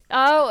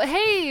Oh,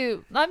 hey,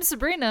 I'm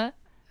Sabrina.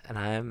 And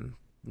I'm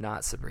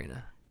not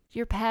Sabrina.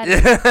 You're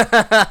Patty.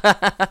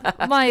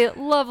 My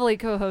lovely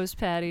co-host,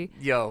 Patty.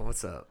 Yo,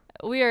 what's up?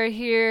 We are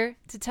here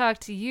to talk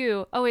to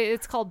you. Oh, wait,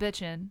 it's called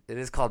Bitchin'. It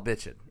is called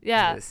bitchin'.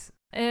 Yeah.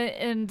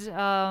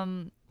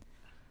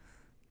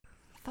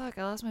 Fuck,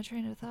 I lost my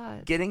train of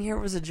thought. Getting here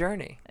was a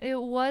journey. It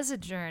was a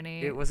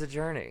journey. It was a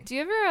journey. Do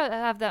you ever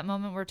have that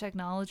moment where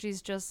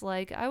technology's just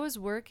like, I was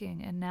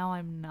working and now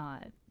I'm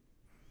not?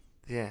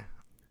 Yeah.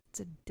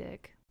 It's a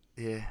dick.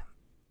 Yeah.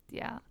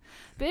 Yeah.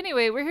 But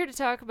anyway, we're here to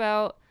talk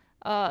about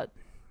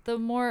the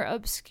more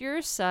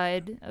obscure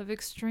side of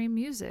extreme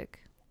music.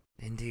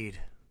 Indeed.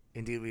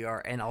 Indeed we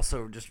are. And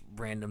also just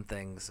random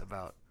things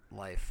about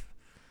life.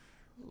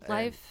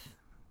 Life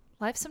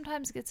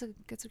sometimes gets a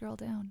girl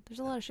down. There's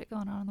a lot of shit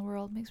going on in the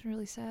world. Makes me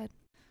really sad.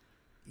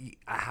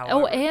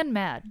 However, and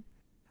mad.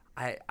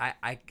 I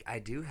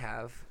do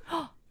have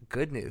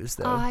good news,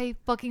 though. I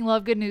fucking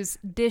love good news.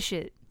 Dish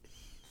it.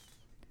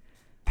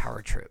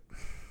 Power Trip.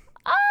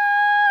 I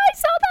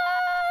saw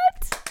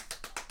that!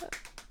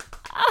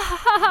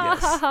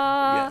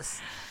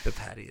 Yes. The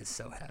Patty is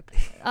so happy.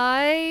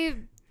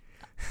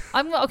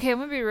 I'm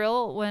gonna be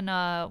real. When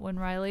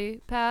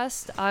Riley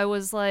passed, I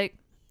was like,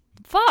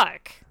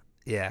 fuck.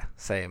 Yeah,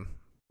 same.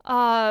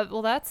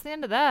 Well, that's the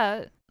end of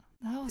that.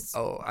 That was.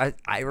 Oh,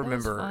 I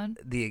remember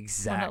the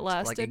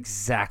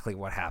exactly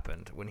what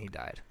happened when he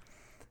died.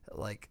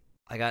 Like,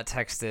 I got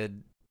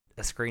texted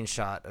a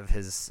screenshot of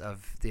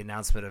the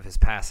announcement of his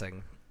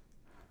passing,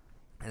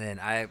 and then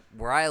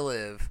where I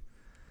live,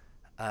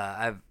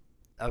 I'm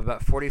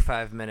about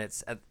 45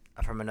 minutes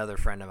from another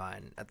friend of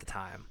mine at the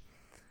time,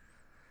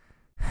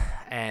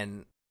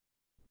 and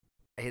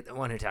the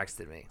one who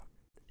texted me,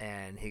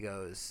 and he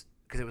goes,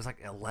 because it was like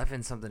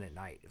 11 something at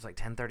night. It was like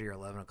 10:30 or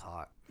 11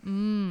 o'clock.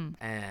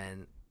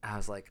 And I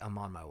was like, I'm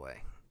on my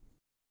way.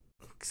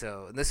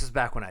 So this was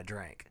back when I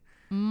drank.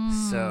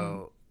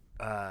 So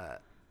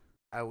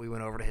we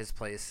went over to his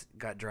place,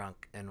 got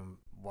drunk, and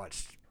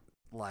watched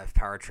live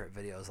Power Trip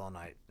videos all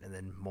night, and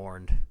then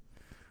mourned.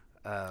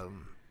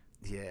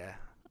 Yeah,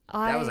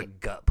 that was a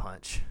gut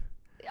punch.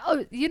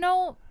 Oh,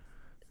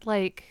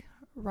 like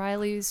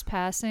Riley's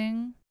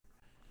passing,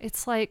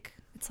 it's like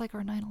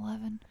our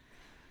 9/11.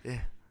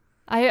 Yeah.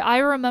 I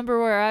remember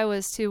where I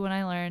was too when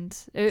I learned.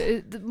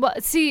 I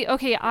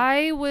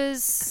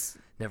was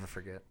never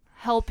forget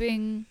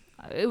helping.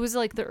 It was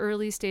like the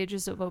early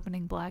stages of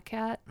opening Black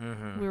Cat.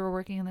 Mm-hmm. We were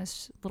working in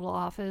this little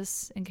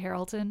office in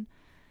Carrollton,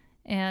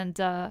 and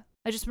I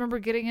just remember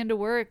getting into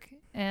work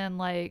and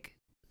like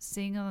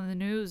seeing on the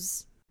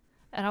news,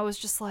 and I was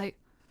just like,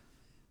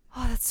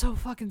 "Oh, that's so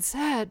fucking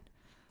sad.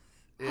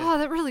 Yeah. Oh,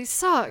 that really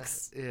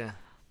sucks." Yeah.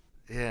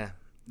 It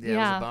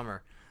was a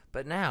bummer,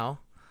 but now.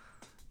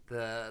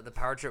 The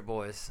Power Trip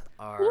boys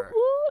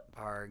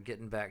are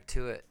getting back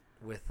to it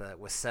with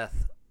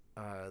Seth,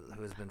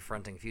 who has been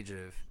fronting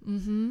Fugitive,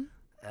 who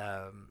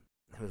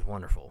is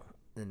wonderful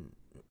and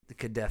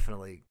could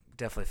definitely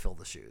fill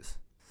the shoes.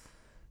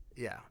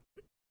 Yeah.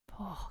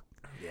 Oh.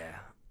 Yeah.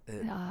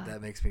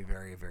 That makes me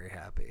very, very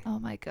happy. Oh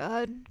my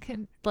God!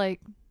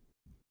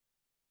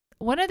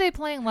 When are they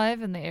playing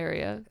live in the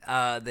area?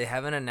 They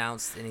haven't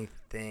announced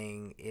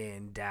anything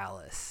in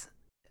Dallas,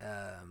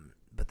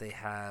 but they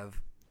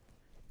have.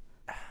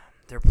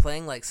 They're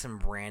playing like some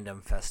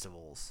random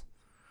festivals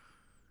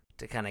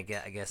to kind of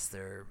get, I guess,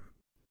 their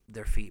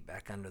feet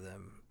back under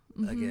them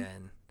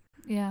again.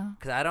 Yeah.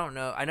 Because I don't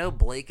know. I know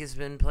Blake has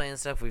been playing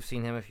stuff. We've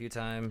seen him a few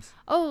times.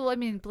 Oh, I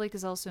mean, Blake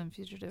is also in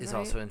Fugitive. He's right?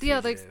 also in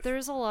Fugitive. Fugitive. Yeah,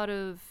 there's a lot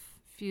of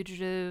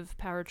Fugitive,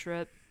 Power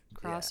Trip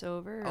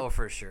crossover. Yeah. Oh,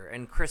 for sure.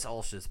 And Chris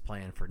Ulsh is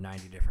playing for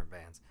 90 different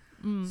bands.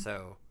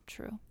 So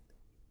true.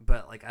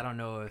 But like, I don't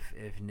know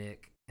if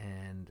Nick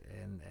and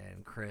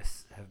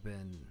Chris have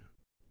been,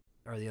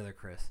 or the other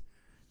Chris.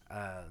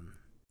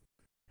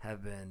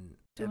 Have been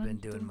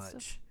doing much.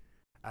 Stuff.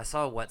 I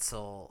saw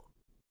Wetzel.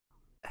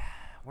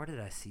 Where did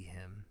I see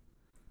him?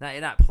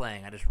 Not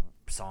playing. I just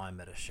saw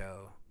him at a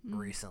show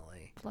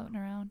recently. Floating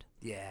around.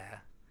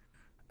 Yeah.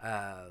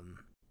 I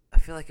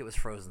feel like it was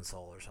Frozen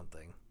Soul or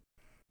something.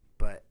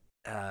 But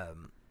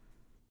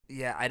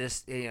yeah, I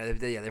just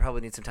they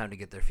probably need some time to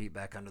get their feet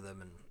back under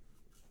them, and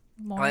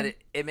but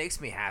it makes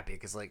me happy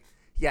because like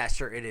yeah,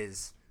 sure it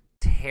is.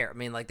 I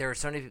mean, like, there are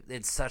so many.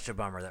 It's such a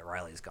bummer that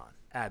Riley's gone.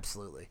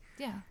 Absolutely.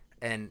 Yeah.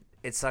 And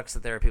it sucks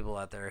that there are people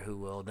out there who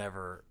will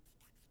never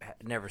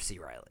see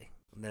Riley.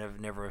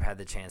 Never have had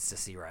the chance to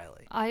see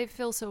Riley. I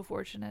feel so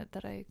fortunate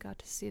that I got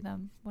to see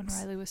them when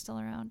Riley was still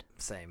around.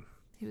 Same.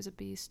 He was a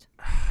beast.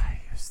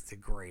 He was the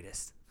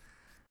greatest.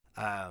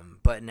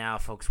 But now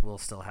folks will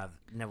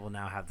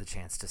now have the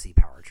chance to see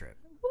Power Trip.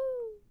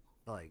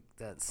 Woo! Like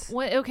that's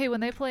when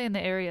they play in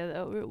the area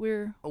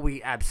though,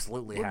 we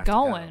absolutely have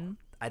going. To go.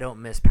 I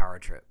don't miss Power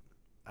Trip.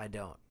 I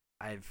don't.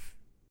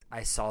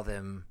 I saw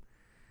them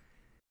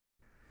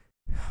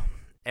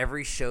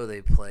every show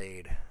they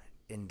played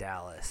in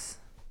Dallas,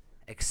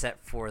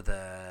 except for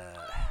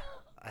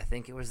I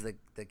think it was the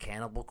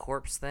Cannibal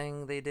Corpse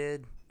thing they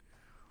did,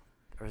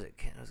 or was it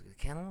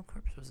Cannibal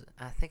Corpse?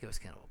 I think it was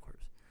Cannibal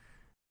Corpse.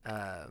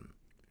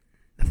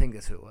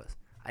 think that's who it was.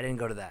 I didn't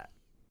go to that.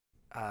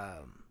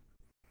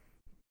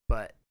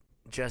 But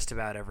just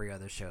about every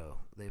other show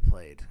they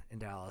played in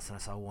Dallas, and I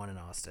saw one in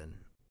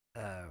Austin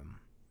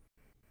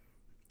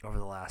over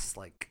the last,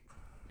 like,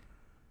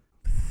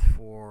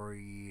 4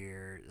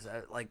 years,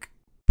 like,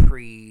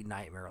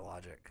 pre-Nightmare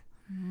Logic.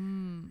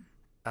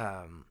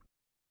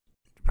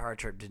 Power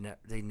Trip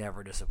they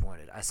never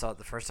disappointed.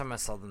 The first time I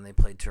saw them, they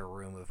played to a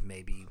room of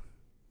maybe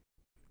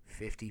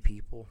 50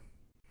 people.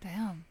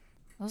 Damn.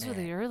 Those were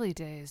the early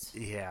days.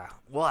 Yeah.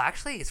 Well,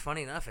 actually, it's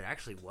funny enough, it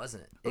actually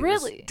wasn't. It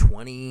really? was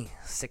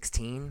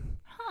 2016.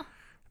 Huh.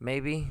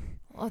 Maybe.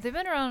 Well, they've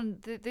been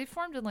around. They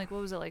formed in, like, what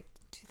was it, like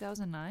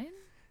 2009?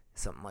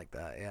 Something like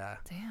that, yeah.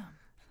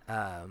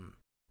 Damn.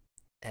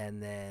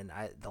 And then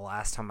the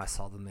last time I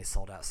saw them, they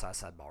sold out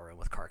Southside Ballroom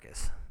with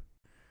Carcass.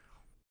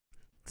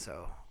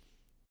 So.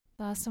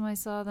 Last time I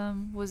saw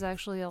them was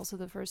actually also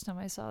the first time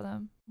I saw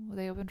them.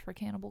 They opened for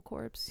Cannibal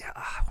Corpse. Yeah,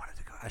 I wanted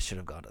to go. I should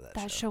have gone to that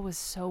show. That show was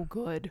so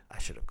good. I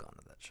should have gone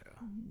to that show.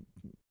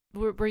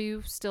 Were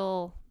you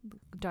still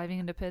diving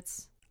into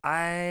pits?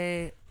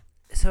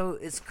 So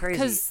it's crazy.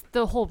 Because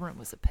the whole room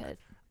was a pit.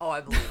 Oh,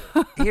 I believe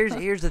it.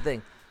 Here's the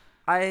thing.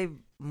 I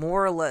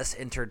more or less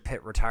entered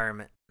pit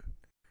retirement.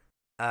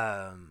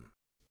 And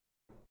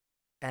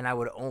I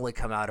would only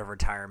come out of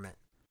retirement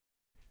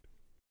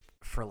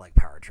for, like,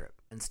 Power Trip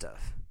and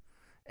stuff.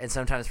 And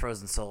sometimes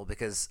Frozen Soul,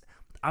 because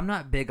I'm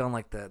not big on,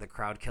 like, the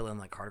crowd killing,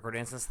 like, hardcore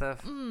dance and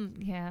stuff.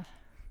 Yeah.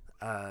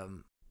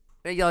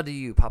 Y'all do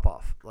you, pop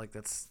off. Like,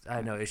 I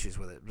have no issues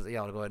with it. But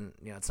y'all go ahead and,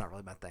 it's not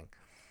really my thing.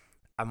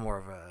 I'm more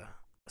of a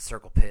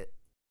circle pit,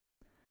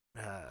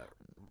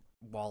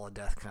 wall of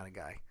death kind of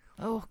guy.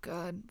 Oh,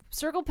 God.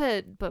 Circle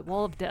pit, but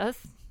wall of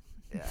death?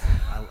 Yeah,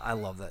 I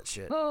love that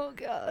shit. Oh,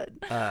 God.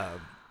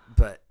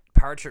 But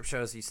Power Trip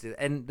shows used to,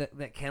 and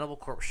that Cannibal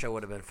Corpse show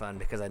would have been fun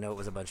because I know it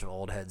was a bunch of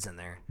old heads in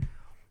there.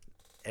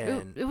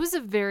 And it was a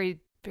very,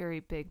 very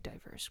big,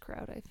 diverse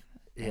crowd.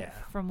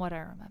 From what I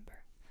remember.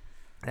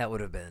 It would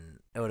have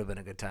been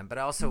a good time. But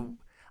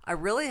I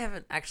really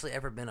haven't actually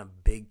ever been a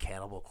big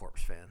Cannibal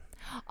Corpse fan.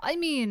 I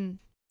mean,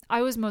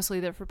 I was mostly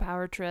there for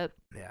Power Trip.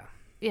 Yeah.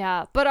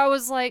 Yeah, but I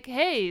was like,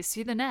 hey,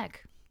 see the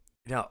neck.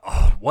 No,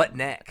 what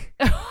neck?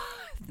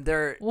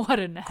 What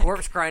a neck.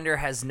 Corpse Grinder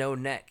has no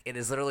neck. It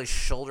is literally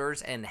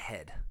shoulders and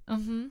head.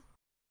 Mm-hmm.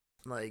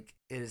 Like,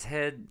 it is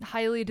head,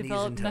 highly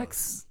developed neck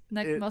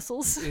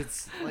muscles.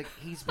 It's like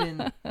he's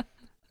been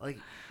like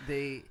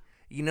the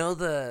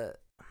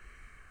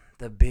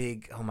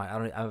big, oh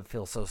my, I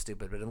feel so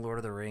stupid, but in Lord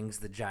of the Rings,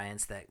 the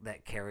giants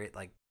that carry it,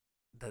 like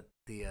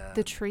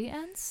the tree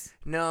ends?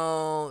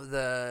 No,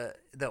 that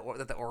the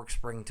orcs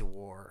bring to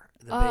war.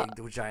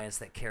 The giants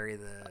that carry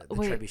the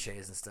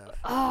trebuchets and stuff.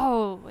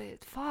 Oh,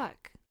 wait,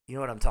 fuck. You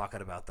know what I'm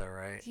talking about, though,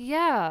 right?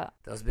 Yeah.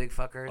 Those big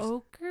fuckers.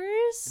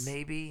 Ogres?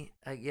 Maybe.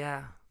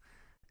 Yeah.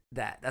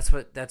 That's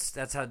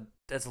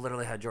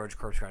literally how George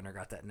Corpse Grinder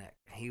got that neck.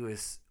 He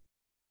was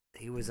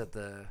at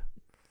the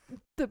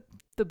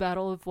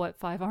battle of what,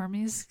 5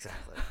 armies?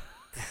 Exactly.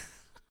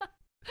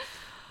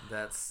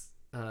 That's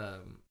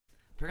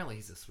apparently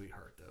he's a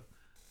sweetheart though.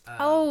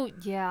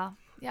 Yeah.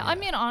 I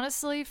mean,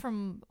 honestly,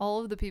 from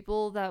all of the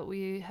people that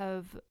we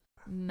have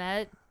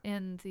met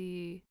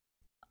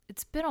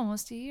it's been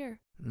almost a year.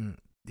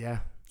 Yeah.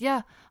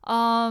 Yeah.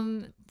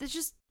 They're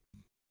just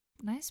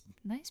nice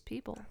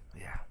people.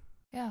 Yeah.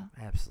 Yeah.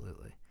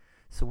 Absolutely.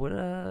 So what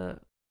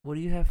do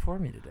you have for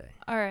me today?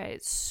 All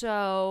right.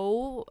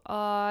 So,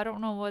 I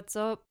don't know what's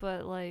up,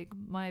 but, like,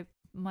 my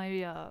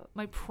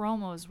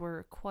promos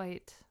were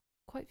quite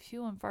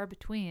few and far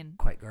between.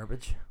 Quite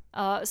garbage.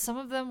 Some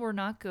of them were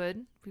not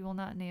good. We will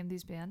not name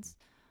these bands,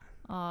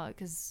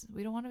 because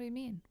we don't want to be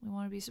mean. We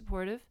want to be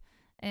supportive,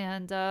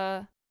 and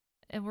we're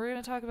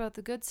gonna talk about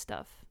the good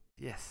stuff.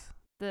 Yes.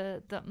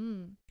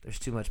 There's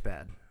too much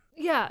bad.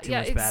 Yeah. Too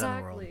much exactly. bad in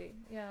the world.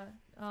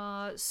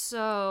 Yeah.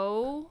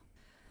 So.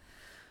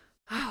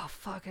 Oh,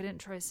 fuck, I didn't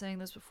try saying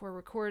this before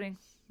recording.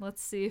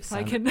 Let's see if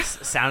I can...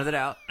 Sounded it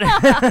out.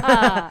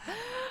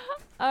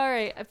 All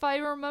right, if I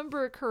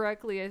remember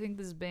correctly, I think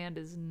this band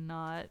is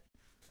not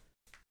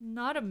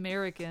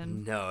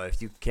American. No,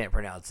 if you can't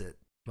pronounce it,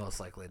 most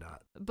likely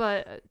not.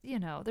 But,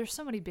 there's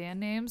so many band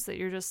names that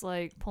you're just,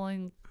 like,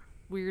 pulling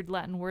weird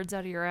Latin words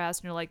out of your ass,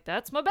 and you're like,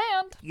 that's my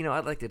band.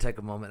 I'd like to take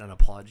a moment and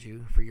applaud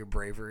you for your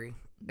bravery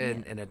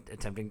in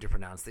attempting to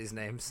pronounce these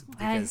names,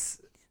 because...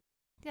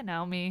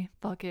 me.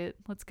 Fuck it.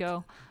 Let's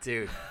go.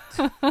 Dude.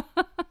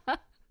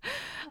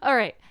 All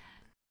right.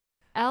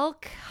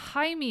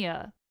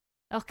 Alchemia?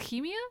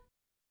 Alkemia?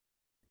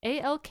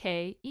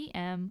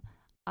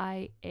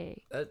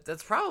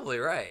 That's probably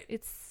right.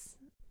 It's...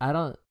 I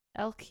don't...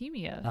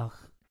 Alchemia.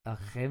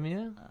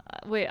 Alchemia?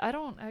 Wait, I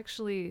don't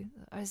actually...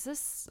 Is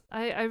this...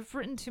 I've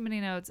written too many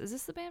notes. Is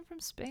this the band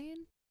from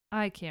Spain?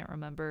 I can't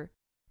remember.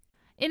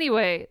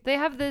 Anyway, they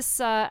have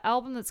this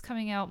album that's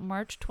coming out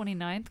March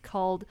 29th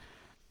called...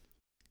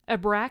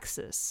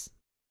 Abraxas.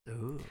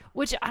 Ooh.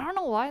 Which I don't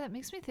know why that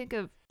makes me think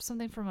of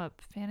something from a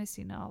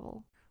fantasy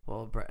novel.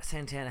 Well,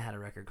 Santana had a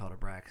record called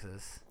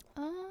Abraxas.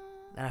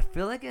 And I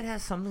feel like it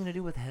has something to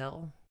do with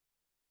hell.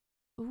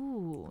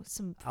 Ooh.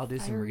 some. I'll do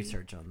some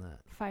research on that.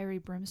 Fiery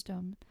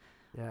brimstone.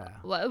 Yeah.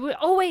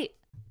 Oh wait,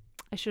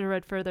 I should have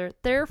read further.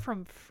 They're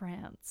from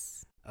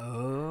France.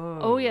 Oh.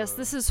 Oh yes,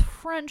 this is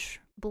French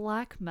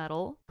black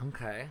metal.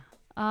 Okay.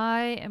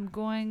 I am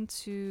going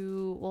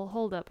to. Well,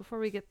 hold up before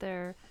we get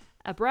there.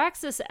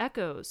 Abraxas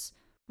echoes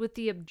with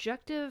the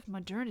objective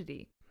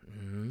modernity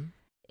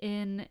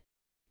in.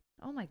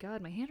 Oh my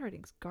God, my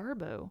handwriting's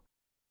garbo.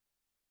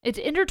 It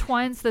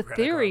intertwines the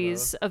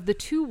theories of The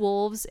Two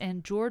Wolves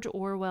and George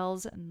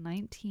Orwell's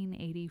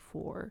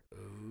 1984.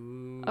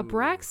 Ooh.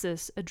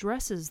 Abraxas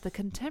addresses the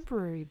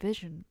contemporary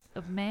vision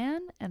of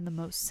man and the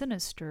most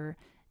sinister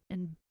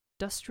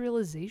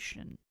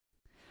industrialization.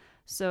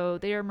 So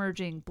they are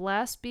merging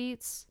blast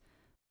beats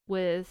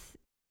with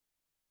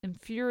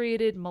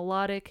infuriated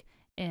melodic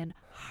and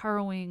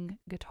harrowing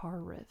guitar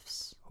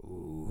riffs.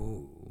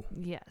 Ooh.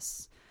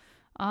 Yes.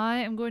 I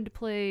am going to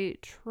play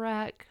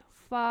track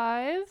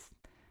 5,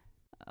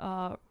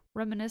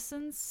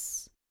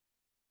 Reminiscence,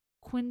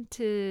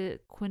 Quintessence.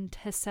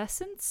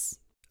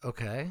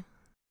 Okay.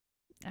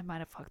 I might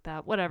have fucked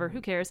that. Whatever.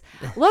 Who cares?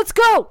 Let's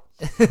go!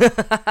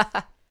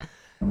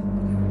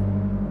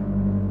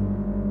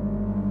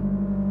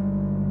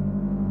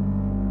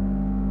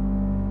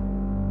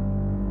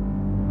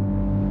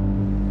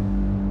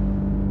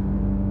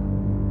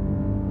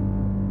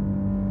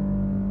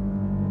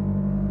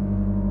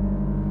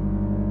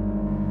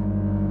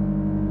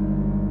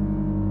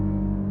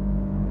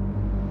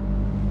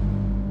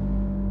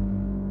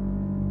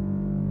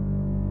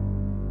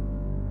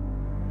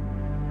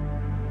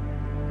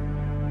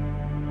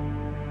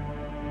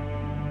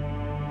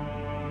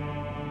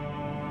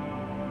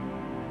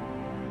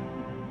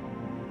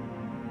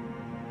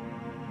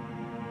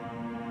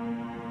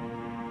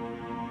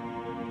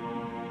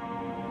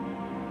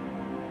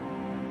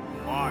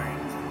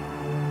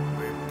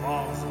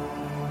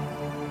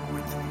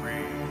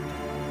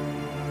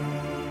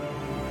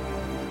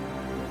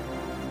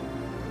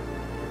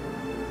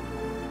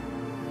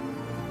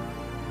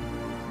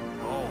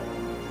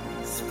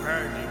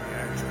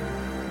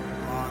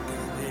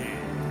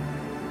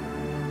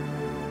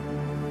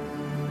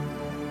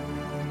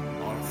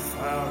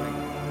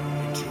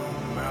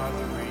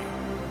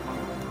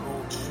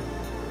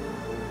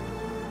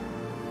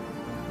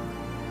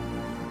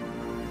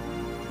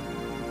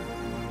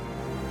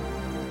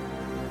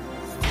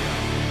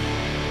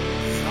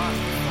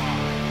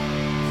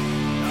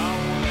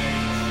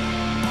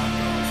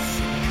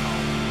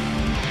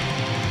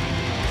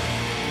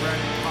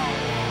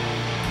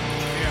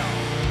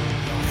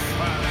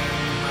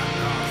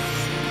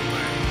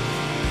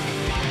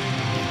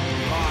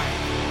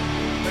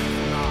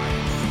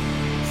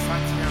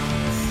 Satya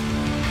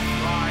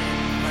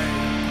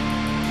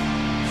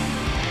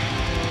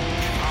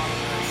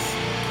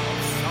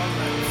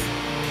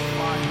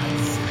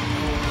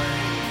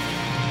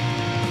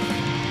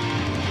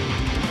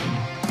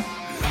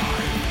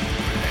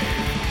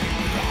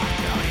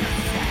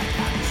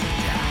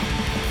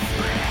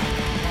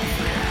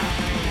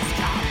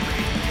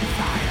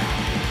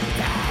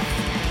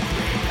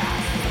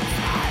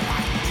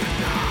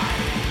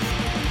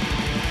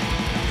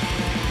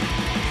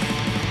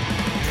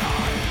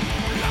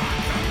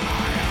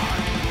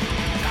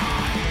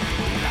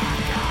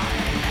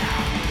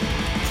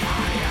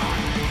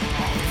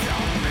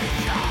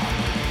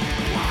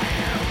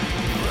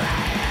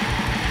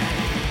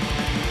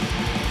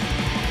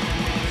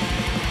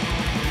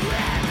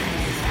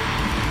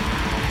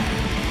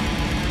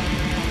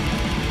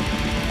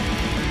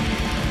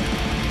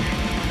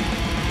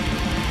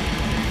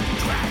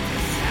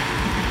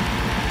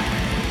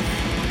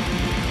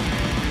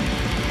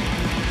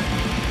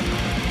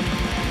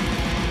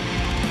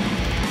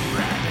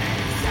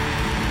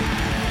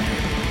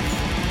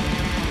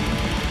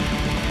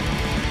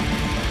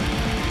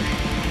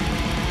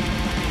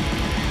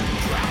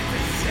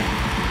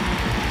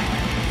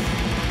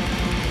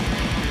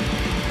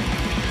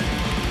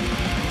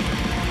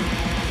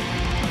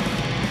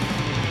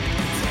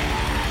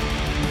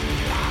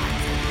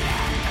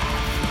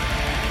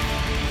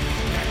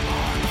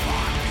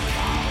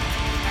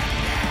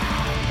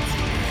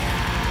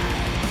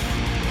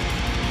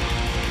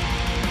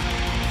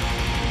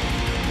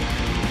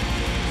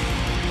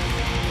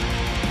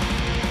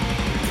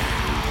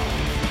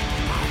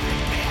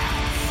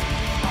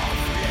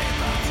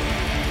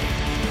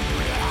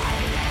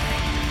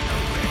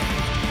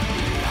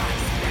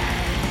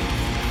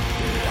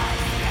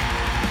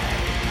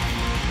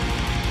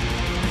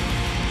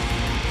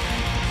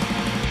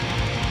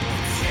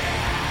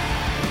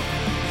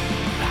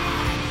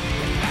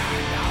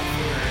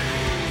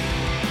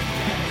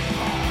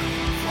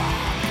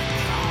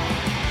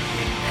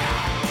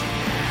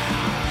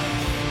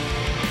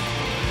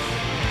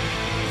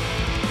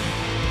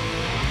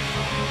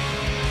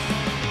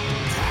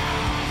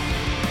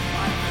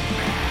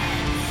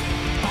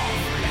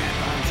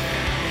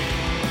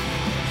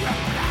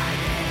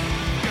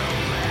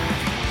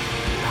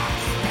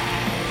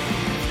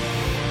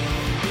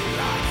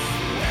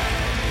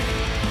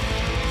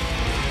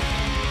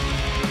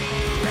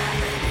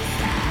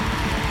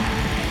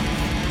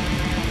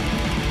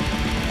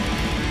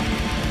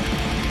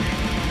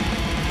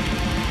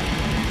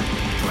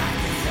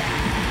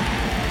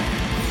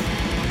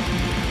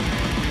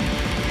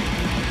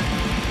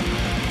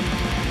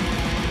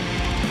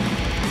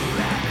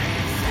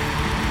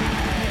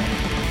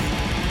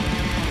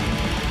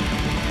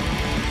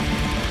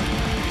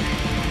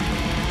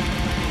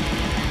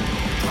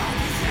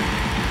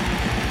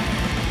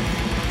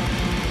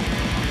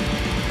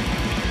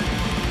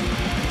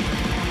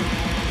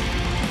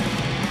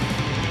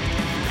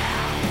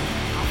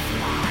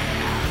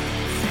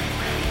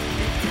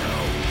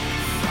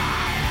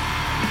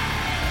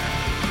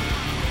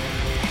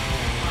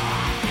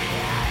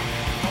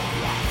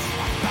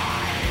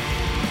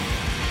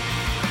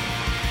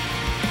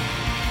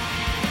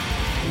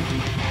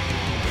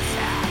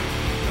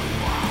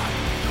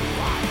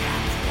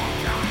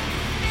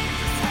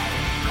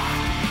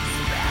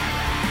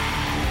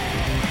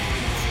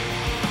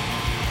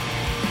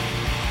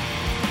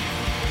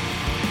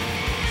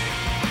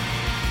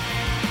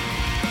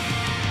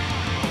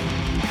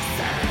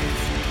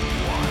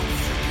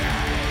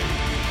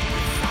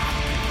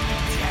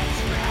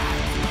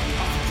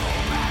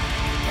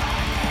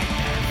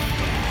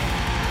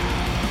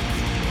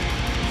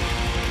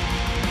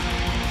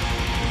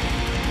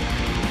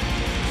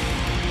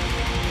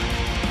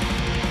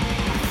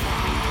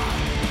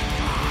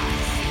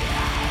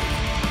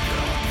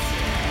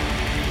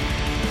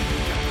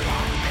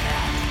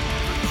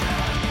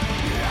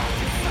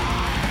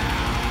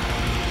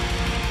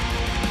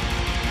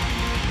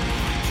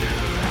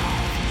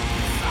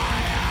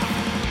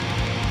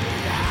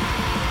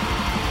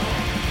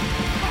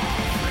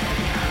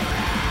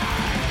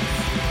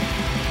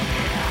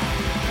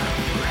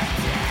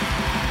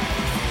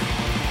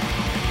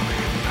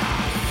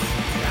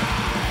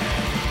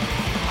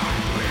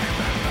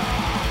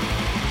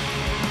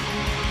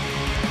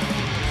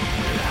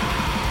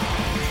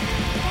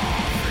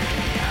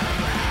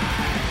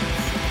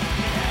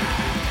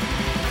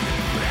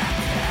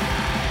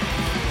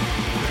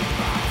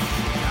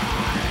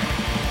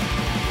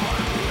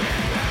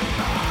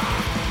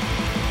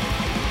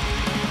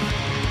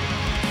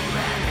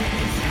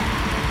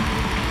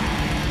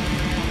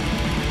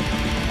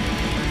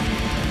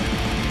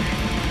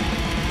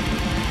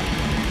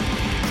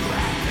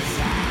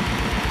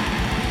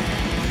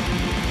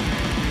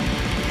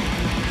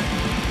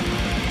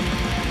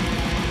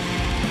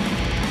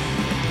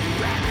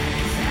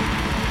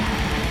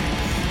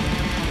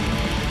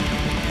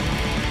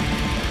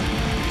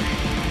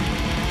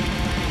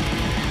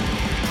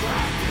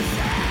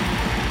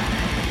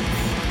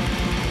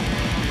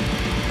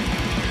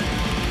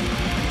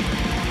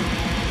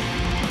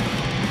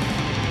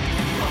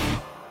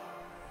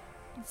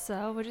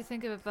So, what do you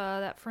think of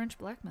that French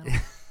black metal?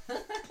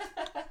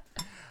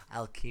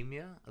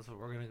 Alchemia. That's what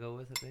we're gonna go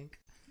with. I think.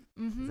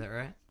 Mm-hmm. Is that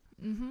right?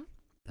 Mm-hmm.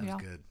 That was Yeah.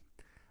 good.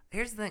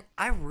 Here's the thing.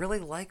 I really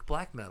like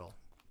black metal.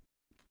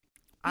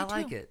 I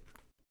like too. it.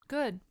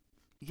 Good.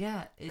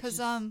 Yeah. Because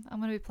I'm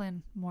gonna be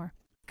playing more.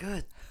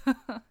 Good.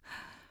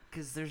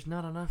 Because there's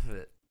not enough of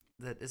it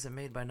that isn't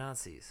made by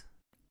Nazis.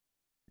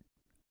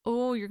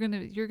 Oh, you're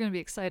gonna be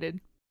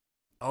excited.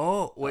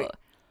 Oh wait.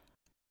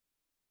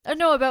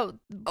 No, about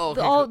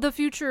Okay, all good. the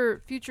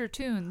future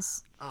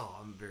tunes. Oh,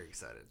 I'm very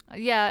excited.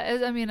 Yeah,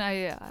 I mean,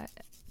 I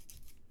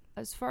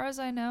as far as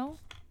I know,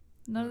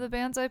 none of the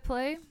bands I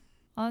play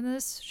on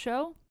this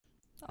show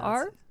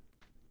are.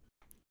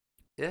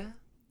 Yeah.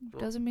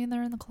 Doesn't mean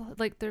they're in the closet.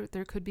 Like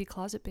there could be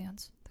closet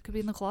bands. They could be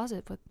in the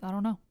closet, but I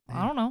don't know.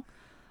 Yeah. I don't know.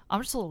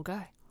 I'm just a little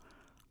guy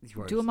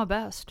doing my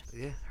best.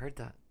 Yeah, heard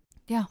that.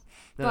 Yeah.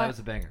 No, that was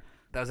a banger.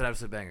 That was an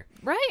absolute banger.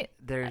 Right.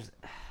 There's.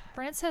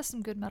 France has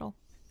some good metal.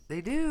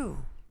 They do.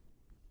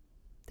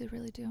 They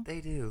really do.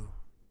 They do.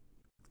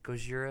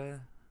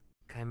 Gojira,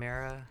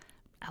 Chimera.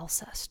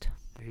 Alcest.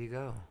 There you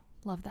go.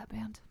 Love that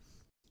band.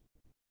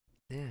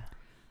 Yeah.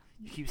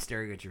 You keep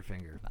staring at your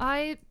finger.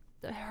 I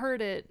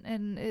heard it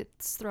and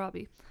it's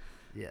throbby.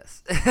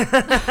 Yes.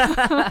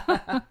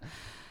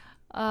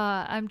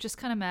 I'm just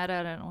kind of mad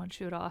at it. I don't want to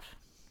chew it off.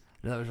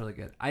 No, that was really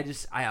good.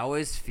 I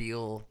always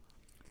feel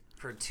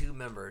for two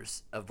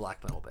members of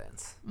black metal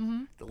bands,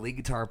 the lead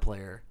guitar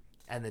player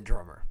and the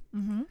drummer,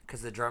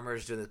 because the drummer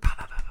is doing this pop,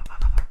 pop, pop, pop, pop,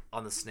 pop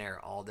on the snare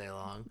all day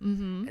long,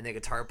 and the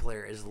guitar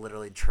player is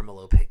literally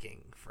tremolo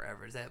picking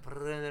forever. Is that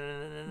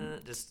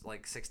just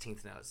like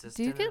 16th notes? Just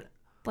Do you get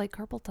like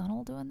carpal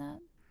tunnel doing that?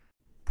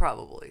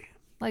 Probably.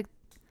 Like,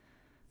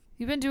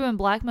 you've been doing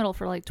black metal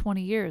for like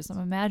 20 years. I'm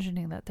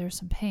imagining that there's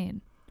some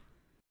pain.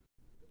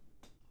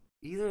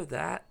 Either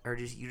that, or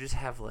you just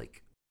have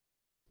like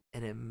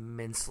an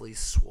immensely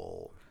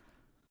swole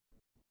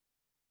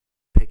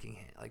picking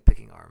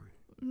arm,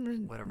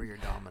 whatever your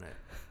dominant.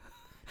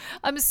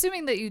 I'm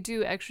assuming that you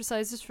do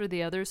exercises for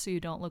the other, so you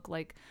don't look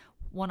like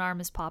one arm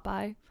is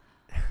Popeye.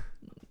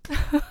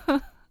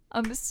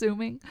 I'm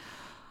assuming.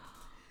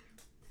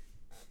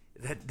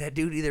 That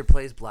dude either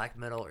plays black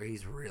metal or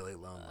he's really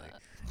lonely.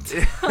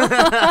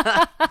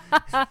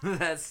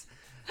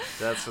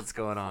 That's what's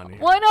going on here.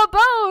 Why not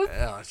both?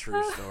 Oh,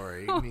 true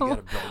story. You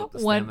gotta build up the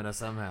stamina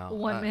somehow.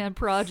 One man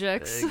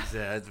projects.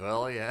 Exactly.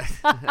 Well, yeah.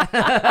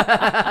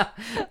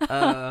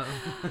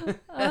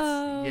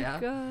 Oh, yeah.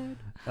 God.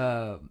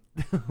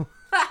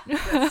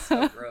 That's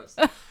so gross.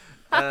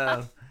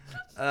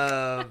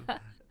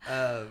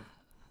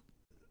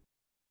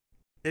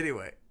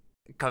 Anyway,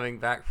 coming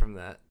back from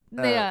that.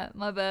 Yeah,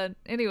 my bad.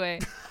 Anyway,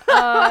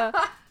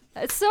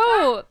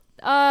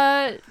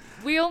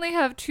 we only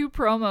have 2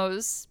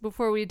 promos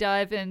before we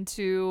dive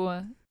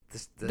into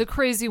the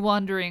crazy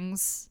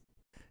wanderings.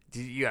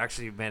 Did you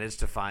actually manage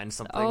to find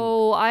something?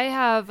 Oh, I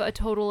have a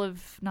total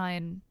of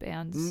 9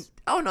 bands.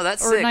 Oh no,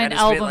 that's Or sick. 9 I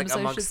just albums, meant like I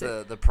amongst should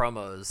say. the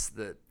promos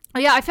that. Oh,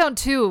 yeah, I found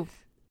 2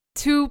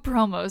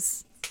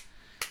 promos.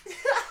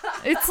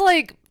 It's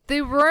like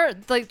they were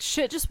like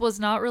shit just was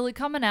not really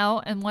coming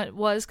out, and what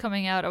was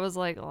coming out, I was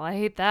like, oh, I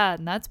hate that,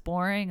 and that's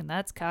boring, and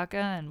that's caca,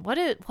 and what?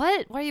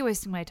 Why are you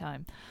wasting my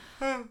time?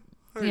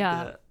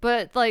 Yeah, that.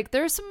 but like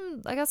there's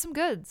I got some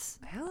goods.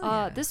 Hell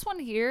yeah. This one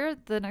here,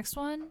 the next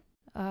one,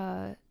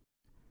 I'm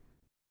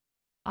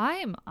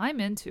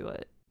into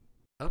it.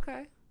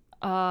 Okay.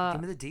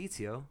 Give me the deets,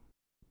 yo.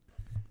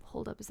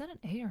 Hold up, is that an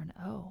A or an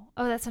O?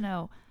 Oh, that's an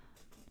O.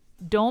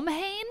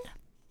 Domhain?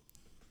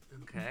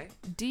 Okay.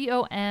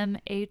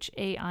 Domhain.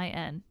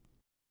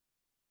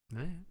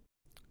 Man.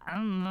 I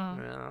don't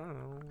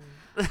know.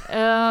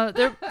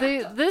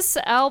 This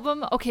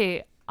album,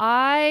 okay,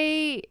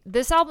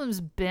 this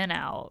album's been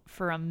out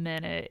for a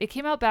minute. It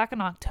came out back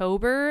in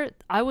October.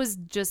 I was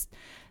just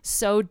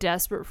so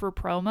desperate for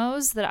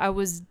promos that I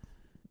was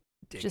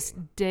just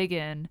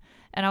digging,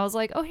 and I was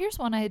like, oh, here's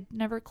one I had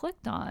never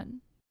clicked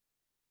on.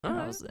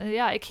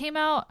 It came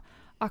out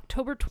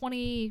October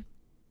 20th.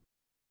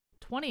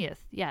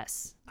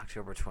 Yes,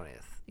 October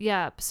 20th.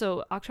 Yeah,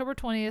 so October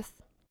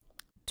 20th,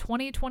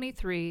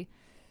 2023.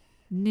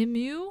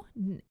 Nimue,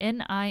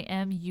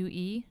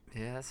 Nimue.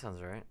 Yeah, that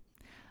sounds right.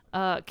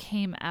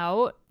 Came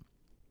out.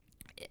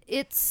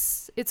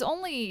 It's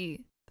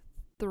only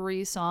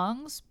 3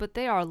 songs, but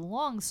they are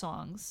long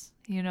songs.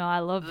 You know, I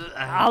love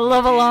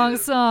a long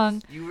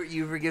song.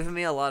 You were giving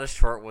me a lot of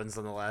short ones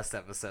on the last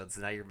episode,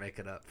 so now you're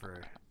making up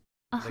for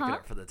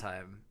the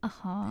time.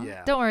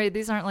 Yeah. Don't worry,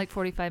 these aren't like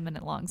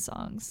 45-minute long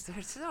songs.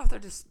 They're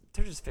just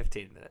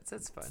 15 minutes.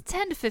 That's fine.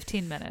 10 to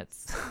 15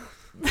 minutes.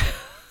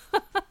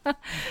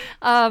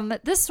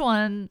 This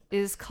one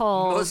is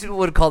called. Most people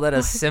would call that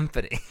a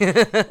symphony.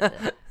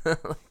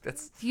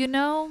 You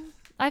know,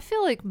 I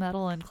feel like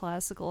metal and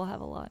classical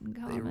have a lot in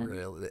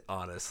common.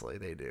 Honestly,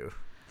 they do.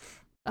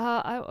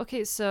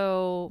 Okay,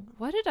 so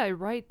what did I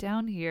write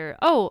down here?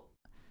 Oh,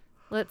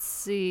 let's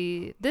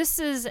see. This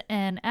is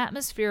an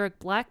atmospheric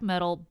black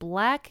metal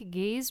black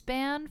gaze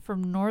band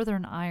from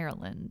Northern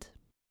Ireland.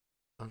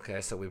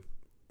 Okay, so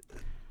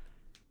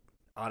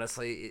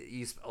Honestly,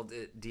 you spelled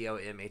it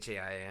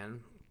Domhain.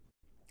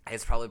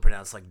 It's probably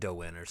pronounced like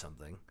Dowen or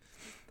something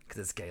because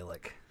it's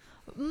Gaelic.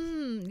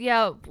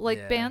 Yeah, like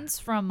Yeah. bands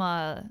from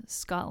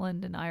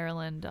Scotland and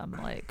Ireland. I'm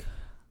like,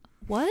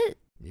 what?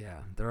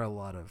 Yeah, there are a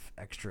lot of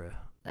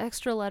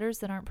Extra letters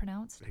that aren't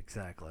pronounced?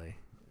 exactly.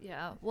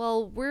 Yeah.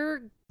 Well,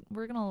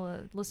 we're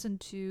gonna listen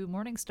to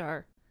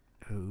Morningstar.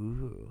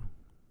 Ooh.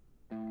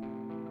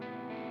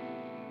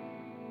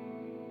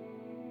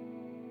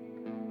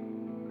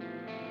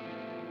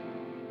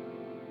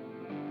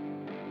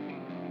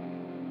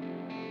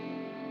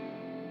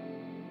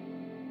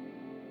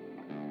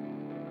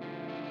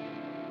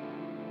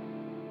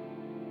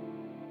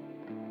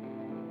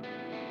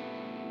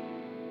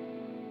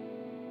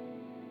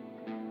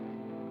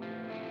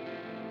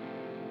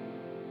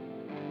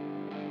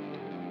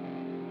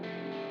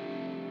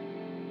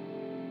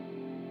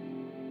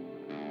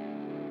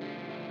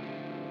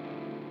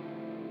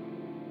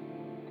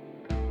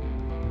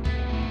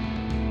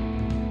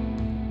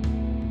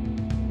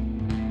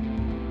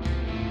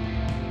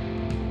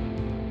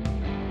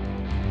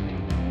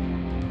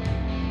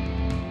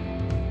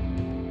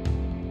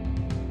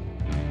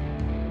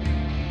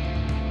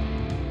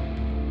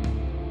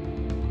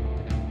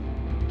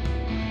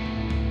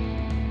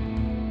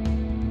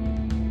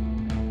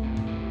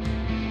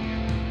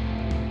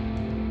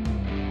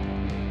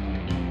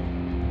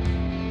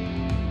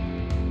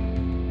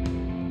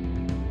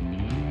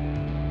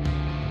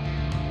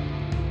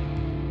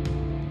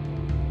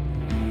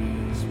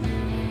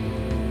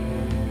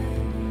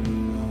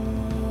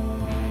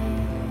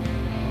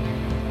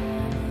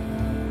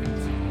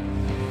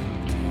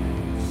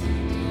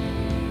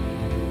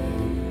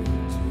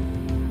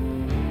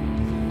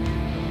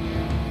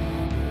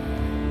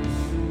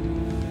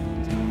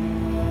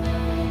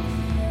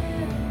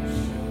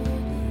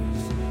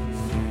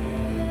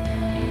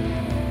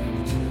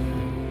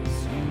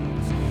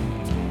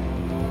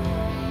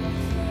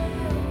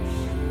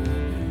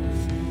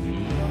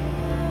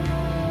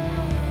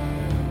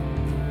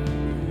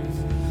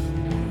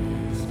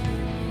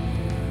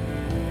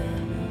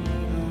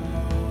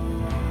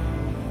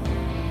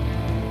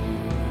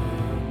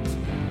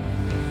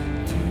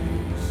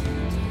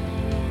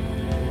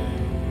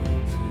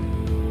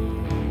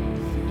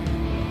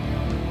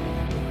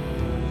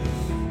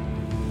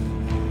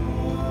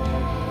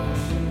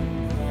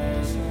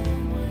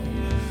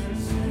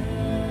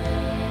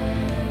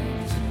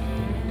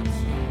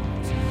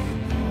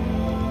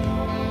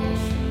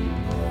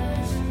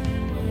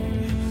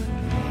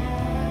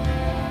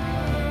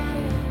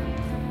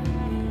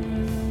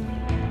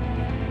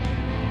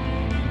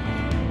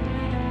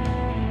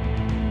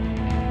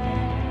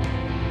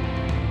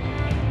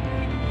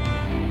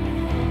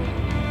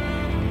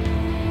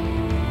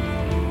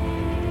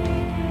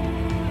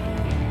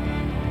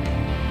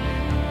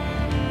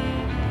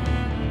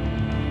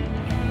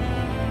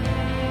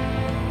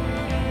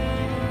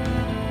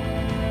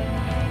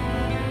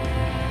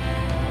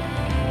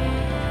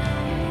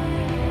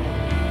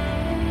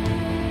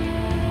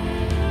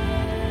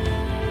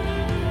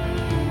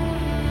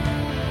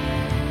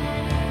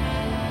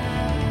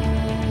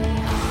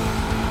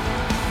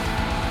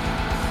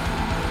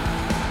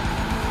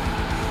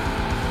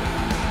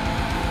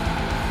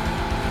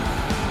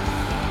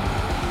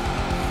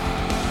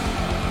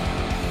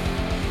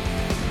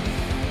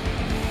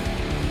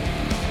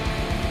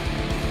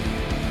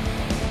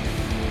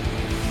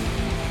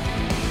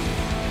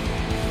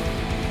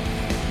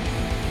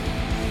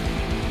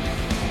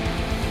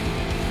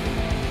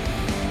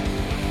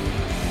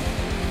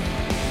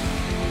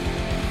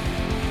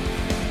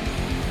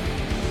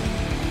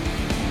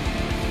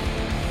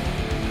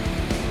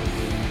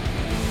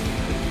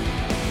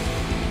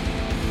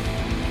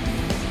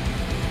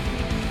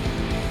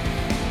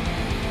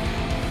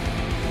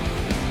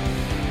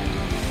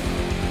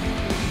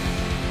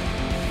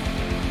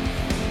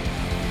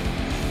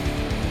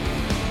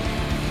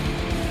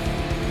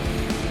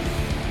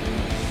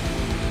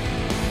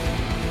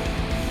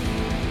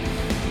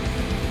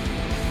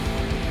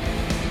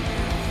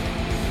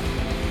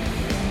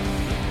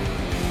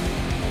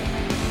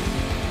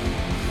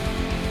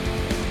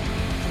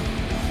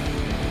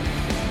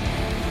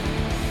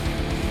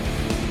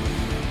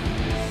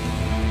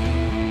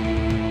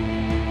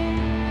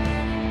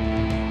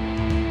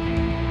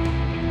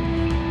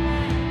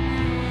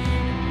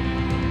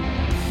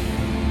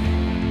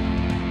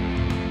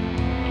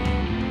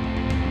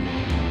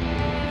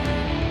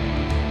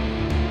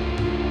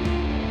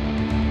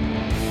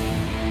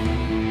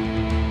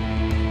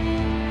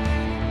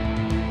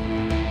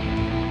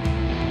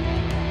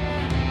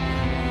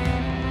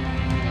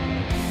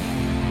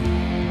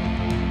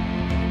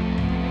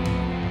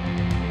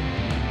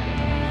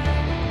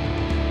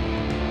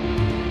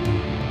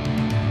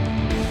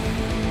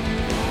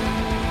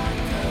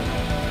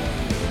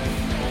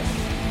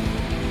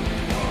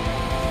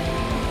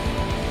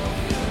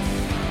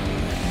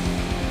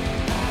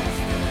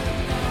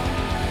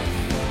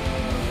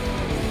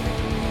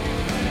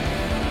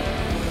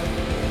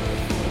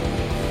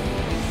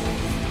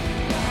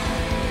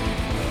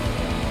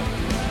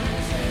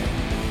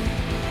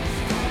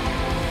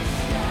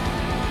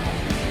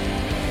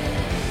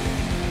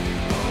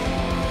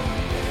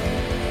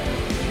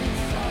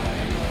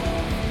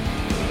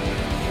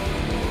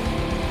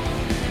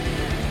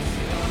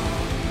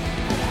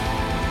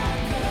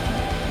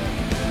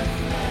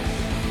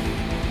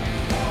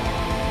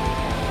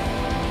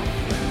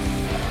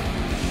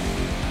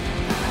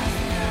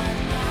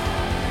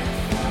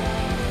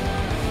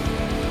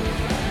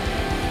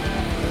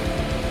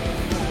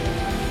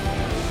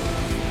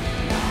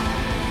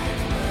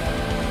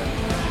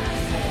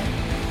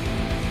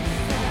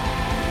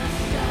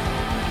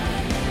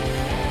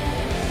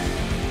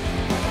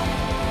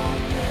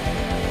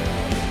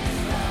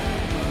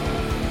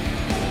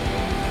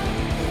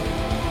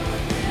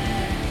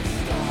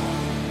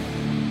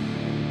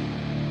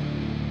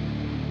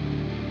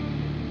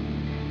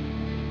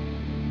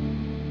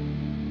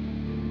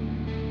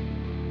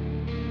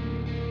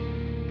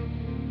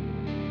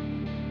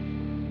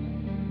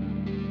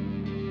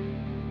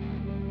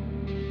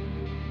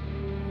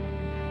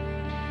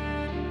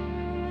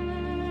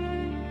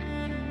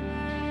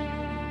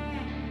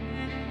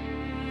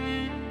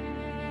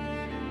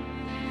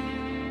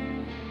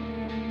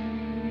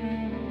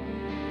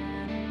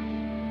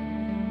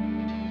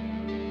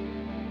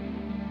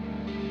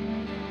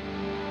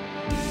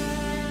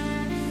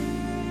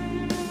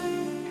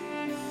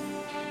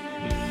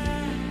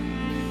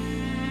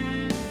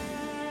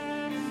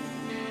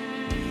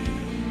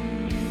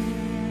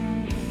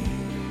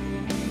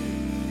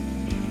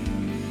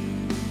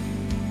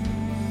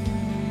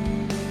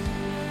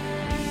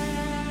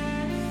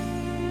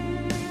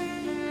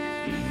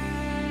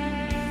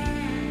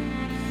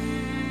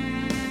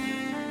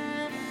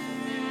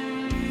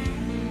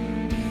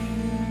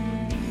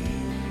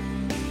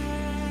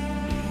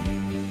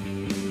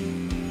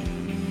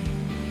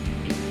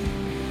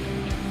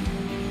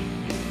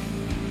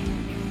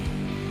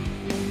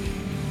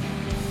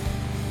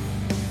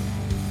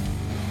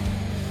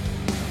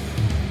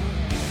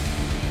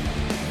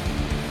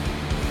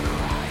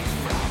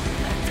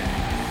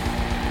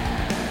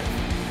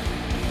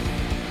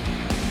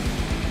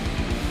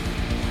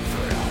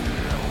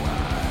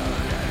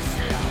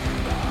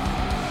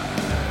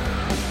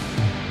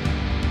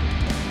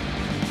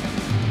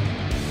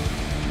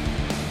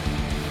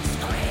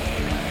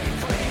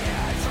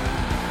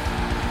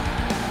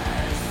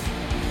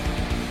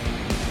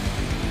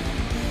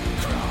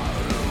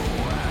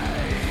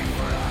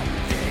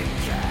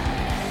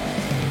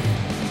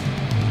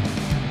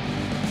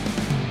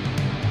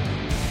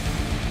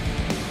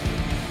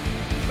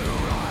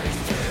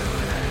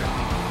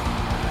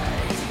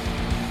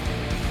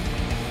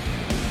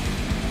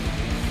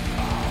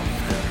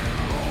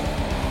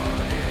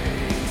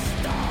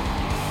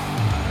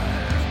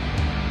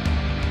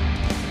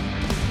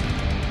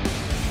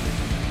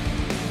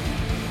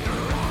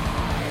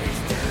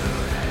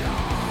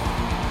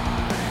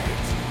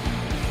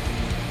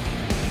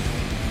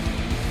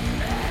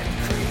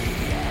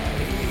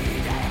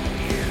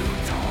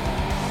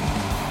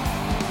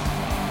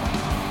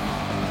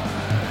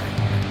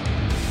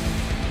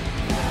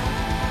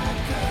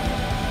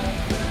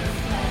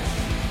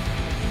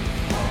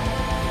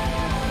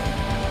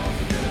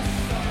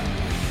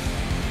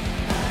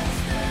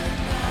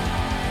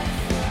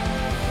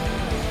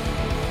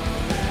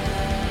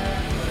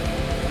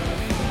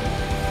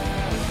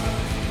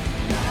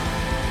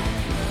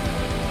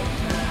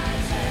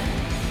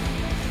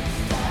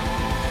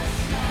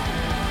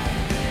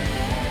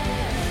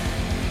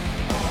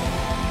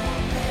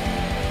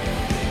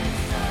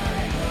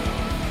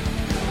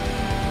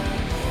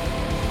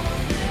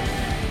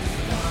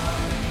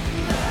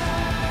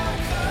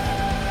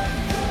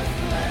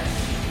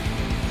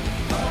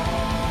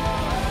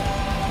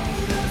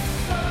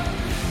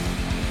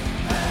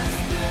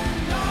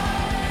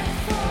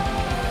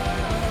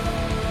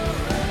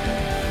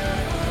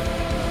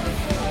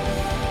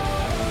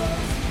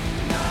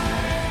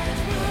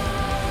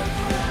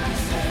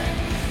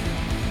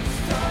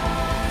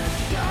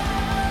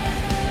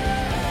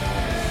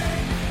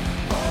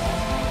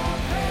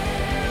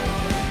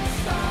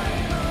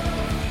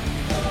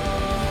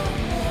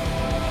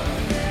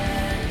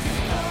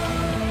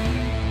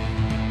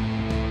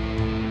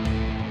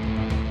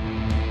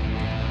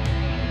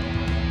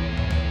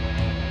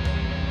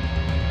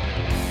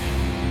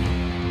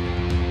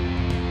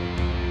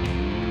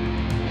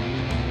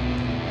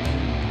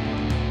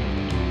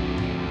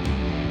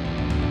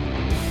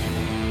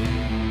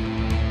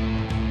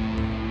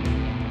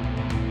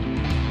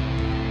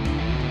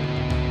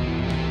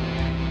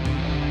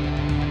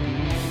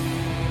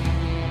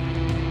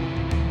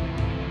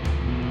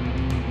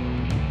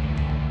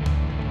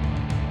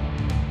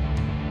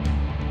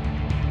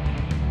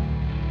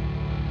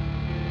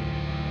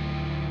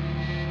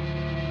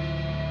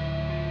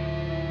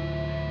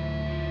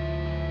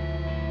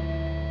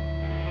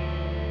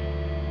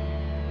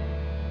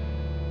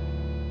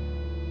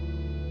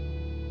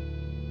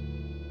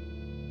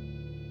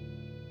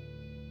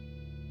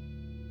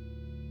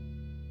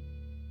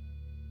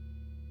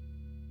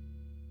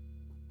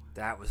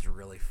 That was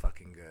really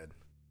fucking good.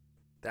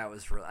 That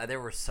was real. There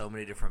were so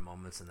many different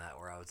moments in that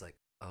where I was like,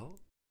 oh,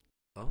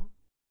 oh,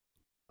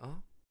 oh.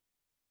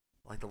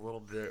 Like the little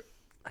bit,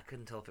 I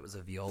couldn't tell if it was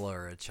a viola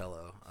or a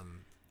cello.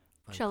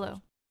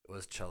 Cello. It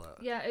was cello.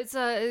 Yeah, it's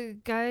a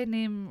guy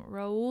named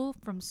Raul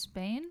from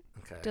Spain.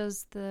 Okay.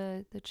 Does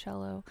the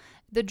cello.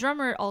 The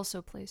drummer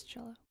also plays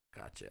cello.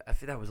 Gotcha. I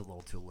think that was a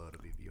little too low to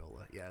be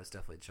viola. Yeah, it's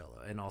definitely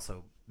cello. And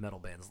also, metal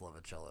bands love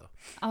a cello.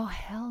 Oh,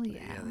 hell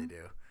yeah. Yeah, they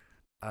do.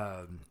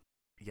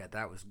 Yeah,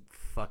 that was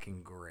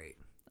fucking great.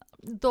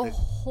 The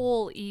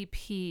whole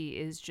EP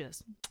is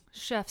just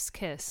chef's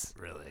kiss.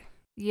 Really?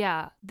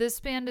 Yeah, this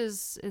band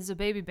is a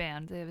baby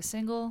band. They have a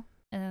single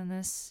and then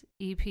this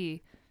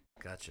EP.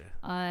 Gotcha.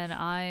 And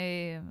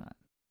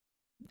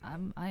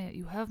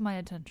you have my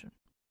attention.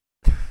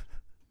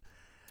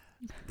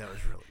 That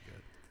was really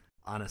good.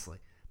 Honestly,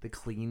 the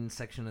clean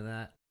section of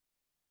that,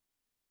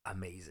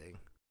 amazing.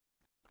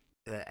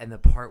 And the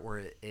part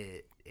where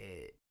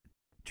it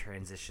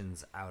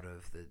transitions out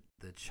of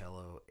the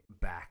cello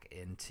back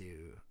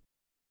into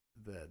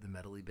the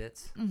metally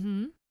bits.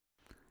 Mm-hmm.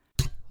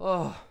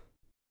 Oh,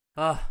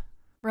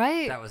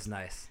 right. That was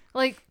nice.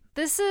 Like,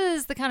 this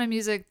is the kind of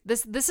music.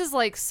 This is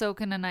like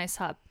soak in a nice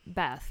hot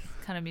bath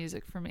kind of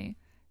music for me.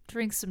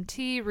 Drink some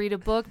tea, read a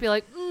book, be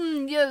like,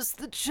 yes,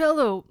 the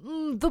cello,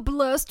 the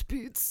blast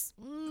beats,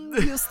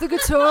 yes, the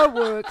guitar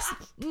works,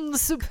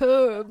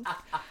 superb.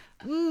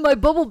 My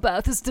bubble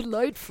bath is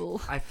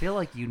delightful. I feel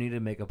like you need to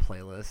make a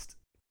playlist,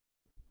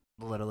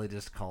 literally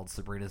just called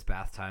Sabrina's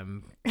Bath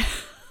Time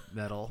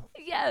Metal.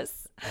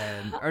 Yes.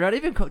 Or don't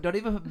even put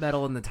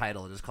metal in the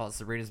title. Just call it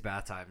Sabrina's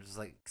Bath Time. Just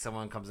like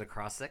someone comes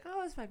across, like,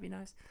 oh, this might be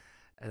nice,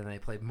 and then they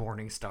play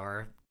Morning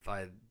Star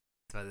by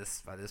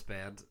this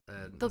band,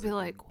 and they'll be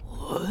like,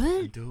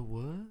 what? Do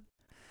what?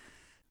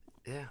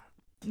 Yeah.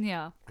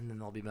 Yeah. And then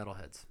they'll be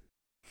metalheads.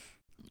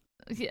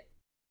 Yeah.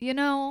 You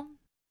know,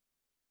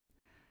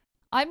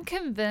 I'm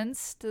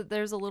convinced that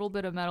there's a little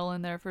bit of metal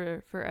in there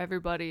for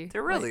everybody.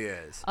 There really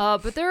is.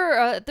 But there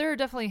are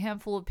definitely a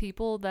handful of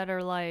people that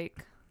are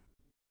like,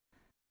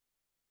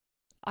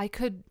 I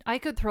could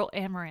throw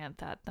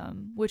Amaranth at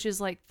them, which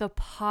is like the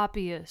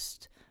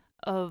poppiest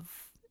of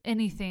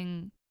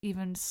anything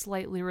even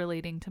slightly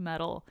relating to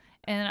metal,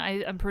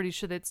 and I'm pretty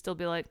sure they'd still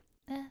be like,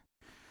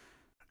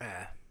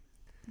 eh.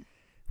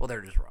 Well,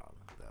 they're just wrong,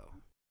 though.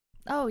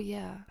 Oh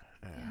yeah,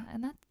 yeah,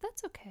 and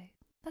that's okay.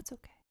 That's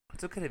okay.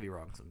 It's okay to be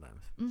wrong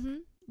sometimes. Mm-hmm.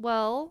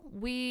 Well,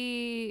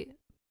 we're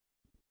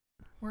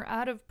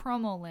out of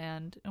promo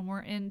land, and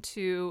we're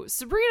into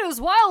Sabrina's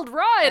Wild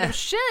Ride of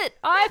shit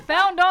I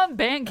found on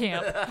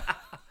Bandcamp.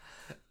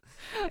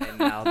 And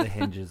now the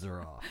hinges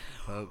are off,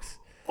 folks.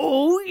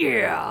 Oh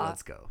yeah.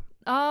 Let's go.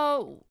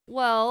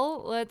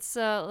 Well,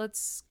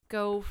 let's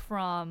go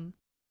from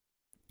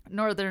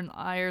Northern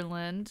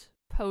Ireland,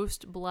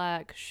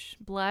 post-black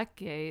black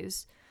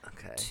gaze,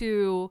 okay,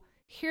 to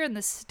here in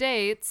the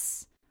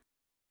States.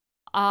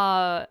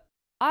 I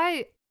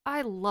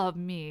love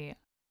me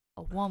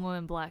a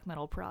one-woman black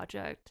metal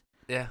project.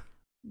 Yeah.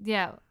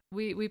 Yeah,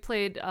 we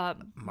played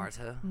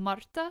Marta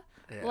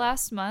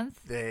last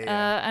month.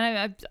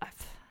 Yeah. And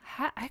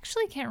I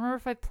actually can't remember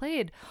if I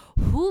played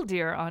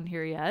Huldir on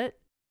here yet.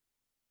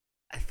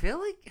 I feel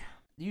like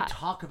you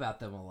talk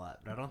about them a lot,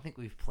 but I don't think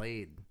we've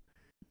played.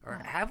 Or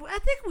have we? I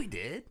think we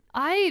did.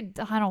 I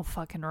don't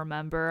fucking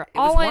remember. It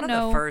was All one I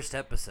know of the first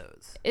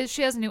episodes. Is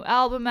she has a new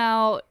album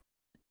out,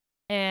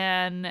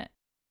 and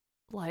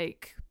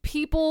like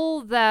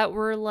people that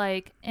were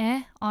like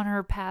on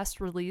her past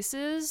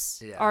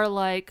releases are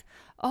like,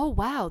 oh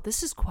wow,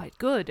 this is quite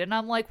good. And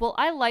I'm like, well,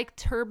 I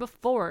liked her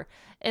before,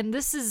 and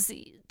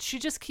she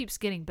just keeps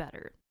getting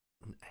better.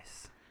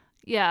 Nice.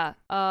 Yeah.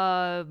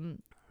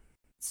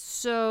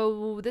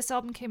 So this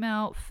album came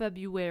out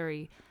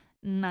February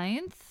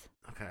 9th.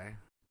 Okay.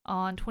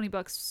 On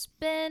 $20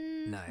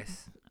 spin.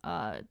 Nice.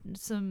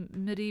 Some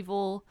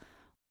medieval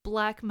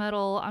black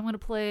metal. I'm going to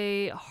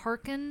play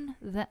Hearken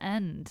the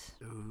End.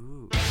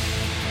 Ooh.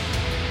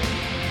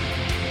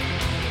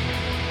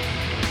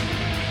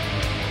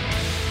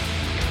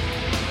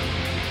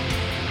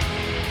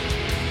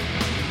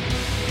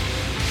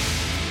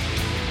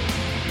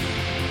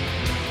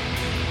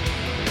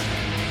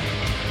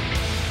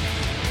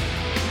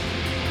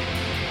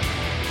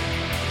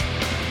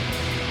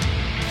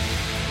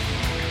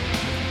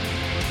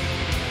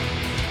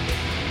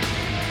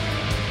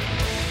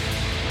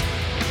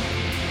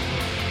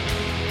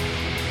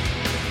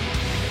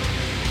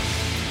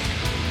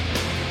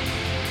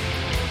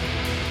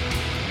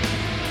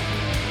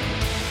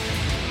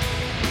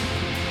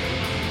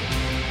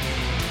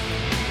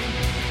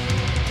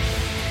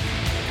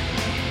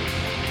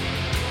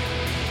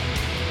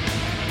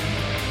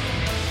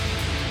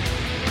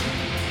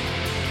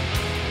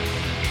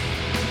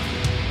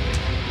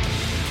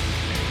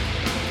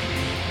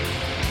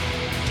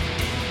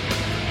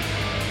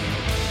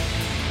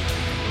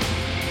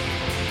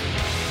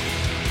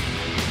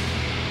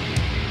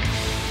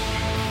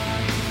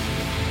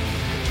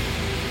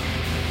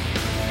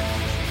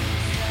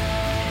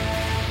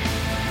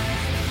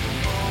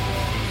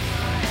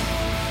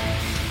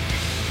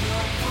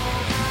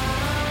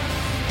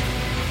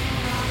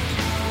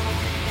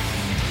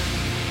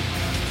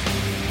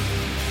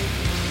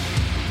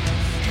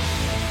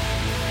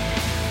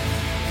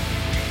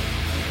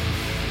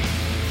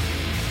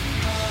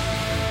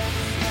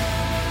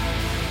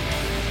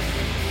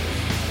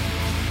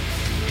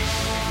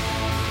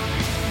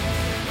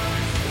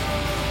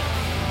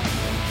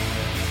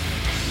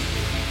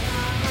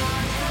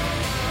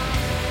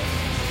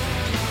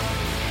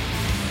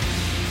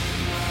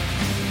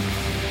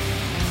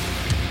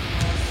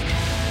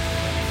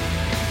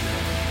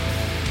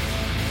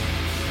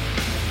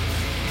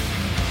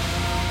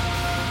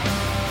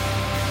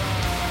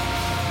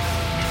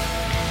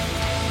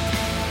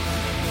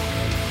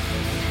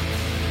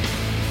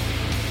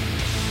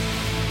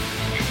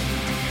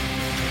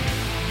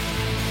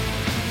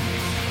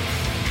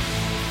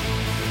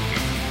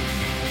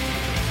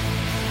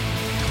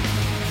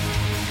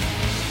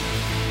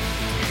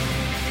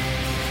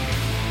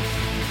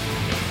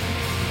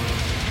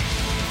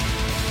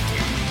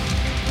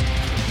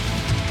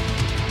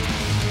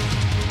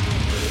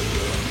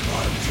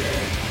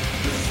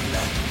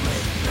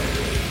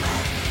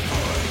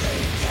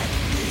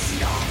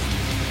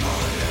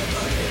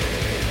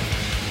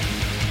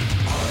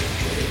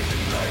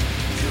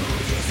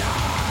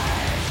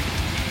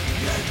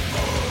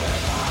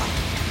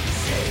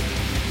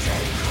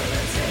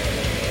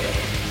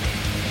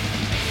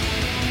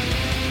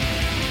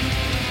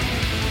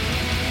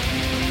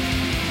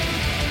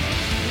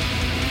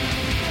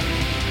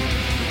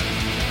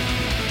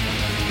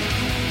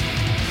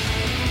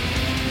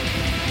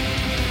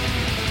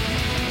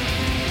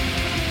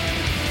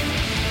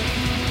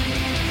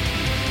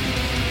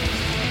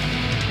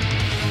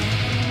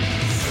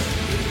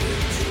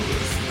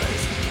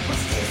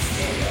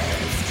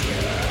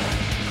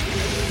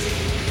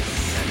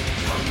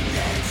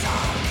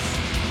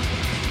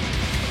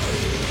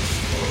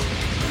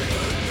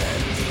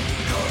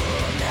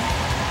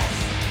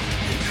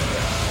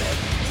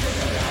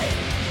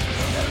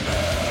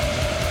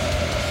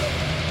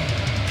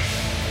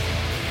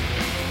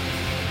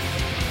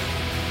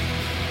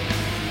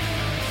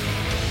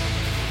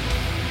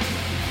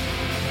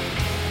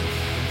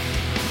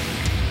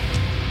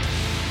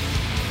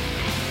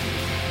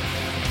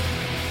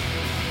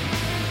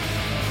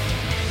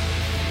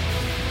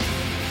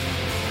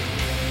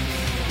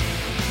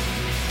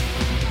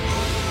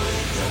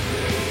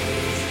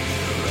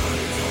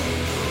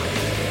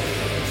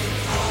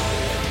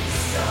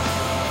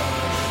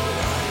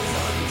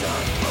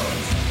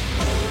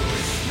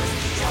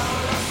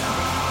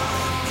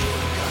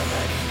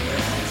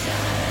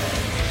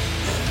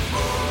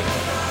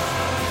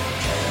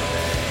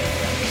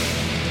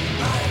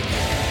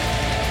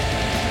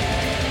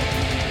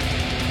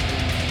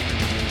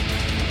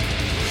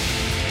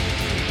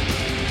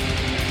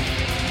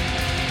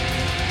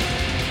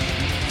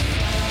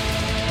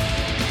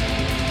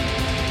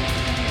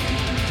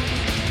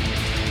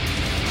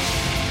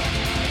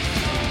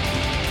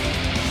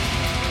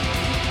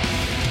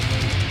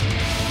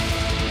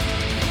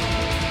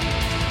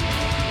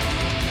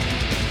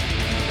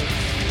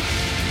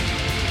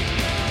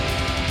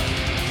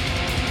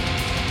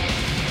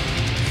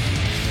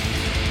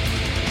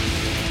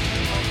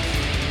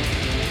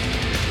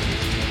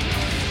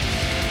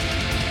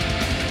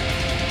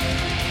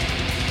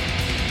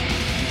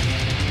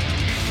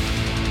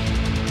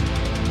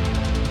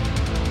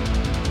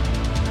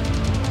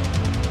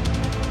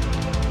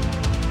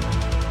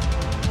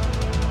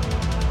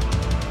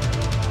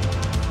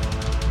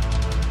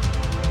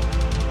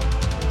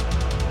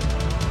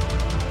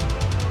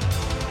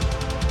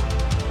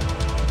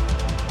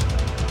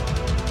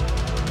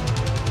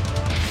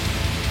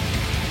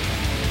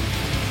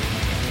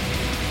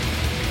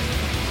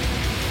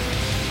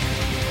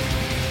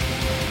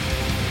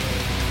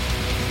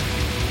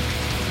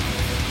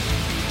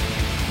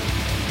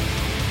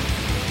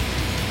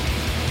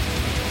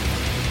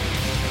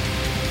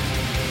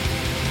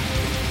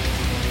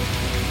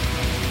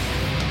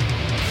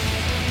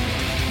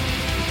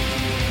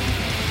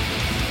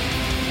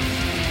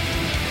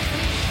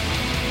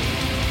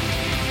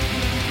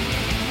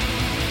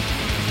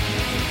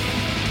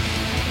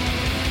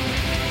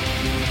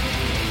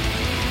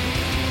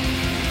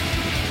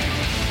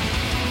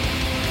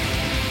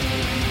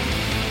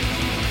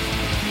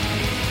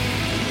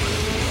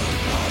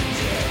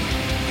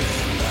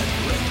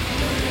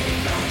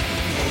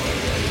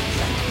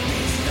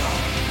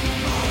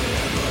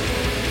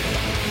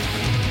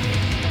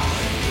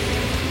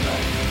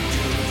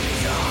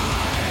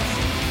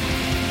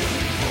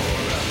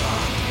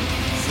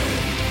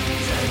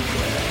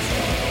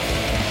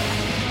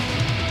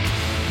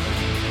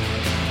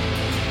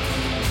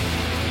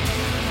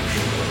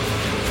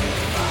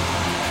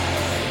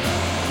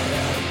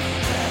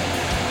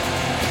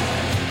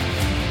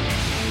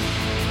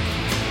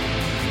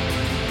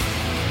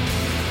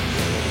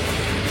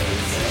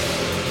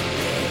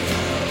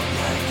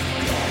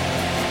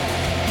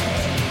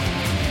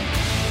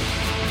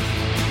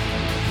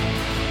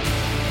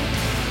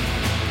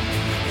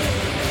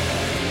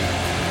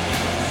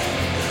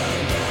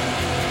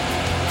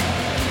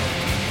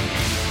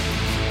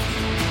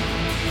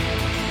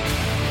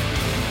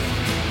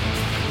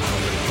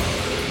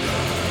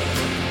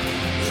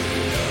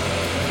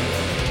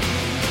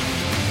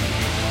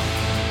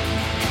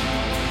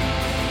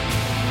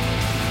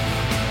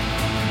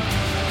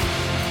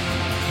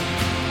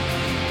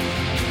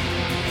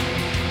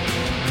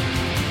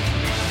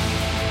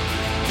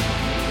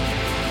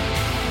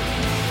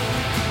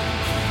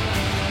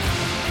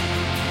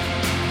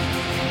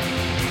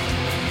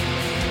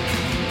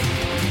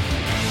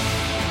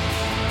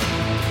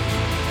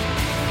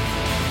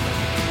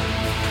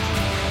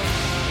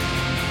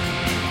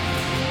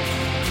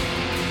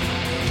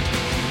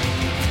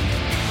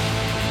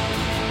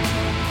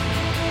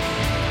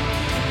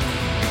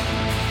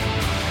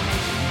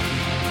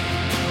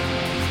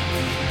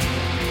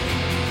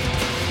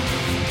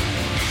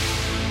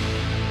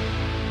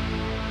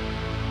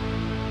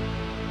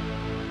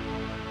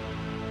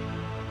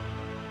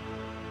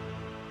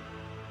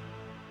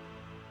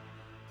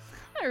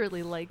 I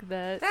really like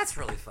that. That's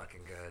really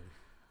fucking good.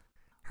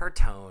 Her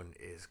tone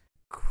is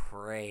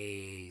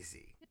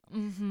crazy.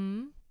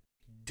 Mm-hmm.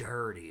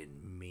 Dirty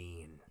and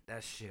mean. That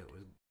was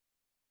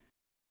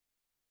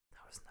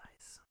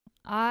nice.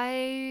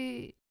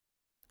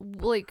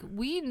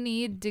 We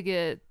need to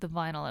get the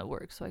vinyl at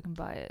work so I can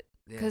buy it.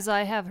 Because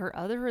I have her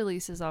other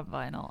releases on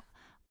vinyl.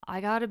 I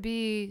gotta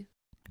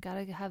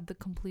have the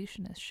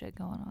completionist shit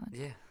going on.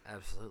 Yeah,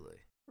 absolutely.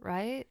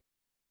 Right?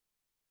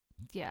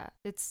 Yeah,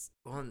 it's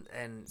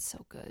and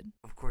so good.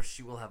 Of course,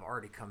 she will have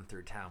already come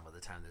through town by the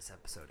time this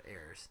episode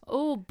airs.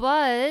 Oh,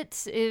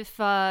 but if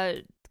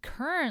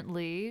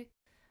currently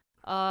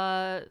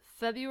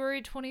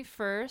February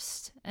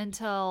 21st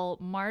until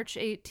March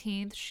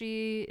 18th,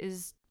 she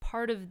is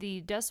part of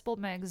the Decibel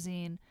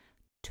magazine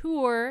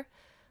tour,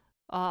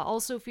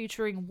 also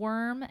featuring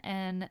Worm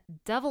and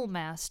Devil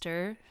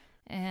Master,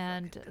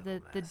 and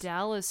the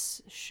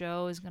Dallas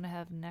show is going to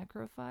have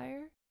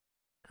Necrofire.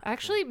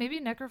 Actually, maybe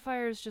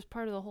Necrofire is just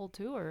part of the whole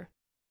tour.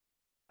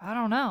 I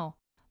don't know.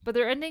 But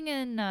they're ending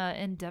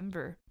in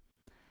Denver.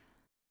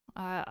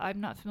 I'm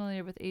not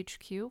familiar with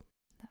HQ.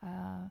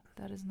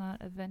 That is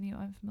not a venue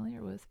I'm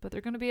familiar with. But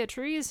they're going to be at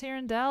Trees here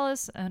in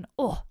Dallas. And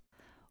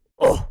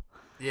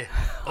Yeah.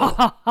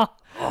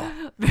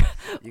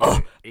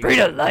 Breed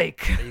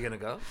alike. Are you going to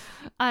go?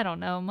 I don't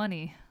know.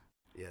 Money.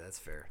 Yeah, that's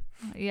fair.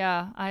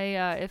 Yeah.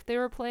 If they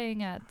were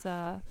playing at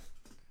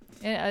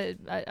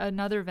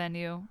another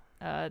venue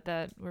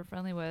that we're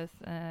friendly with,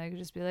 I could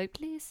just be like,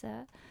 please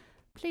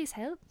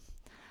help.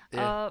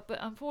 Yeah. But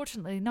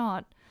unfortunately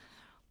not.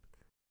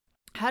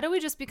 How do we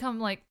just become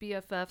like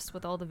BFFs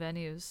with all the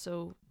venues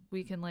so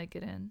we can like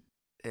get in?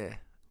 Yeah.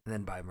 And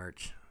then buy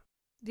merch.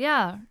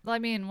 Yeah. I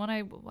mean, when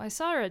I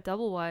saw her at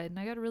Double Wide and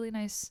I got a really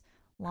nice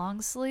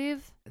long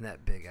sleeve. And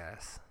that big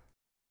ass.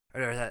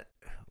 Or that,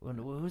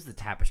 who's the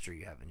tapestry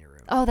you have in your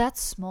room? Oh,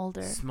 that's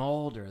Smolder.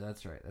 Smolder.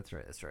 That's right.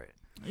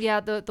 Yeah,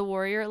 the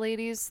warrior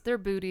ladies, their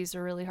booties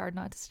are really hard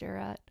not to stare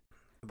at.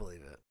 I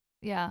believe it.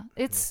 Yeah,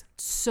 it's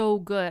so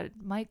good.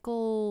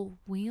 Michael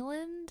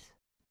Wieland?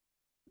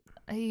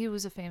 He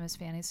was a famous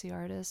fantasy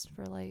artist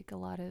for like a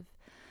lot of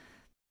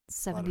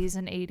 70s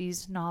and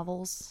 80s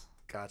novels.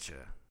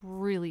 Gotcha.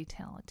 Really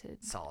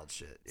talented. Solid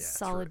shit. Yeah.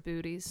 Solid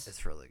booties.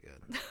 It's really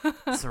good.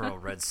 Some real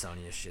Red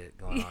Sonja shit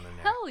going on in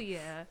there. Hell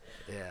yeah.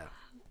 Yeah.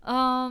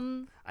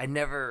 I'm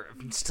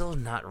still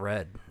not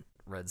read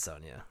Red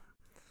Sonja.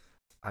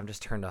 I'm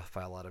just turned off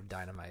by a lot of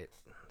Dynamite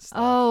stuff.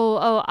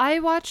 Oh, I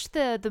watched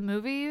the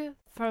movie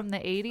from the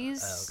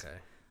 80s. Okay.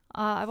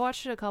 I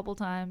watched it a couple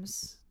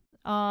times.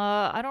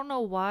 I don't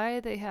know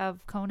why they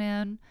have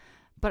Conan,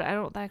 but I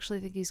don't actually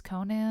think he's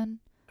Conan.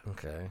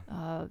 Okay.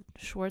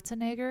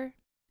 Schwarzenegger.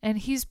 And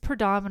he's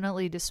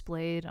predominantly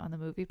displayed on the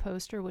movie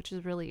poster, which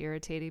is really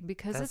irritating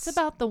because it's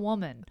about the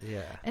woman.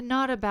 Yeah. And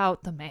not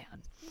about the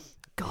man.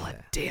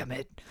 God damn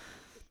it.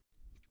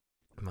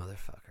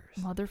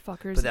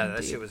 Motherfuckers. But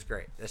that shit was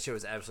great. That shit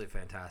was absolutely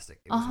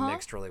fantastic. It was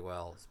mixed really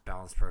well. It was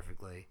balanced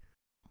perfectly.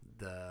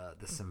 The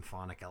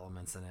symphonic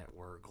elements in it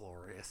were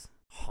glorious.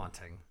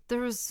 Haunting. There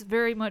was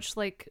very much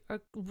like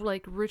a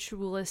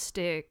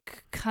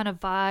ritualistic kind of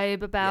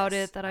vibe about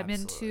it that I'm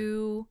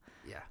into.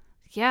 Yeah.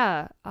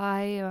 Yeah,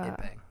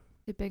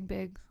 It bang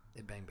big.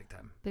 It bang big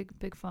time.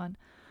 Big fun.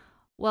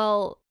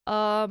 Well,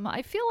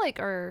 I feel like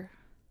I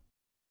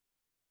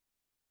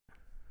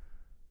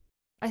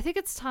think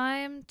it's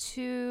time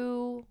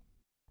to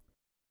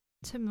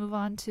move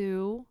on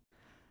to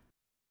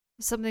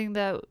something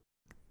that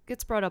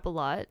gets brought up a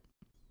lot.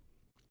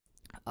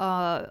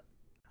 A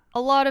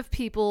lot of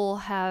people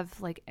have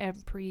like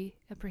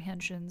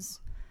apprehensions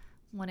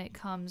when it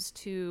comes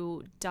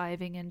to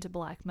diving into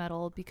black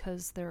metal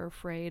because they're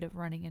afraid of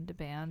running into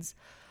bands.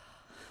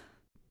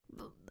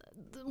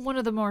 One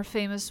of the more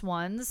famous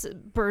ones,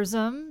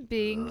 Burzum,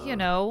 being,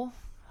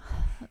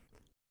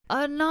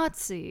 a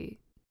Nazi.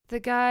 The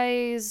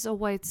guy's a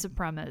white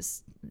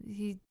supremacist.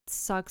 He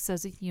sucks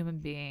as a human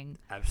being.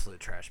 Absolute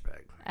trash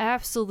bag.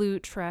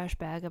 Absolute trash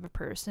bag of a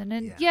person.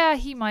 And yeah,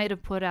 he might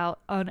have put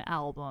out an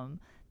album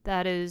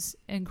that is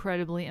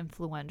incredibly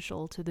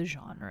influential to the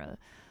genre.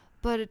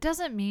 But it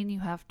doesn't mean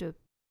you have to,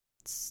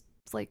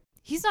 like,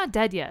 he's not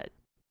dead yet.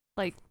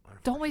 Like,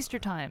 don't waste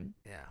your time.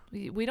 Yeah.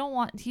 We don't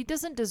want, he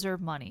doesn't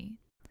deserve money.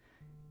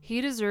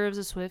 He deserves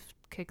a swift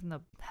kick in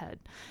the head.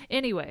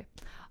 Anyway,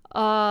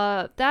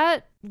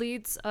 that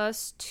leads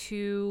us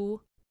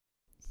to,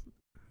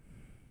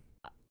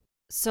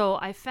 so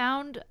I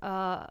found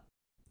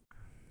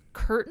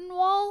Curtain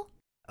Wall.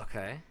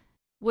 Okay.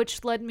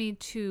 Which led me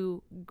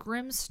to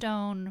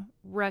Grimstone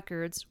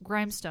Records,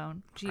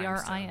 Grimestone,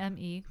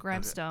 Grime,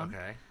 Grimestone.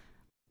 Okay.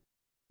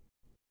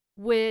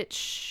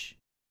 Which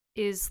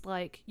is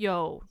like,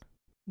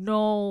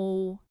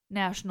 no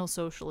National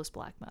Socialist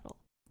black metal.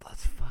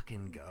 Let's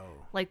fucking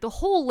go. Like, the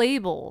whole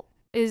label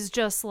is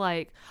just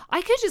like,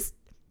 I could just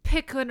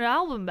pick an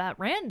album at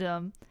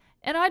random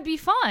and I'd be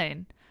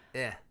fine.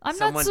 Yeah.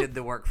 Someone did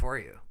the work for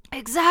you.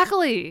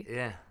 Exactly.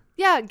 Yeah.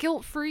 Yeah,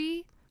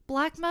 guilt-free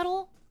black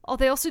metal. Oh,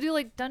 they also do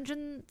like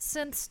dungeon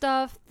synth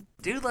stuff.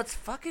 Dude, let's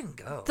fucking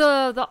go.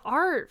 The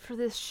art for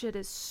this shit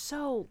is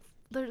so...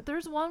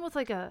 There's one with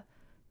like a...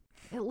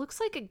 It looks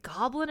like a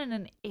goblin and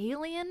an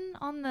alien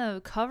on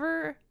the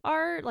cover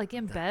art, like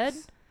in bed.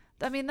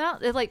 I mean,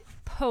 that it like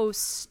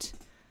post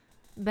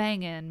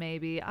banging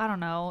maybe. I don't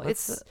know. And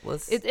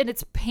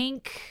it's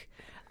pink.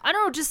 I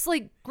don't know, just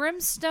like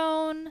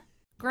Grimestone.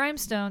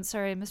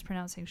 Sorry, I'm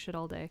mispronouncing shit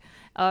all day.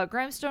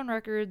 Grimestone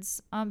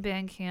Records on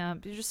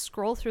Bandcamp. You just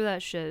scroll through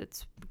that shit.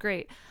 It's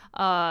great.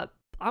 I'm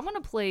gonna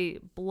play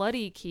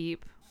Bloody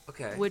Keep.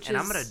 Okay. And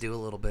I'm gonna do a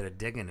little bit of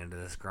digging into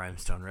this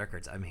Grimestone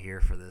Records. I'm here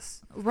for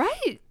this.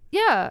 Right.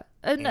 Yeah.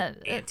 And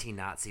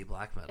anti-Nazi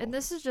black metal. And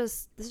this is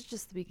just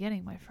the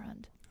beginning, my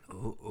friend.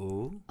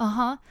 Ooh.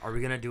 Uh-huh. Are we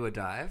gonna do a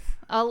dive?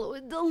 A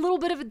little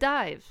bit of a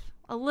dive.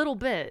 A little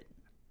bit.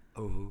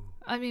 Ooh.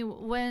 I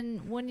mean,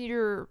 when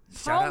your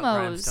Shout out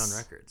promos, Grimestone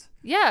Records.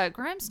 Yeah,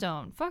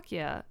 Grimestone. Fuck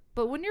yeah.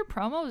 But when your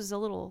promo is a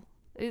little,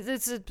 if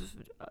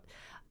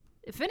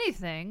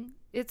anything,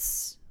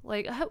 it's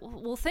like,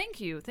 well, thank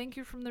you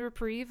from the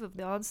reprieve of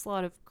the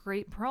onslaught of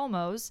great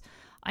promos.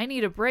 I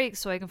need a break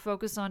so I can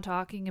focus on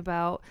talking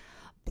about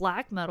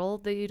black metal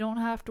that you don't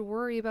have to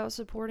worry about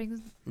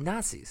supporting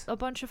Nazis. A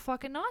bunch of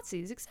fucking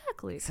Nazis.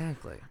 Exactly.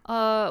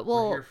 Well,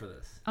 we're here for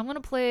this. I'm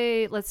gonna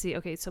play. Let's see.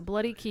 Okay, so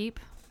Bloody Keep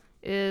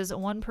is a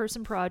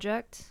one-person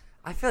project.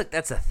 I feel like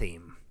that's a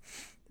theme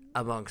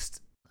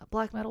amongst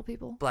black metal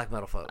people. Black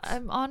metal folks.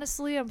 I'm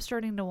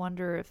starting to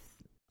wonder if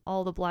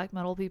all the black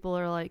metal people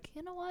are like,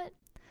 you know what?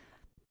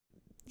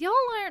 Y'all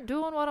aren't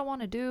doing what I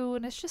want to do,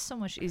 and it's just so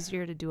much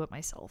easier to do it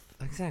myself.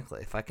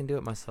 Exactly. If I can do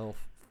it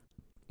myself,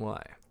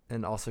 why?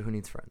 And also, who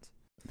needs friends?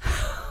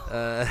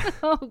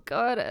 Oh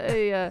God,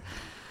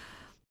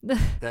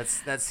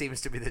 that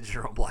seems to be the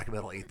general black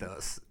metal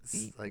ethos.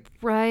 It's like,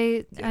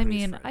 right. Yeah, I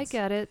mean, friends. I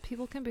get it.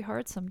 People can be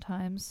hard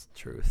sometimes.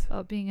 Truth.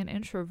 Being an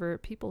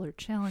introvert, people are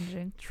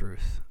challenging.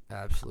 Truth.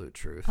 Absolute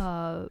truth.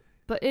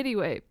 But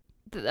anyway,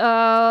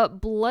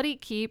 Bloody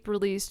Keep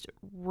released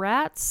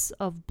Rats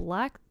of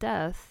Black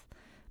Death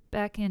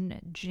back in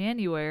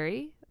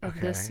January of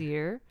this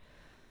year.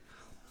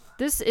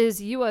 This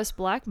is U.S.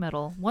 black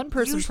metal,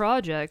 one-person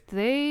project.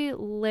 They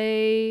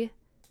lay...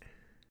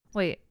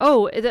 Wait.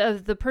 Oh,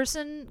 the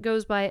person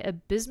goes by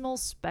Abysmal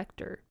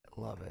Spectre.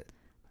 Love it.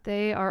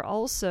 They are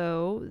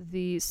also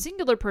the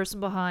singular person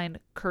behind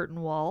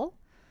Curtain Wall,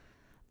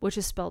 which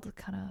is spelled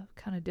kind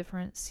of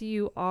different.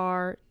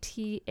 CURTA''N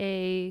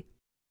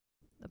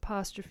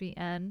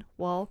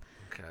Wall.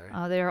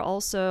 Okay. They are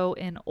also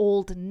in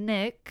Old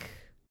Nick.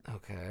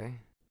 Okay.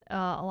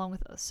 Along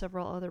with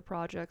several other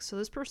projects. So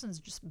this person's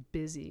just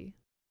busy.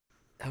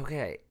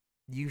 Okay.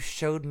 You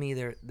showed me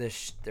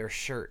their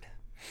shirt.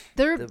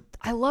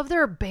 I love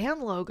their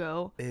band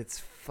logo. It's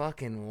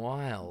fucking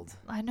wild.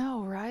 I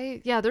know,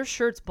 right? Yeah, their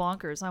shirt's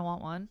bonkers. I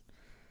want one.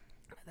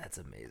 That's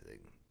amazing.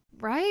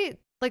 Right?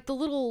 Like the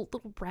little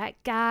rat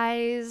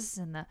guys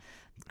and the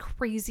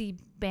crazy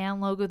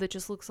band logo that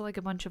just looks like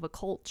a bunch of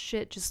occult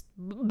shit. Just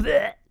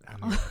bleh. I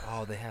mean,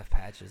 they have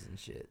patches and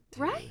shit,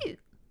 too. Right?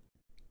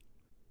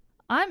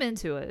 I'm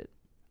into it.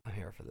 I'm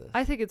here for this.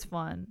 I think it's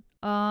fun.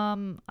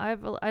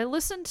 I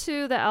listened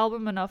to the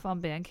album enough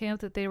on Bandcamp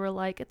that they were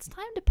like, "It's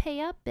time to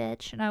pay up,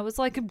 bitch," and I was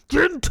like,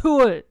 "Get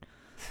into it.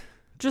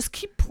 Just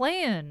keep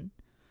playing."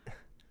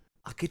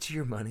 I'll get you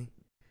your money.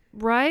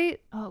 Right?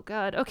 Oh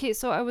God. Okay,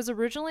 so I was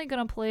originally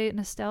gonna play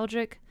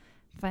Nostalgic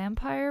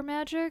Vampire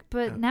Magic,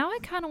 but now I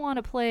kind of want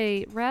to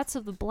play Rats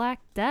of the Black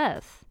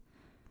Death.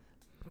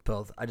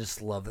 Both. I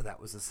just love that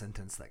was a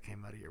sentence that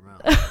came out of your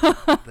mouth.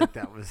 Like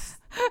that was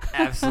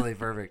absolutely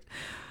perfect.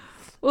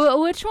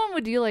 Well, which one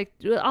would you like?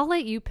 I'll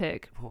let you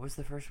pick. What was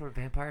the first word?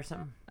 Vampire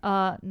something?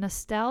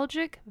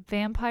 Nostalgic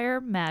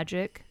Vampire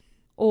Magic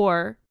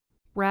or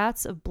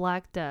Rats of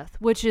Black Death,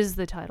 which is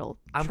the title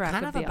track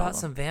kind of of the about album.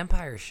 some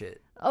vampire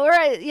shit. All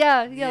right,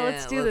 yeah,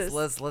 let's do this.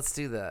 Let's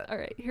do that. All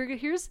right, here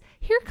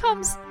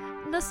comes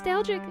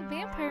Nostalgic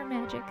Vampire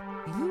Magic.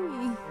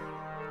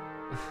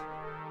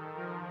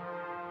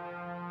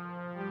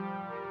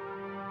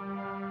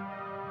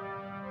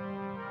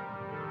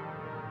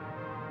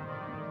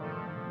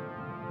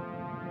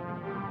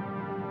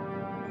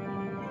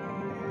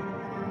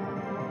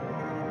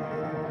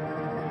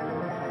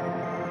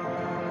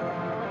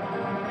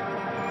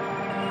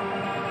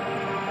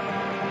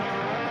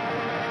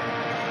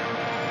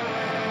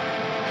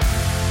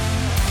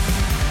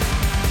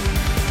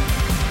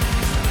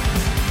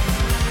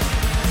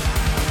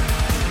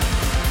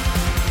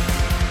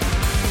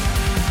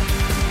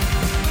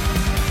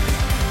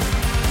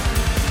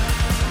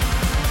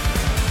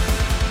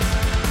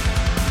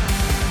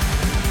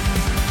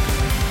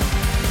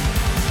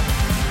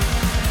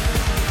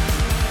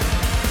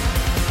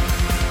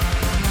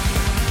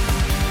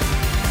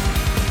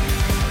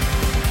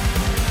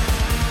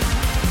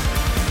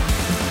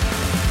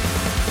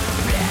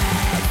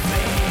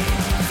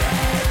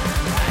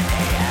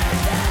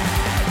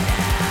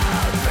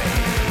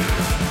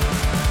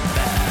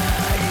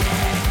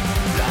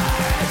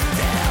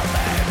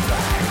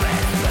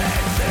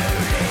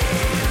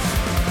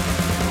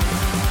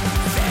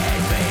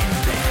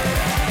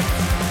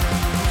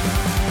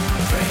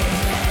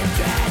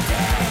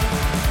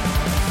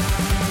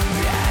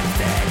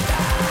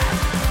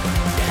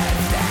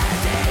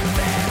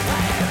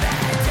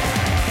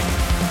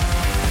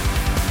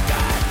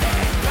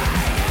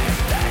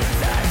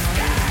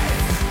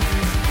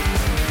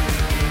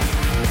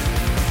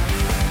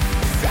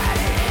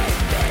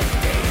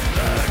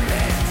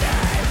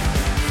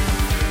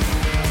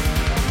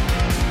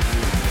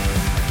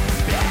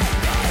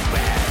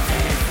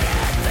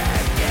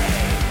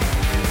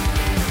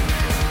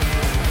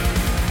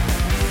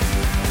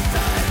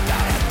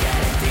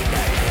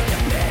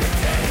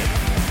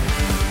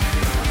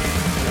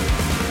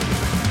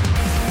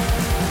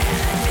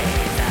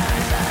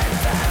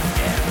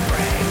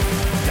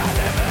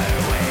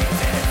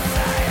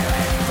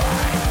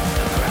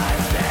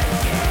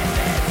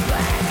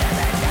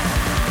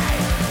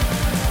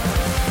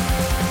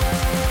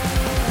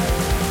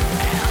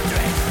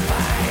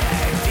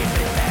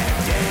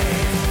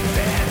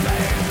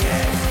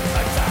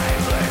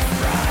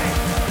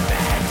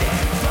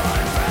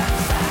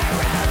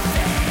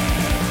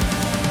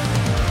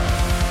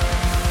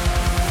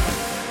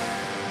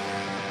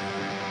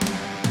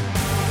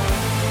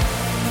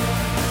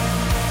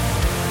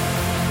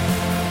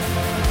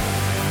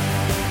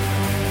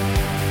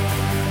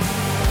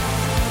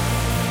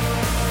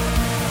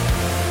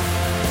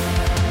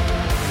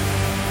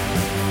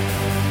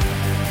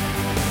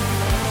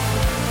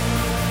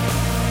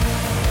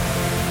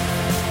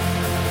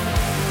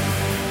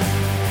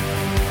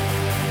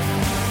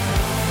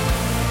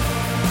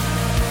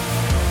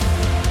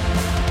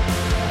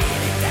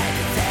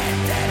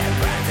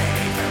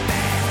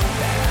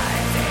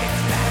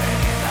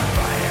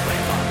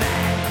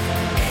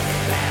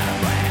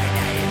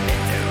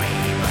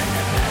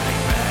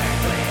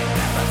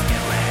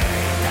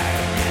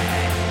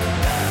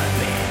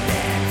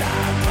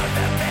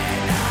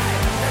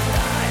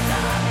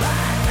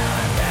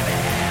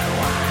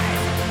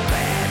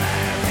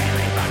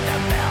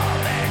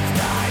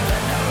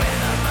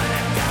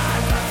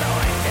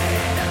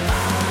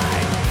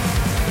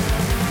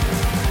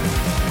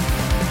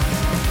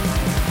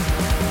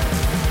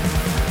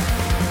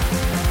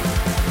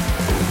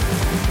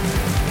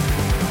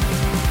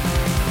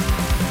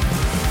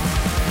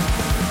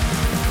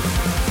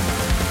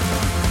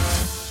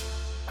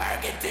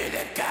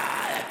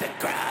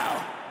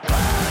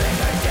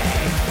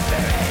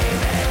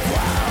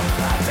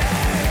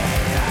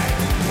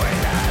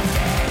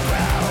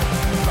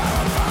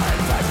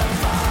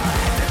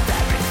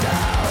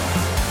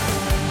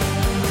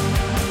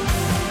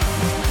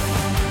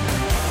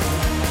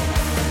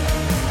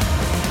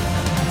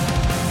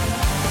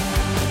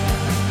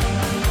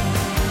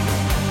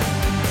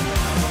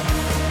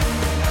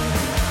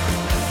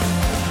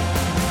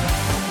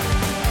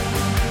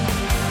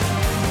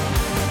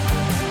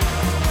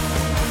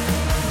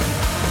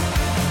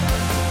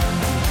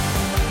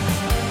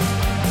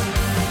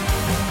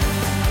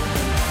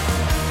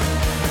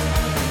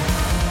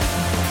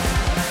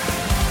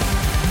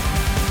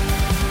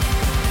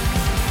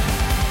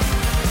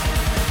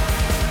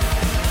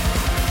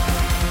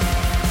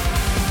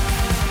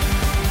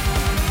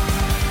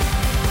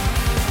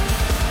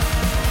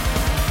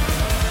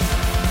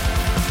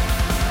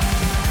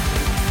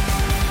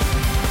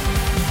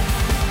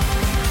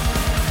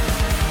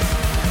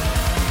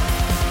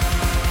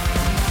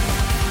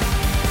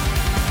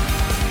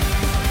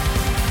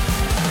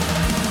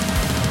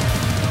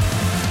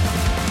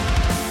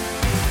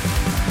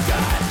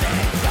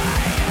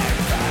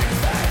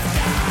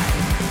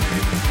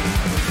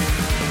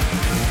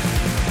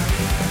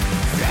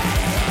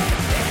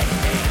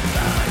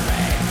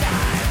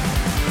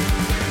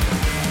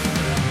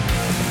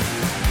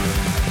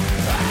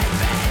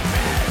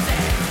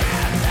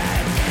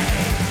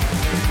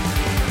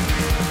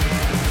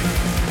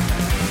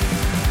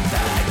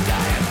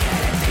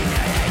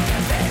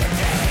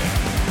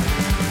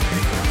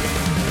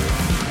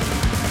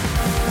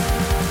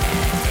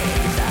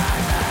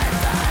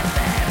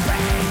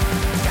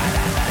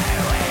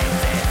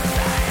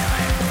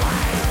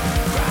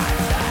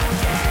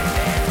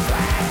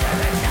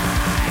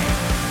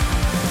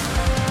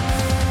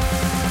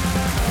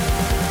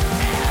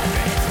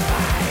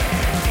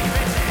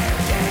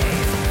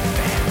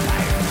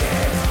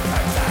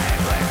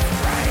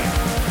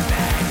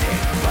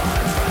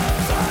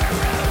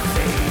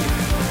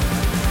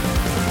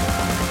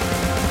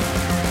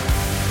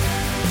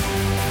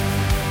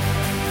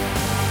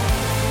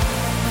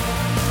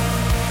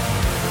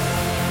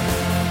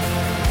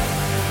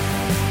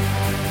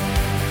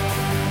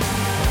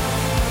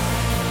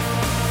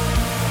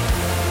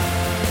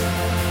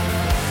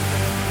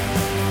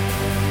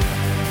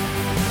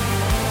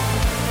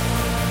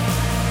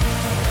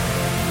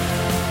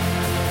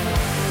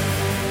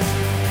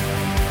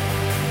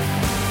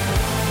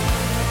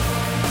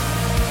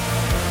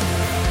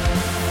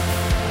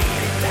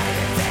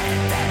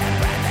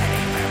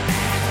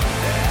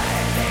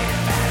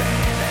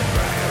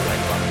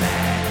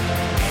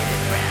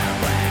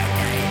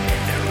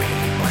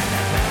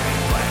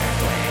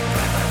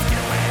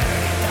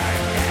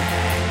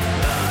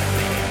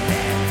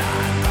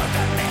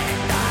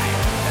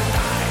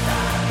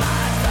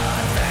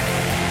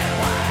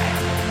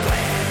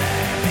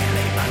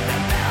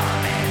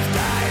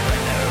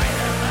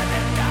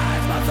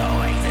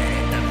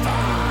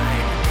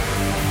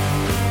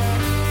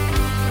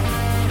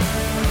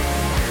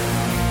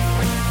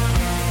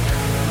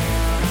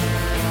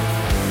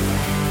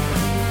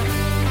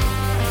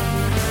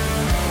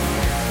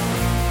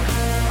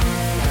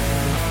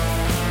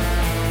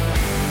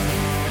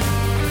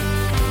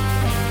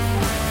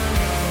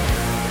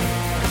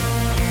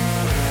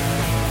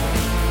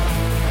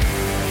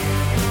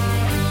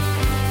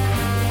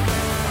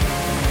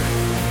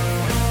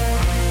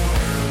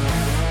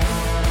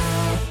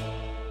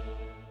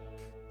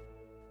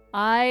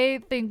 I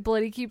think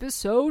Bloody Keep is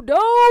so dope.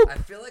 I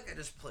feel like I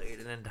just played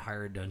an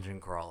entire dungeon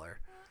crawler.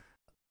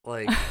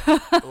 Like,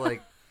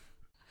 like,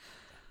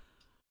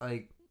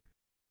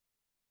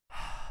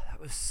 that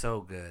was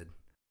so good.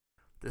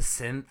 The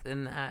synth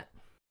in that.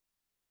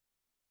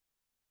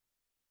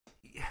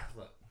 Yeah,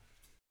 look.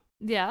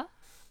 Yeah.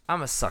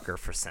 I'm a sucker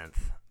for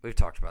synth. We've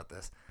talked about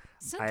this.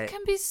 Synth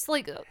can be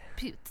like,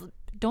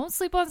 don't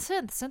sleep on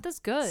synth. Synth is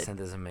good. Synth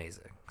is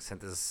amazing.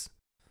 Synth is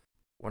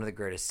one of the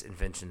greatest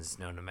inventions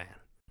known to man.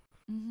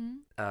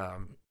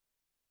 Mm-hmm.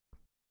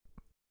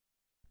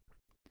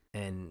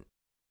 And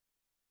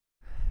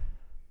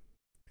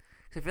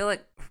I feel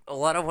like a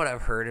lot of what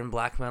I've heard in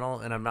black metal,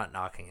 and I'm not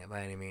knocking it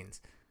by any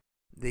means,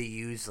 they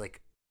use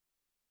like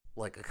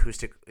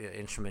acoustic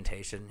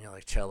instrumentation, you know,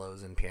 like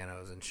cellos and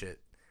pianos and shit.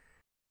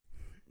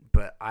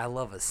 But I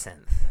love a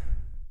synth.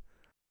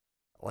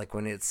 Like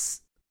when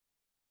it's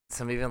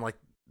some even like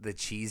the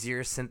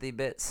cheesier synthy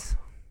bits.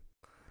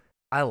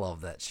 I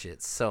love that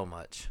shit so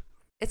much.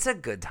 It's a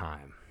good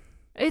time.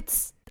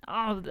 It's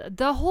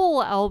the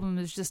whole album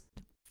is just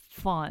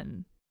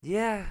fun.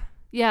 Yeah.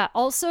 Yeah.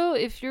 Also,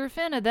 if you're a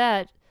fan of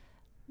that,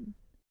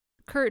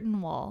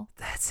 Curtain Wall.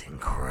 That's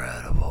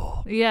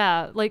incredible.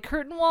 Yeah, like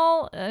Curtain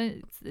Wall.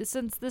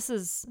 Since this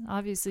is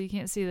obviously you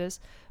can't see this,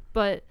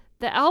 but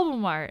the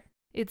album art,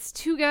 it's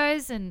two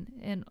guys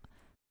in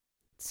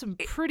some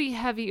pretty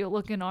heavy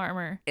looking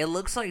armor. It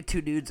looks like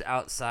two dudes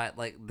outside,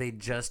 like they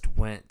just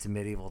went to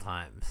medieval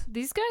times.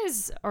 These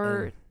guys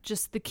are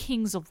just the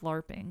kings of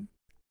LARPing.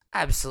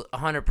 Absolutely,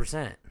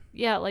 100%.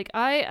 Yeah, like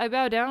I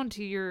bow down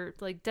to your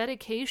like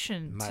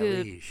dedication My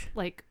to liege.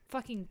 like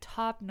fucking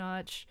top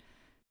notch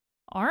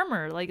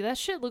armor. Like that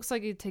shit looks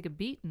like you'd take a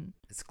beating.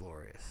 It's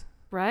glorious.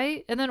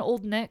 Right? And then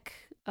Old Nick,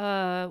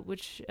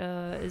 which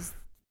is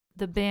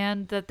the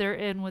band that they're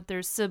in with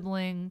their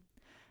sibling.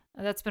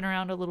 That's been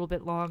around a little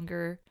bit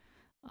longer.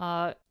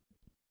 I've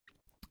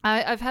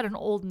had an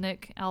Old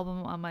Nick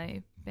album on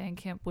my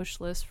Bandcamp wish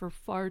list for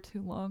far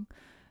too long.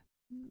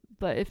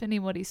 But if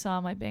anybody saw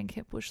my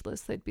Bandcamp wish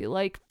list, they'd be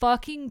like,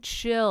 fucking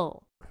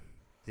chill.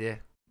 Yeah.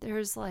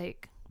 There's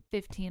like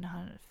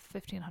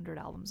 1,500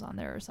 albums on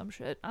there or some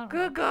shit. I don't know.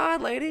 Good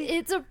God, lady.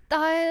 It's a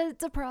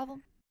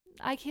problem.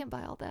 I can't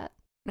buy all that.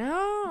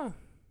 No.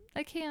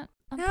 I can't.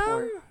 I'm No.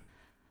 poor.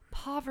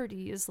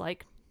 Poverty is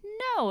like,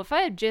 no. If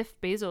I had Jeff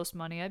Bezos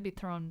money, I'd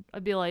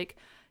be like,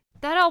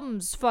 that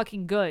album's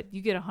fucking good.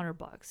 You get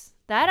 $100.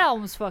 That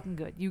album's fucking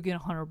good. You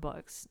get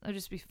 $100. I'd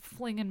just be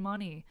flinging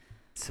money.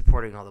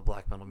 Supporting all the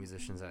black metal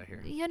musicians out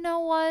here. You know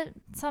what?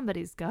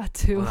 Somebody's got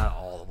to. Well, not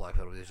all the black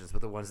metal musicians,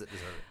 but the ones that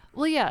deserve it.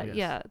 Well,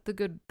 yeah, the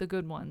good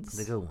ones.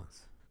 The good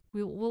ones.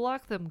 We'll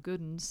lock them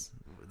good ones.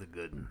 The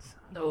good ones.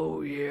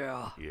 Oh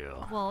yeah.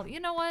 Yeah. Well,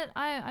 you know what?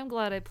 I'm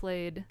glad I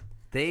played.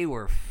 They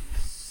were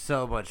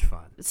so much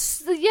fun.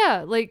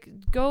 Yeah, like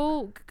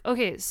go.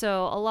 Okay,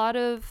 so a lot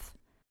of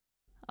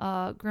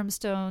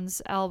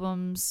Grimstone's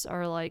albums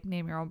are like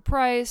name your own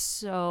price,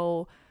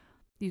 so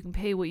you can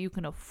pay what you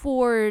can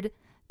afford.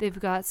 They've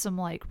got some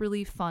like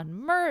really fun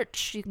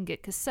merch. You can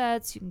get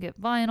cassettes, you can get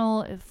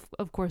vinyl, if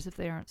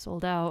they aren't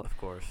sold out. Of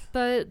course.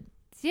 But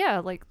yeah,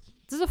 like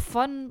this is a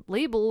fun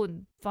label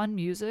and fun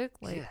music.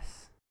 Like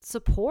yes.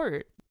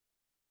 Support.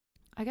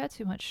 I got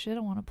too much shit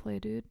I want to play,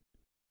 dude.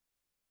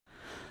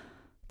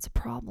 It's a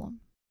problem.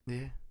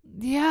 Yeah.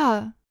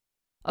 Yeah.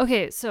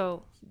 Okay,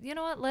 so you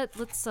know what?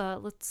 Let's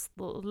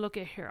look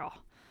at here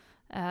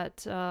at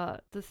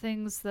the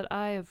things that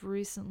I have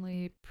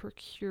recently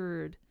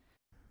procured.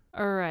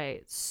 All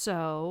right,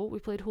 so we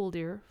played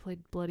Huldir,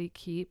 played Bloody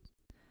Keep.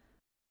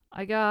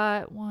 I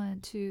got 1,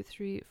 2,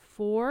 3,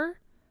 4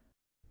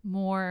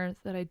 more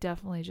that I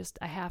definitely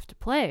I have to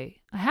play.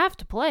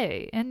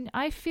 And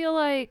I feel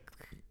like,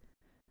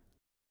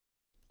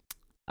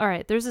 all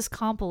right, there's this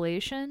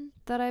compilation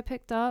that I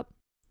picked up.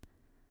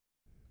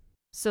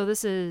 So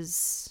this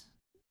is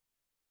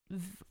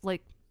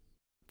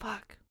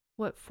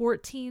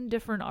 14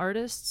 different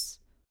artists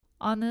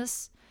on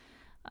this.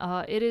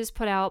 It is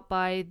put out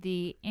by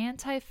the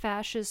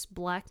Anti-Fascist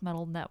Black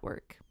Metal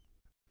Network.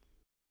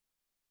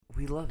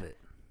 We love it.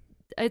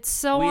 It's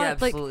so we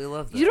absolutely like,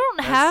 love that. You don't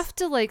have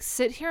to like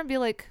sit here and be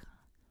like,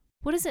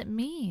 what does it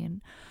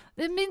mean?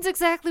 It means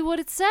exactly what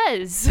it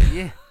says.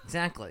 Yeah,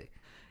 exactly.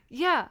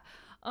 Yeah.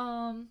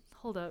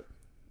 Hold up.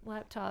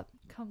 Laptop,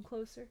 come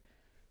closer.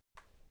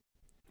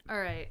 All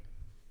right.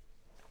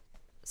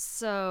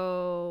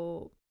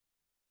 So,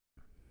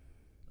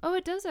 oh,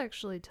 it does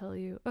actually tell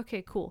you.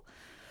 Okay, cool.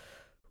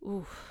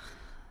 Ooh.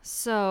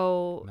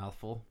 So,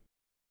 Mouthful.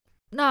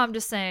 no, I'm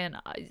just saying,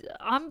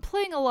 I'm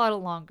playing a lot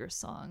of longer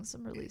songs.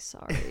 I'm really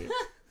sorry.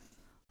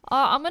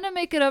 I'm going to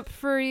make it up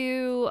for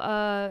you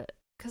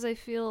because I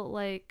feel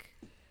like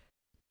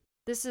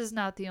this is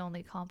not the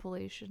only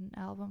compilation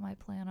album I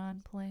plan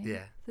on playing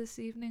this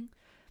evening.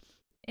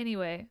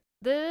 Anyway,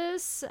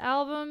 this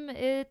album,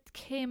 it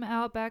came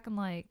out back in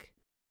like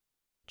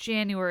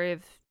January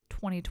of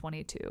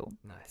 2022.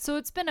 Nice. So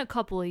it's been a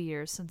couple of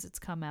years since it's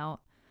come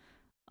out.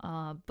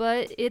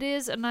 But it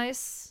is a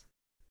nice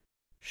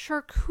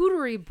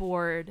charcuterie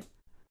board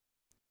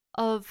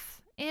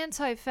of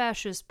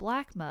anti-fascist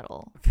black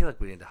metal. I feel like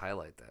we need to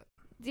highlight that.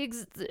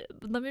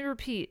 Let me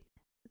repeat.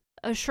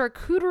 A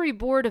charcuterie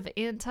board of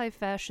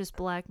anti-fascist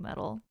black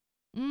metal.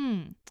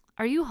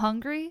 Are you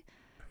hungry?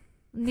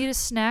 Need a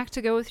snack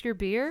to go with your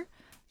beer?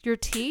 Your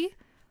tea?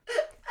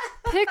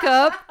 Pick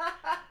up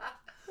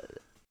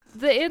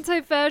the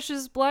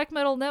anti-fascist black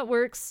metal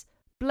network's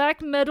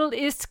Black Metal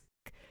ist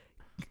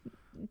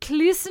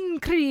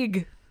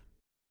Krieg.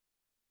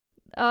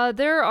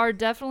 There are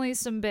definitely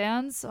some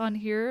bands on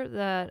here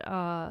that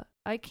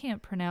I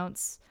can't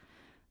pronounce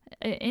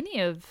any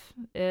of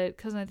it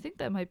because I think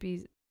that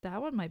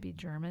one might be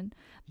German.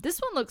 This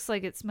one looks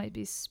like it might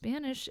be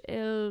Spanish.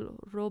 El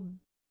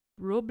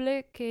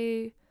roble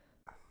que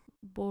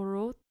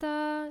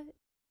borota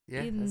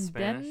that's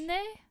Spanish.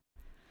 indemne.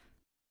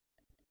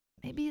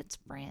 Maybe it's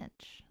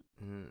French.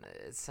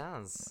 It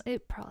sounds.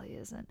 It probably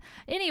isn't.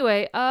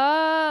 Anyway,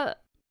 so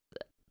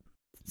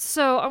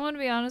I'm gonna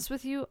be honest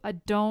with you.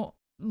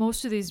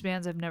 Most of these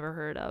bands I've never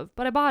heard of,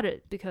 but I bought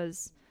it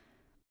because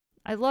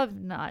I love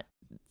not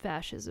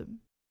fascism.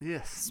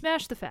 Yes.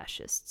 Smash the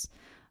fascists.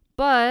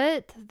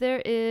 But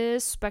there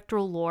is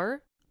spectral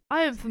lore.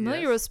 I am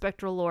familiar with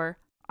spectral lore.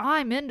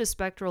 I'm into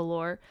spectral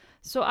lore.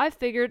 So I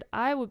figured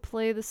I would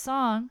play the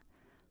song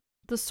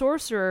The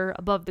Sorcerer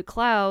Above the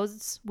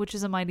Clouds, which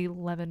is a mighty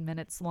 11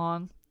 minutes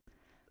long.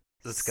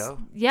 Let's go.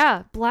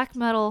 Yeah, black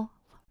metal.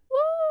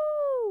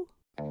 Woo!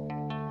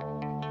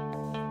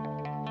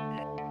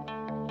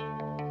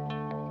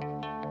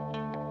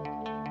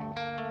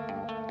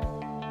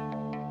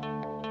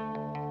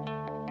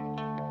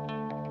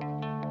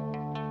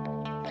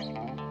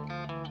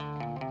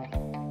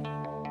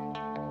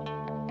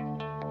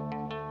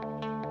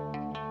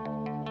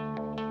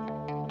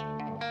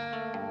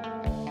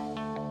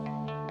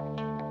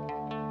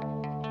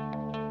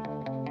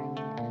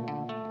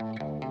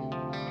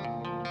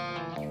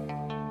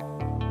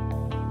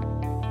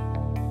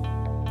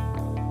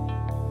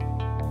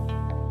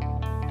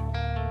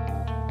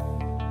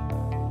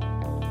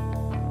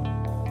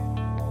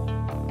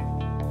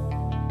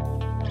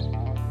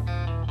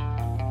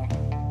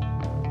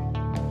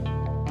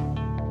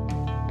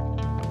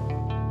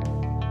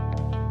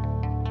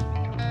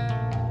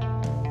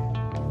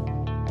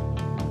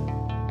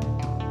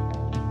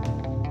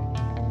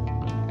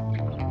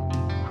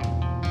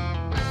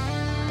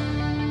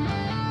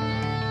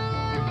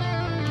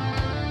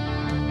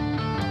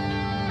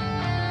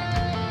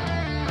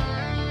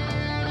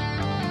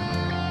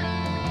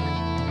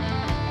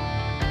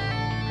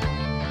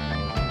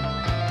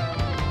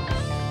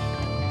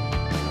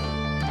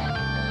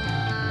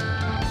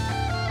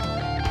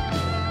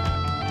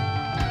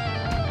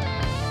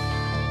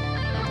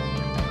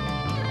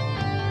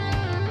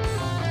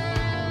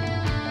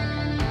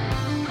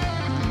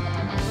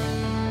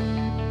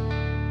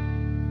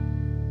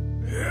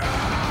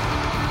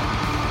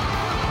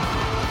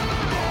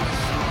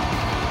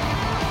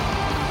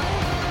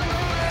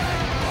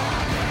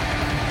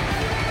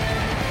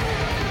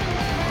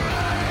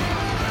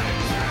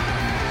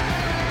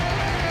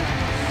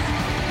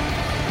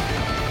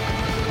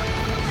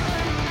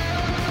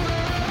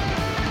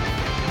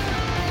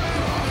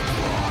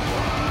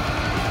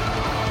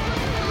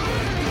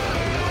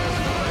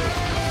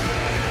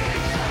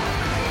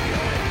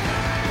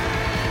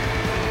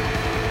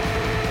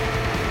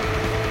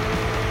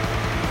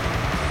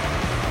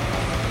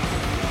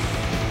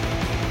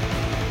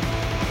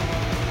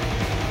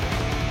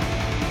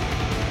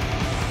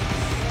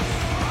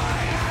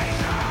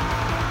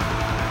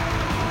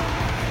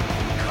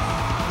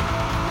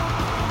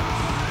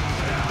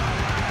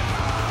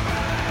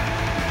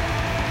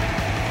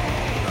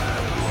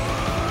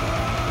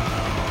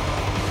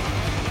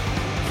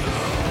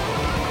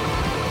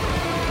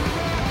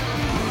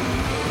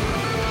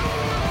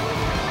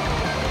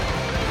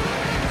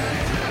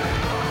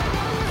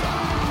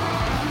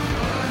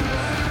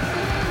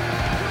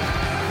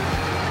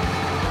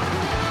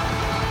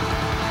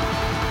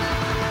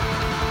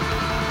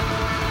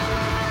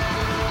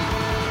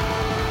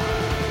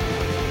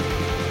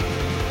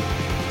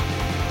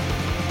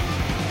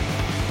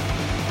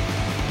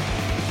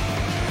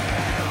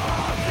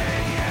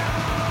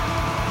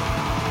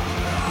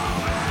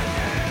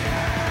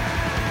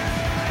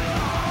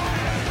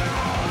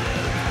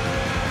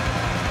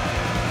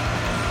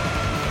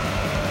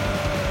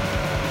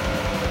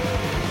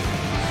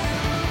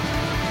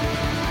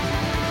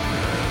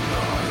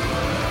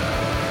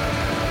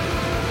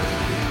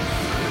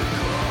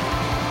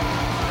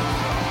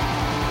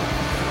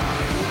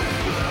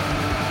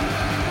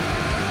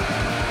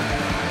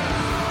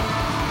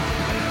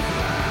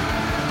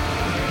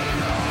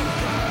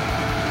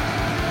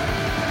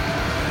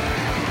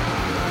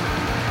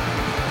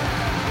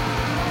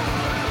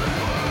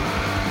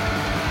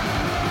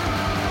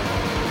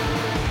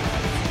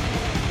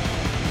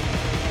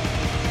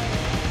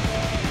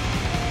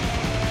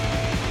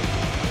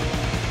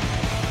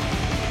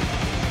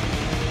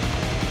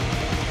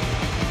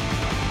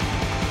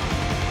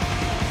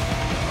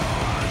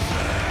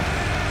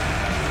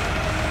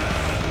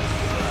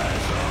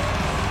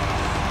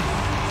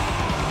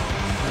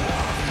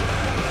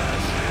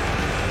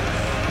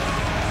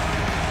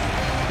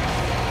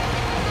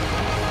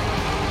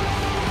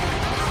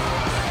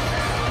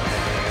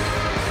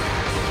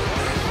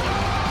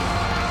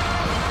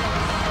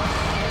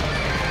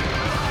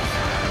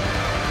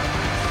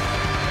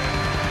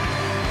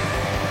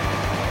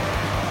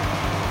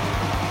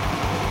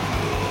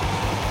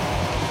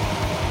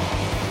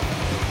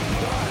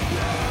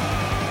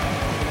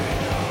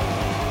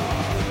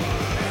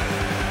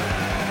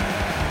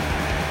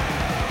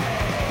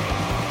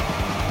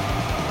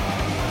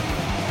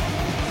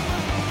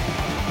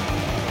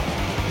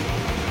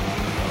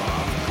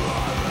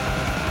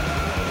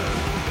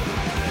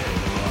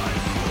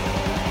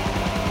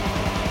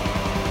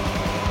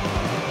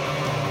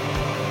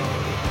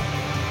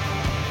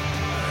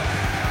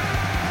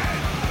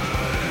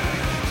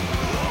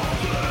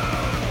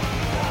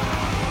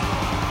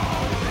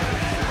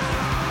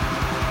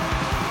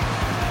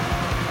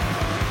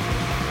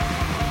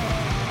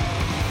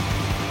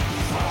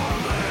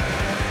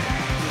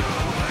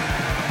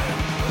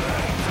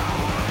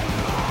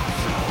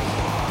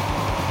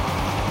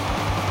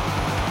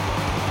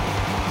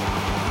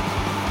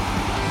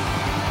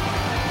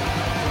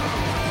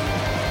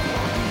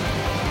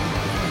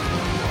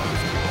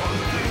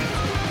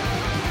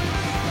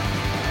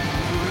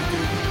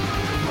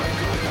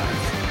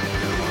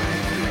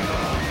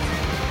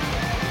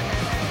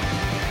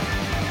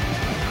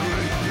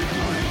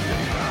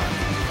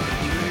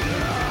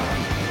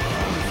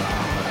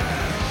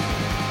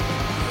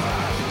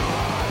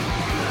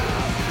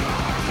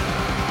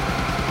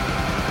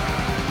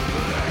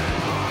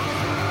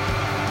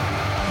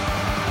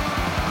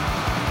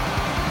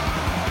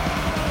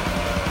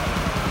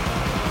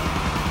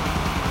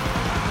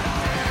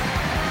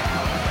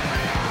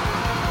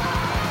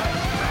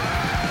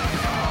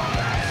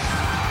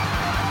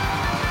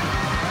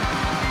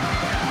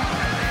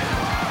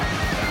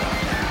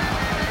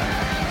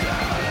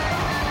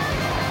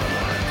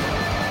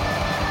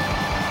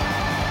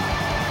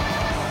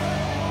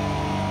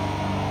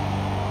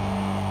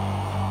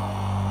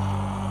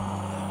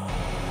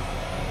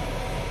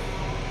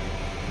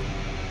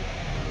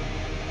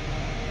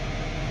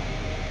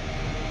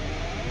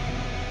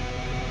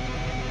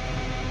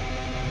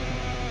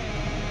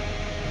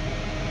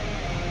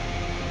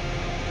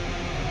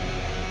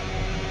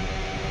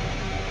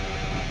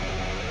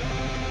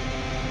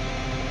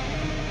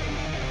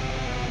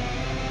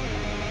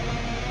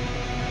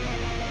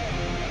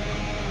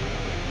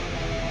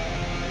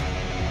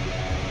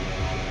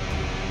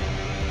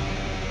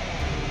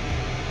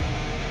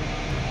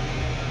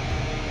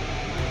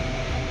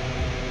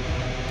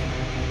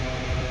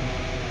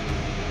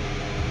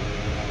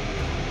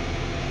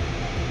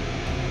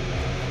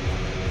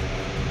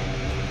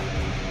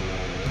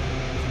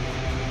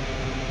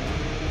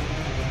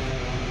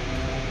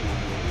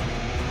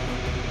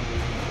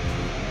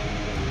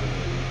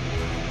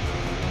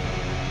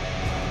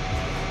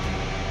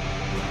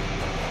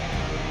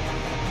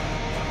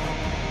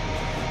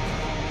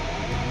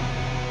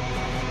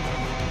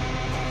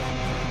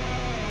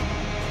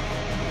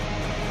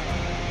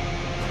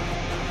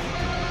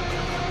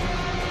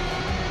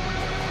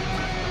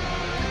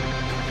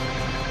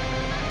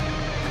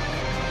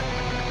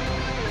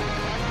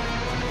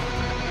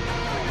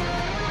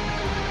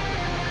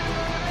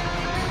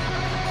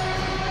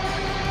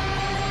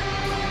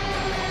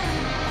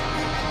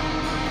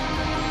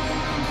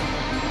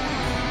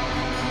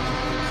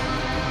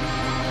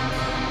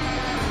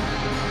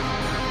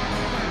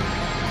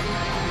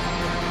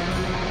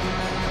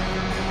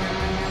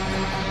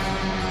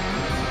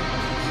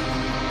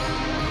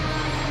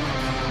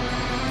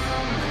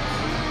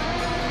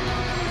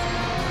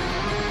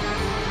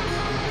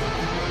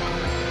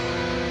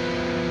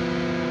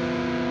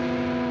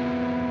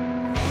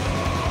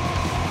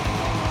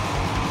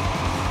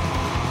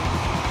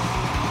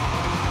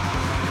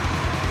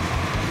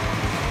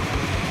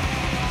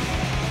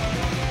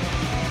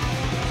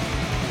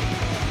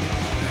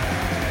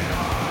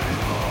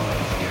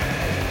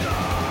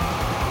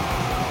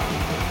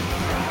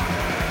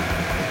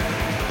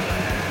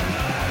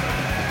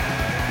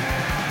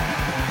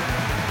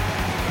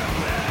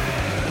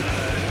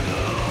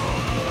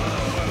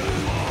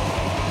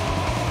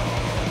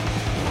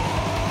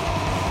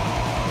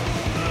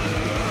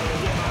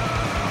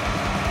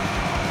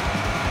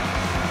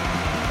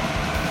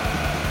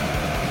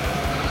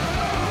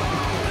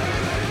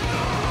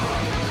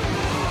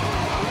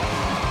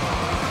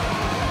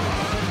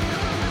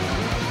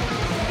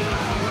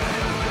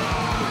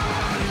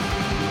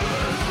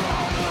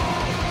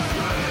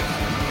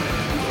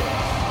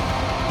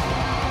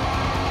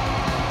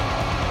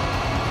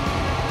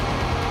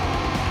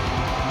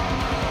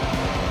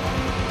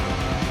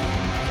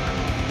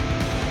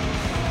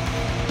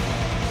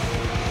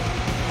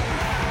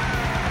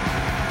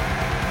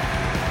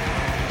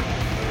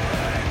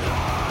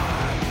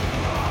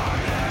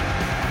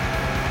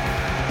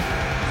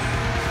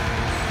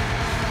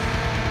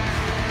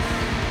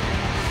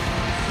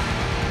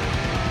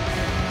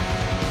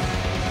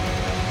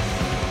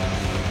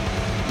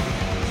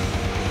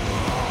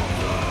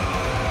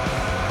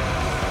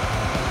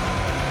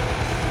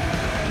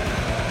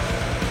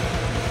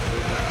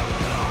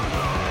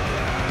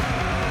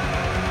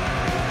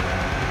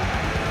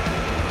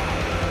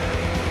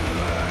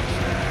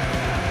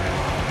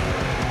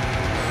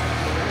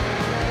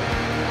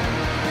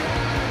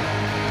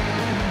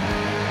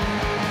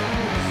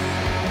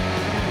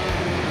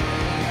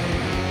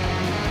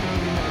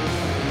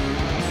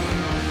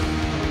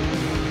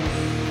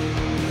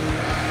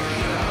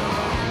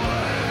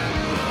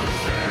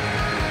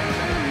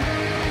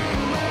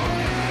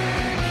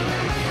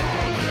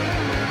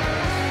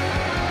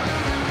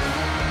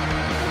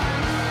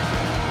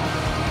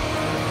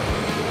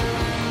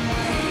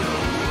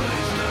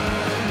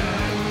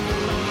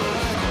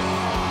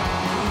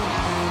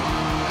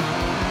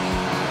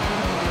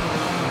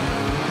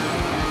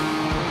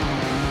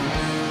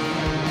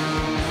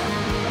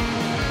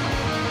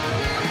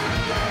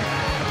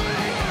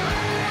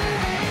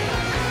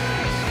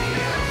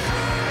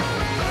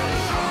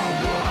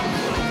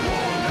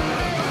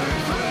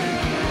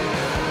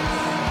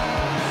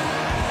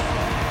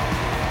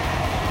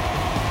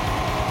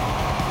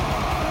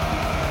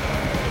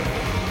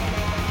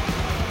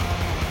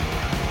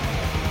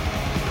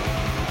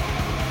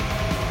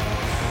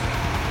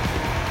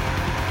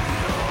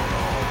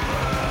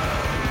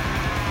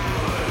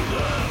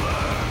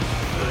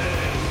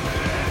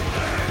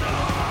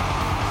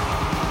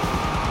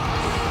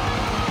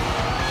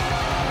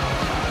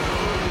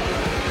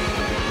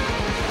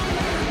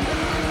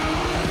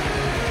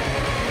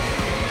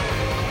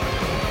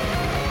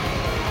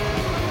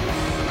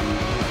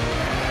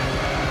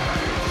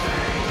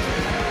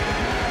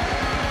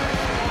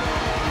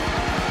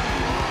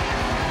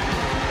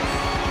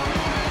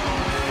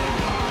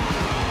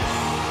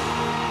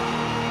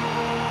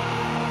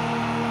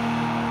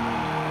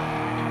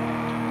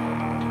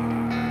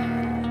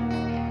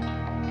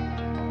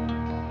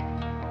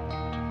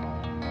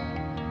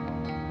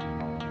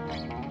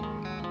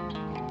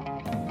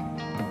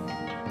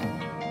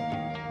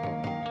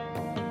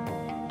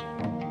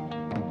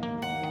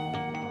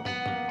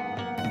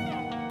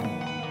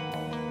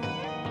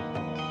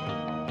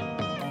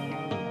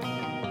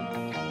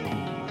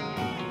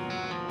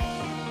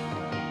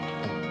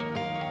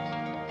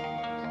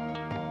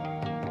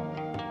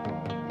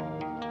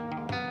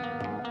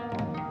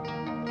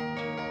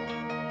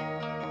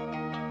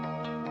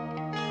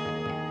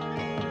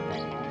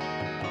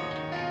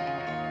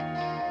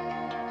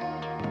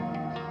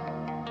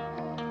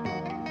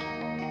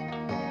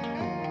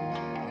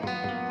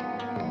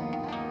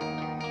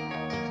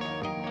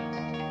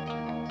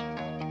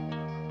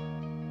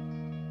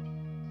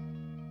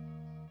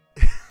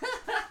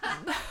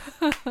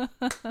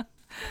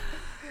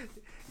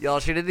 Y'all,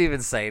 she didn't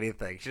even say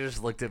anything. She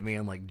just looked at me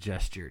and like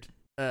gestured.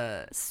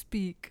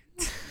 Speak.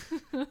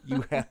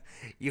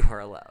 You are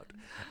allowed.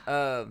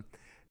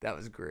 That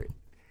was great.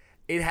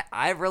 Okay.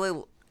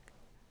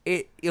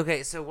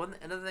 So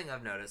another thing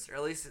I've noticed, or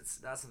at least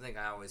it's not something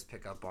I always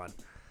pick up on.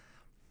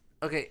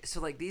 Okay, so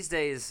like these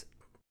days,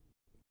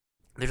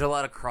 there's a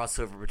lot of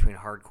crossover between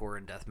hardcore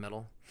and death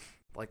metal.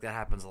 Like that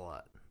happens a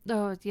lot,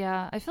 Oh,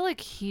 yeah. I feel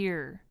like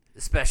here.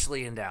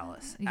 especially in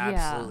Dallas. Yeah.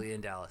 Absolutely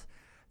in Dallas.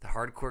 The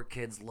hardcore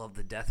kids love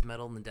the death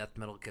metal, and the death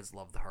metal kids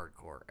love the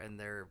hardcore, and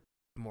they're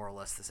more or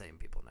less the same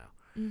people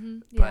now. Mm-hmm.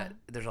 Yeah. But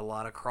there's a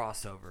lot of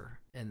crossover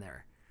in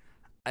there.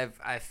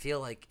 I feel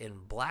like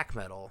in black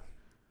metal,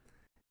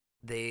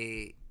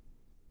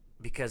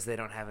 because they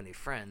don't have any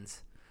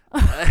friends. No,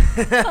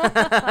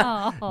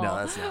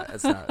 that's not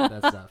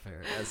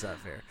fair. That's not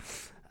fair.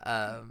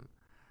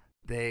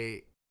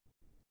 They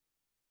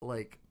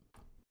like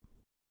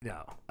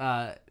no.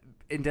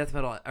 In death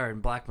metal or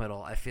in black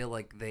metal, I feel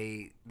like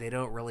they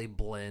don't really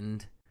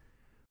blend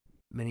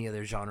many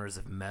other genres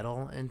of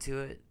metal into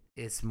it.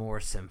 It's more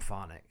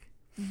symphonic.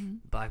 Mm-hmm.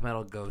 Black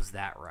metal goes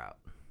that route.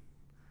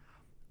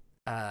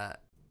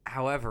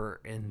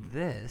 However, in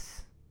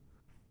this,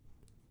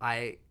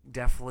 I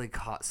definitely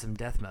caught some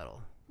death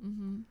metal.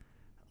 Mm-hmm.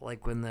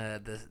 Like when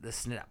the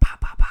snap pop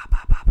pop pop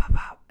pop pop pop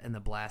pop and the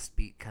blast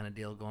beat kind of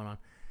deal going on.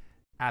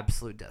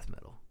 Absolute death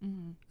metal.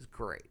 Mm-hmm. It was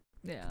great.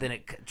 Yeah. Then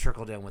it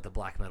trickled in with the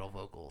black metal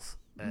vocals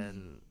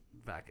and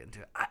back into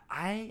it.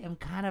 I am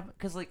kind of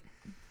because like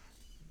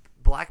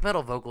black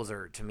metal vocals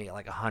are to me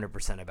like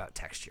 100% about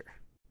texture.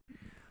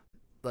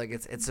 Like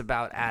it's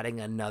about adding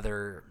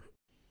another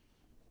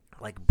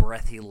like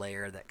breathy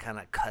layer that kind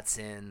of cuts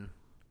in.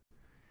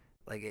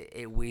 Like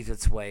it weaves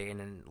its way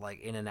in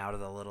and out of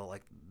the little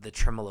like the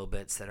tremolo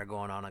bits that are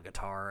going on a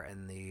guitar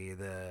and the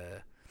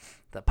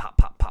pop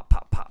pop pop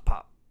pop pop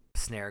pop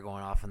snare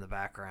going off in the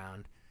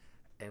background,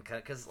 and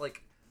because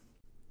like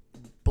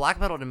black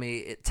metal to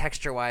me,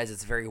 texture wise,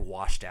 it's very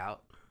washed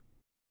out,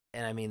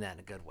 and I mean that in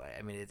a good way.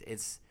 I mean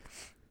it's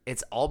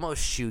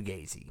almost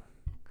shoegazy.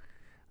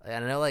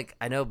 And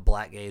I know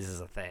black gaze is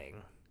a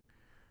thing,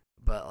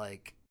 but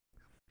like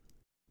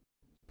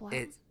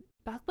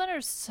Black metal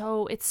is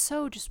so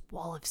just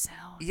wall of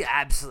sound. Yeah,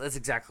 absolutely. That's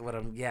exactly what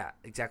I'm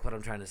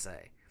trying to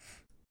say.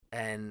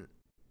 And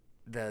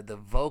the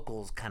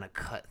vocals kind of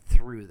cut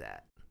through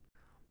that.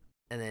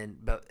 And then,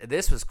 but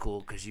this was cool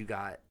because you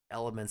got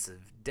elements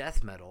of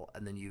death metal,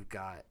 and then you've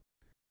got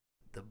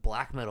the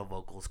black metal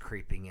vocals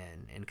creeping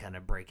in and kind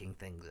of breaking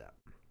things up.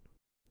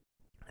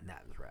 And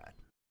that was rad.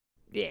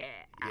 Yeah.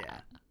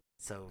 Yeah.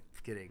 So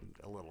getting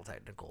a little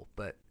technical,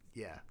 but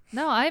yeah.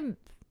 No, I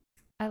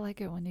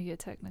like it when you get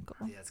technical.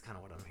 Yeah, it's kind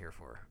of what I'm here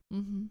for.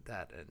 Mm-hmm.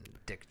 That and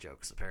dick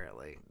jokes,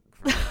 apparently.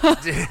 For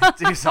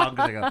 2 songs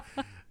ago.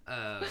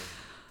 I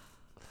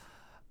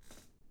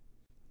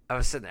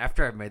was sitting,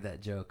 after I made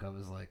that joke, I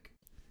was like,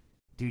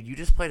 dude, you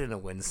just played in a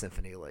wind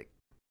symphony like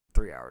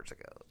 3 hours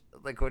ago.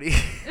 Like, what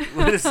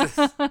is this?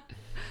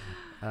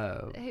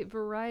 Hey,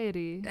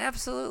 variety.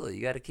 Absolutely.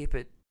 You got to keep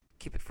it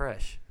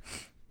fresh.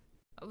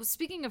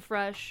 Speaking of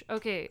fresh,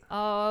 okay,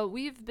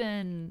 we've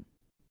been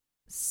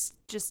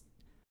just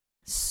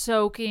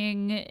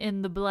soaking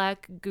in the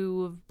black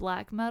goo of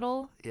black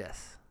metal.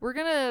 Yes. We're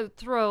gonna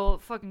throw a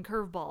fucking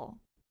curveball.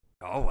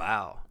 Oh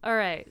wow. All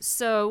right,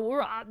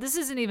 so this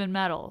isn't even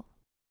metal.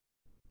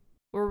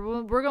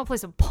 We're gonna play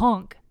some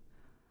punk.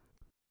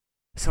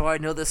 So I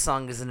know this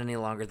song isn't any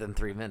longer than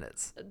 3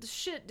 minutes.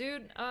 Shit,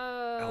 dude.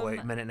 Oh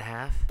wait, minute and a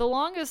half? The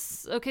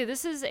longest. Okay,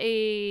 this is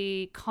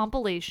a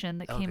compilation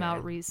that came out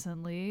Okay.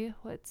 recently.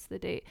 What's the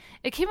date?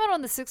 It came out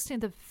on the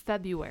 16th of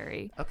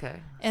February.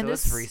 Okay. And so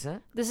this, it's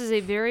recent. This is a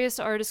various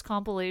artist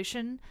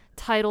compilation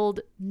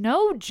titled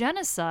 "No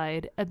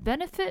Genocide: A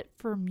Benefit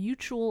for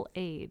Mutual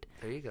Aid."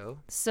 There you go.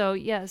 So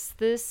yes,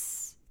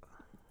 this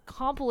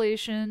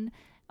compilation.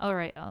 All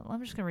right,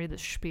 I'm just going to read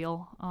this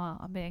spiel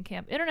on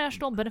Bandcamp.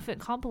 International benefit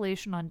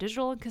compilation on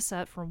digital and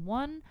cassette for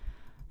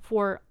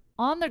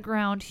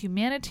on-the-ground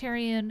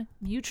humanitarian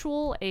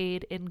mutual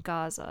aid in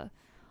Gaza.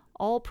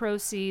 All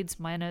proceeds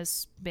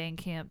minus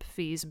Bandcamp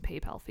fees and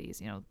PayPal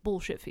fees,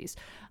 bullshit fees,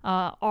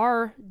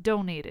 are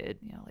donated,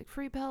 like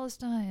Free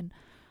Palestine.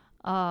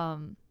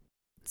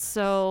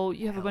 So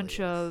you have a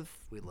bunch of...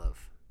 We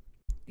love.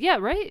 Yeah,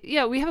 right?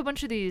 Yeah, we have a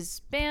bunch of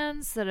these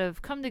bands that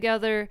have come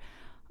together.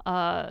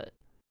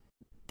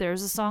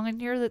 There's a song in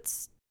here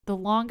that's the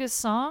longest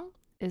song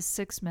is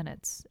 6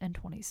 minutes and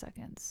 20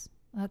 seconds.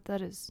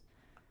 That's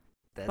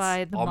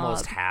by the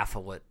almost Mob. half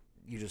of what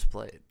you just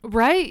played.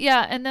 Right?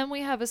 Yeah. And then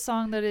we have a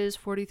song that is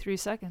 43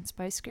 seconds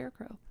by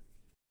Scarecrow.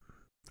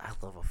 I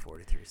love a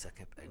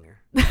 43-second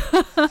banger.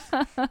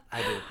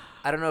 I do.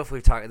 I don't know if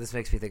we've talked. This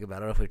makes me think about. I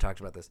don't know if we've talked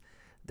about this.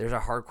 There's a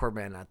hardcore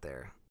band out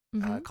there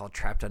called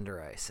Trapped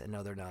Under Ice, and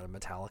no, they're not a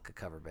Metallica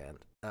cover band.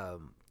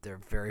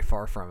 They're very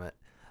far from it.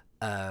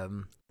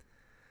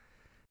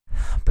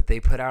 But they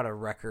put out a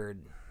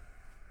record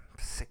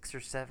 6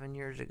 or 7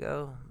 years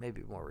ago,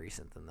 maybe more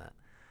recent than that,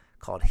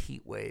 called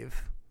Heat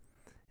Wave.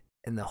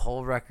 and the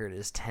whole record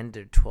is 10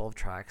 to 12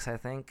 tracks, I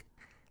think,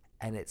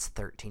 and it's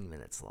 13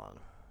 minutes long.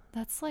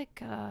 That's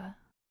like,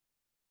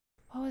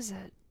 what was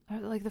it?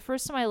 Like the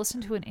first time I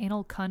listened to an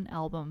Anal Cunt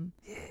album,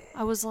 Yeah.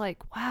 I was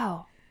like,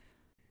 wow.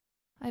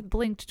 I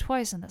blinked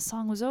twice and that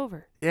song was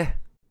over. Yeah.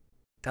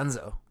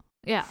 Dunzo.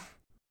 Yeah.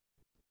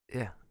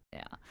 Yeah.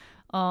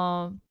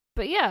 Yeah.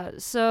 But yeah,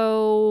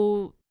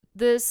 so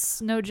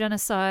this No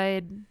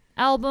Genocide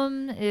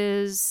album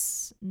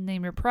is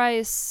Name Your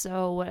Price.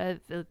 So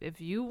if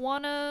you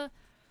wanna,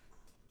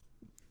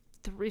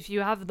 if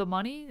you have the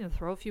money,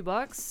 throw a few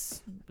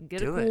bucks, get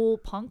Do a cool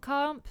punk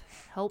comp,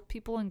 help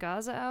people in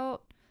Gaza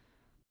out.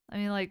 I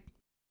mean, like,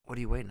 What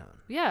are you waiting on?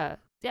 yeah.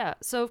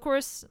 So of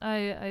course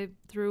I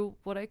threw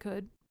what I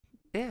could.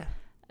 Yeah.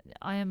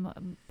 I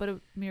am but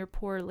a mere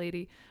poor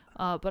lady.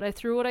 But I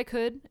threw what I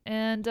could,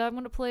 and I'm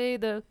gonna play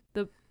the.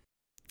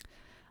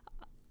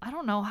 I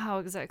don't know how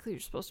exactly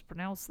you're supposed to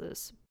pronounce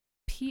this.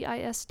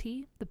 Pist,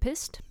 the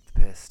Pist.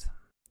 Pissed.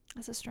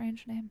 That's a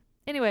strange name.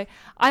 Anyway,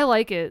 I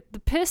like it. The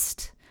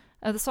Pist.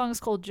 The song is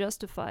called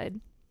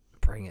Justified.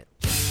 Bring it.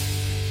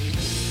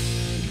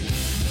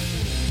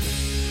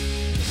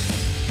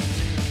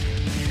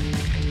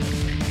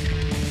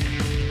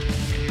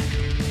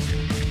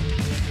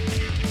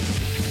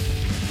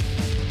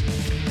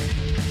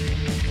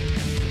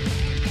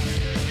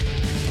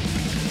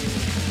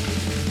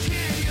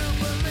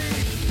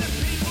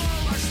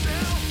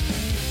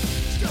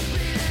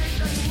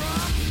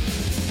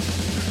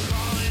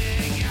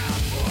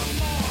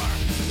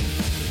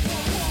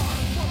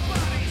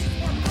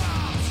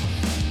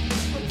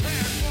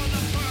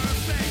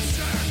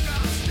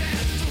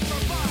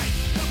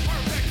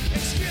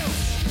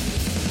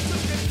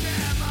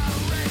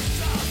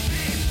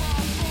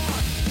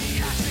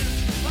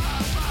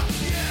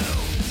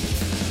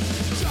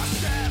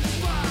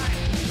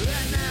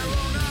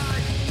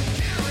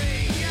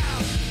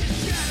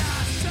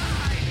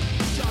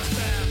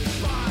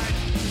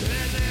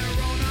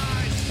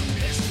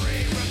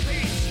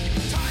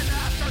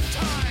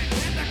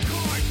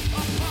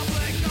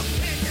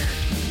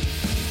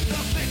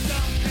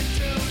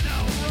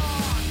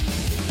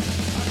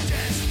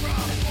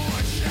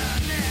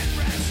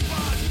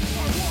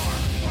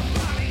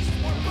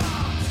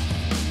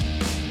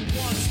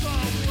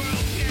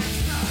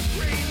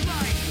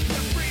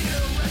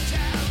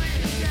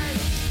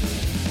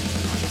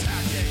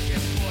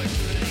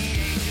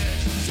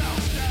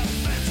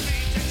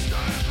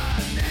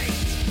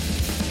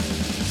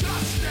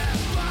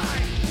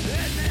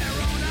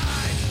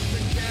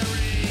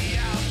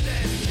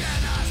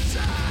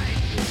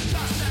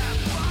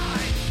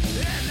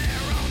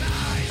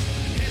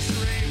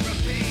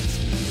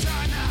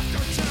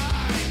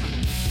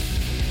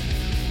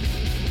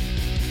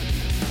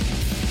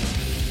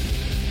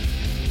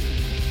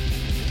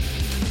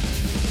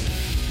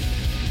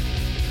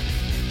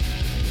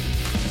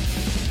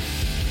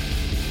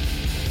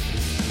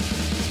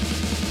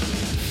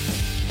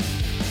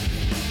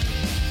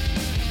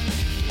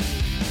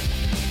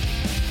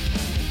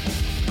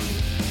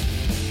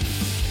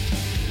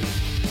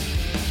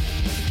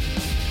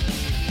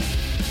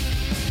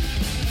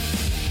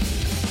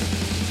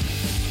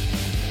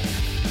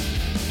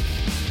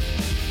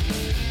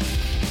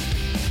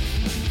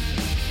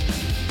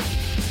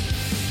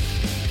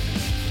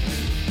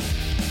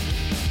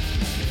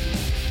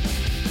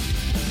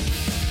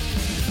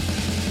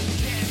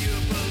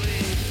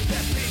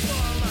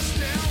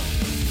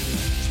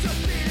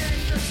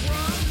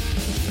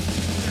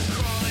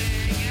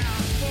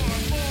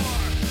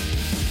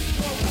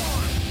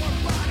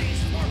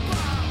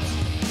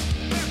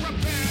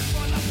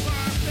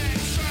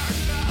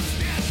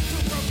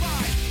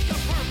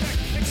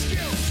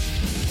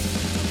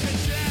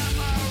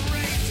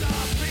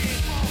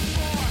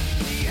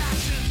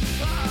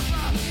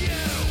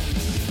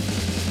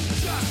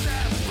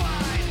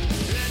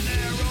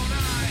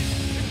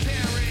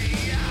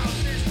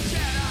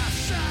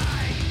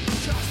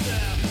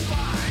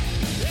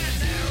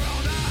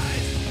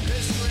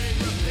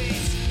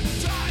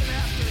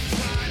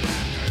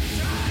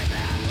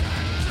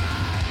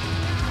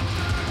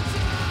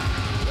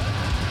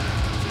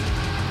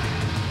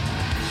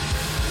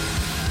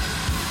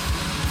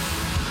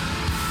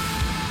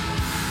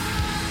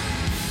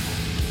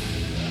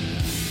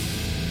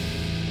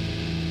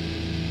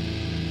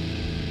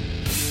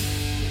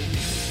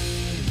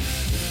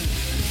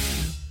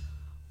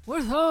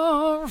 With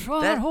arms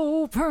wide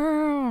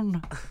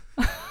open.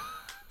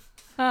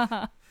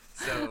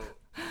 So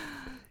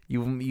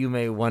you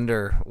may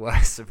wonder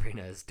why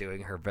Sabrina is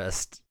doing her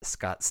best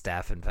Scott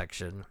Staff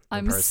infection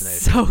I'm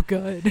impersonation. so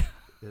good.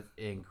 It's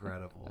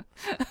incredible.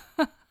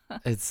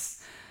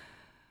 It's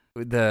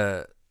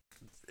the.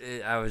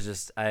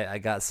 I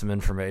got some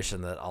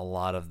information that a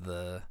lot of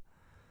the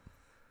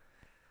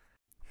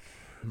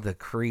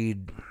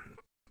Creed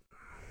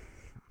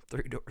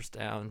 3 Doors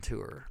Down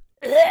tour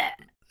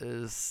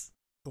is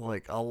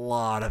like a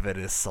lot of it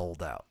is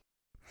sold out.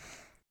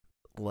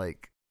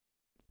 Like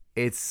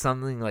it's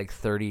something like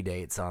 30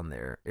 dates on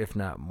there, if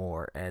not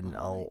more, and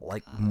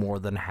like more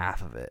than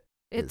half of it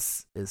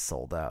is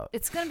sold out.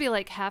 It's gonna be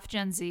like half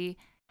Gen Z,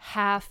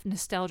 half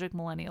nostalgic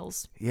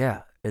millennials.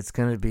 Yeah, it's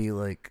gonna be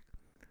like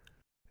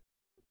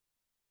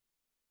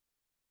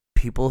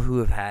people who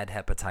have had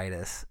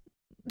hepatitis,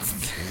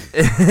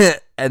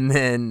 and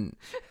then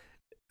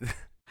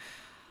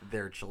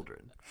their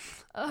children.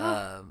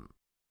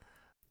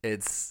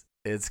 It's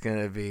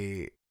gonna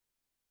be.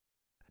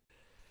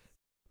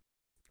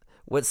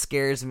 What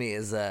scares me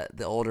is that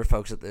the older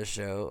folks at this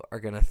show are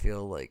gonna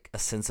feel like a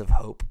sense of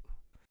hope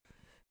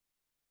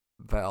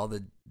by all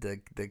the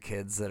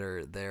kids that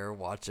are there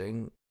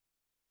watching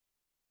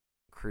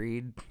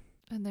Creed.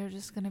 And they're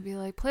just gonna be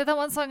like, play that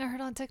one song I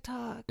heard on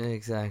TikTok.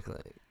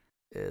 Exactly.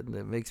 And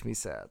it makes me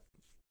sad.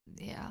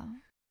 Yeah.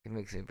 It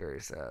makes me very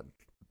sad.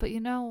 But you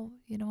know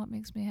what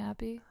makes me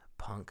happy?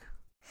 Punk.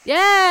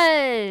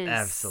 Yes!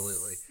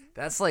 Absolutely.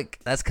 That's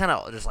kind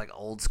of just like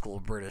old school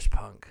British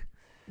punk.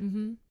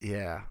 Mm-hmm.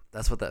 Yeah,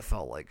 that's what that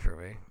felt like for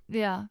me.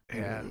 Yeah.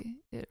 Yeah.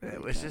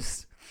 It was does.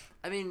 just,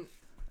 I mean,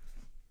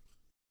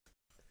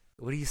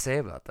 what do you say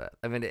about that?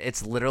 I mean,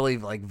 it's literally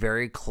like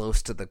very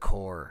close to the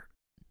core.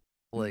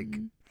 Like,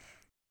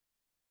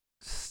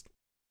 just,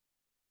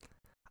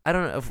 I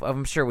don't know if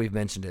I'm sure we've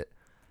mentioned it,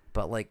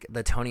 but like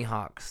the Tony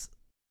Hawk's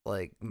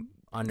like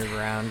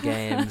underground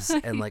games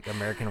and like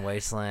American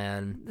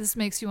Wasteland. This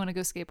makes you want to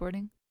go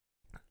skateboarding?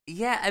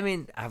 Yeah, I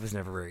mean, I was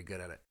never very good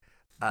at it.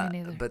 Me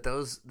neither. But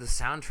the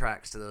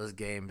soundtracks to those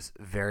games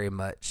very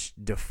much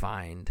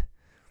defined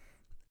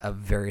a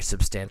very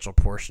substantial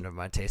portion of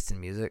my taste in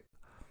music,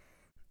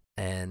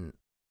 and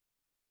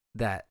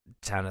that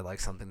sounded like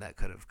something that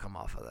could have come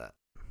off of that.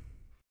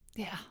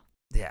 Yeah,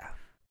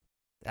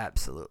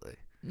 absolutely.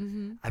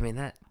 Mm-hmm. I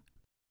mean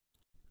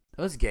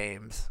those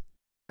games.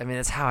 I mean,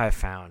 that's how I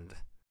found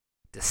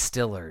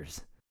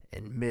Distillers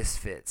and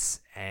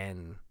Misfits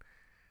and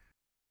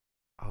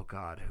oh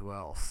God, who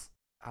else?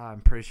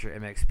 I'm pretty sure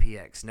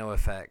MXPX,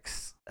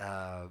 NoFX,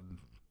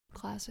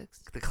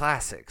 Classics. the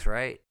classics,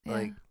 right? Yeah.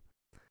 Like,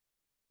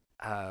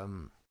 I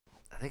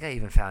think I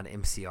even found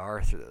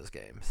MCR through those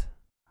games,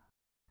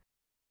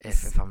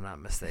 if I'm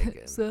not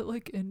mistaken. Is that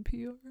like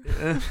NPR?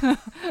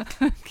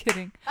 I'm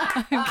kidding.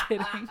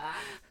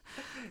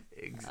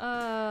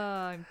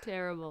 I'm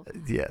terrible.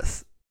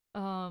 Yes.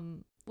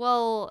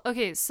 Well,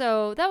 okay,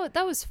 so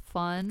that was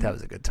fun. That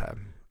was a good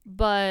time.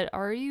 But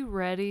are you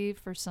ready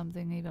for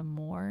something even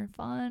more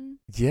fun?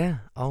 Yeah,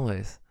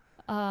 always.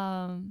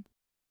 Let's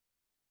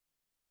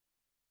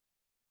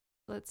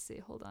see.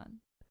 Hold on.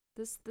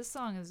 This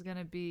song is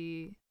gonna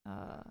be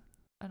a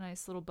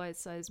nice little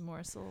bite-sized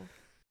morsel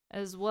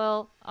as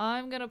well.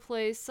 I'm gonna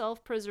play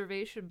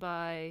 "Self-Preservation"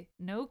 by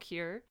No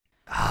Cure.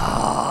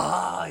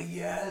 Ah,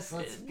 yes,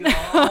 let's go.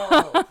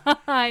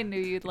 I knew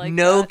you'd like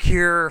No that.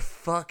 Cure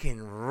fucking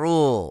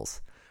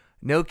rules.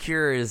 No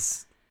Cure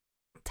is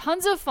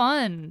Tons of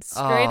fun.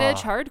 Straight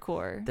edge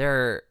hardcore.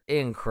 they're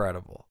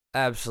incredible.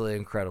 Absolutely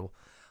incredible.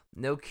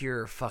 No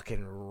Cure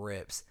fucking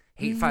rips.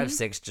 Heat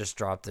 56 just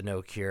dropped a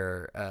No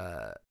Cure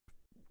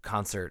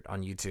concert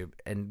on YouTube,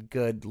 and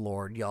good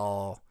lord,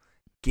 y'all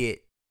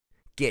get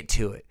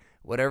to it.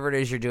 Whatever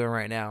it is you're doing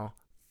right now,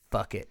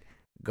 fuck it.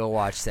 Go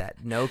watch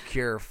that. No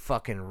Cure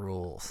fucking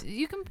rules.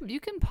 You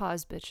can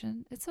pause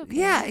bitching. It's okay.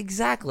 Yeah,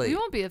 exactly. We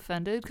won't be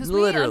offended because we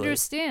Literally.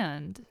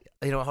 understand.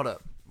 You know, hold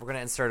up. We're gonna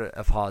insert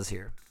a pause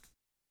here.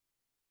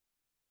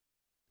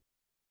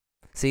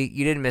 See,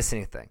 you didn't miss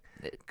anything.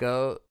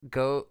 Go.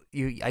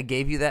 I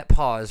gave you that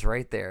pause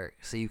right there,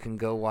 so you can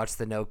go watch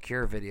the No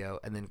Cure video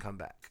and then come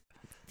back.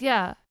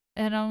 Yeah,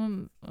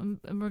 and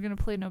we're gonna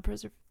play No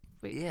Preserve.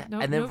 Wait, Yeah, no,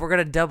 and then we're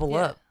gonna double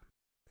up.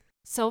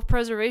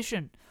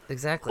 Self-preservation.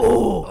 Exactly.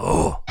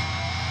 Oh.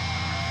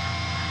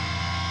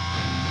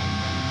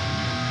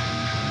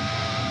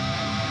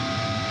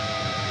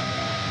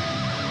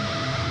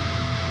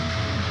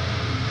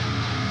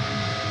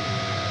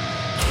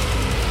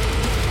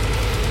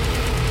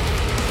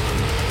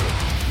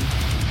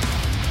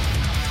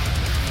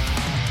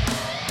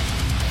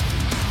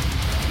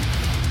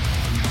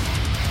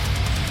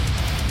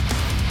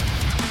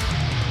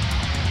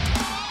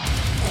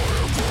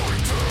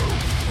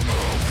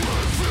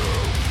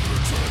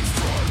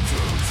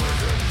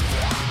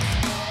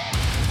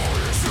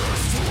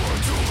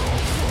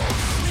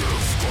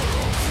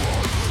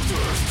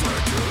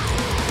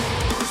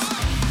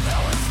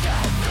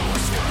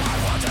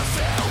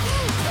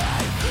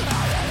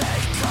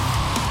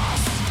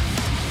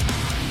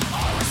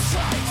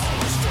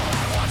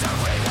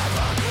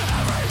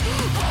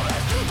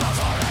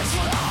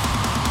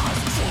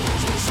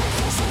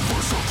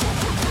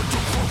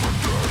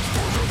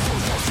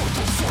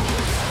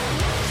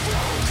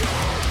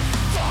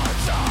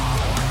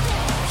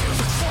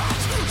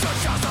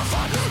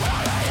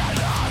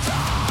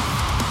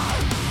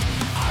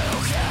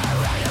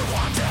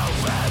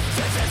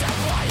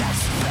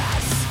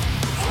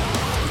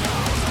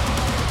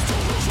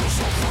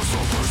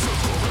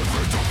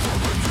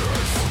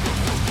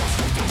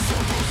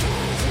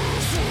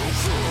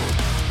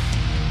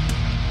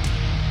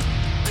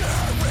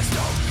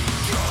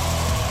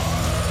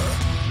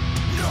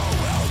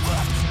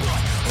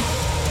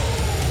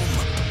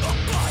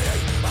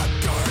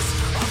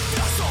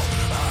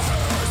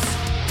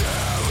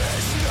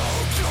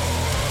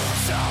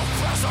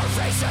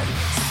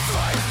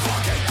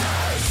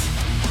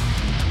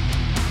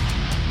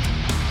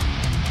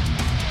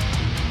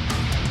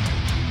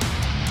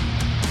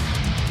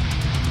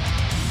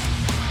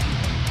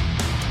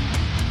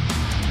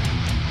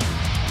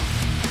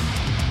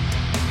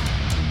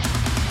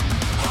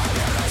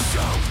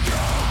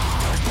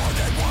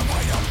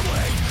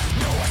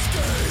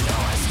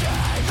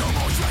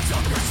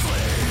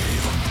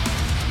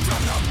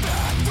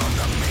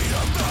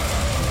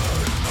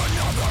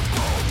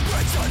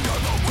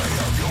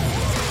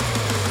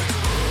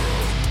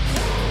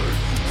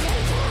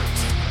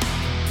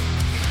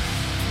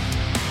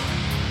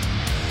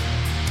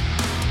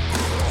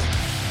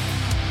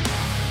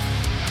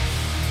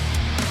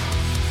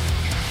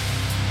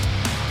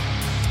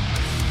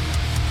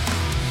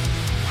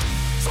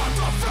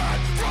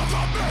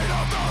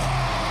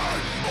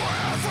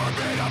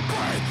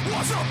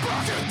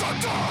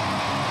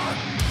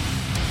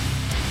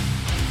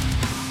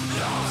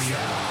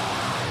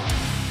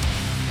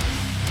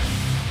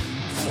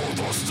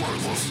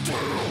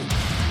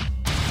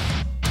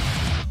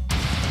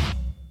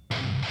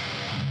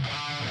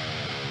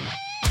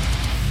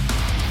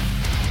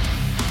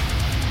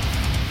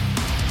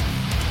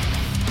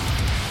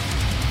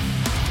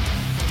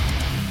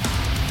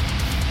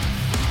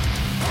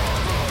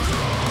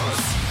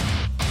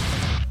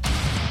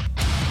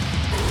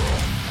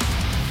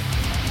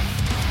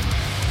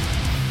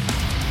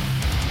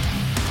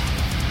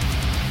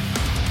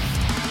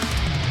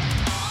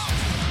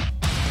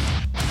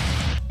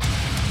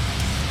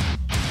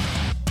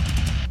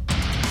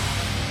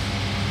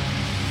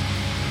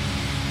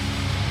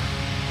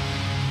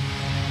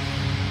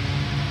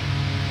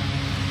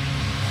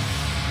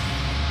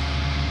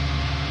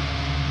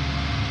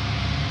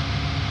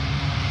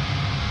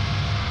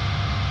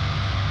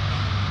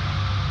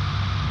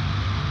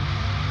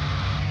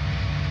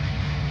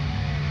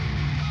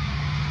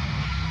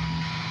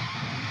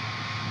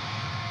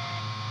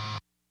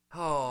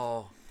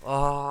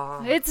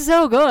 It's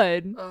so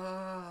good.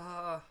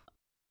 Oh,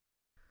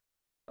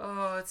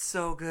 it's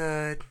so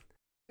good.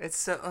 It's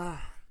so.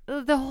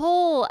 The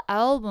whole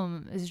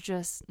album is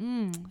just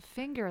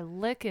finger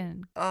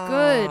licking. Oh,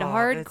 Good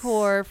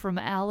hardcore from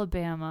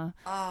Alabama.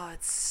 Oh,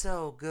 it's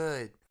so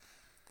good.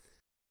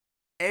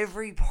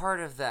 Every part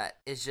of that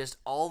is just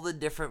all the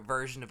different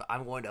version of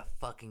 "I'm going to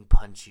fucking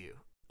punch you."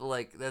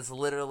 Like that's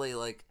literally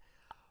like.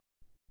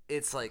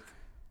 It's like.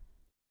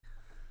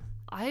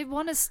 I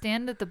want to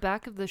stand at the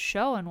back of the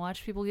show and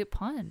watch people get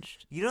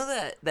punched. You know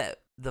that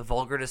the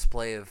vulgar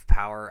display of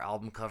Power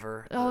album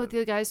cover? Oh,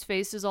 the guy's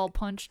face is all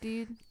punched,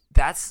 dude.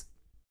 That's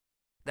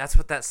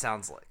what that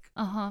sounds like.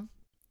 Uh-huh.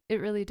 It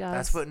really does.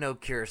 That's what No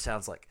Cure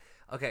sounds like.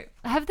 Okay.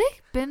 Have they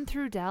been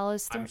through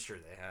Dallas? I'm sure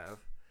they have.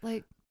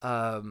 Like,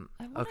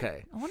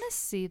 okay. I want to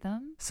see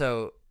them.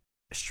 So,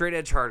 straight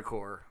edge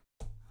hardcore.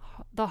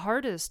 The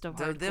hardest of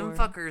hardcore. Them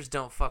fuckers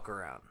don't fuck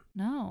around.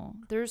 No.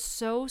 They're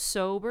so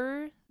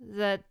sober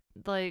that,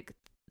 like,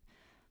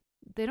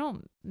 they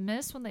don't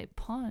miss when they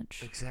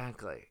punch.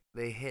 Exactly.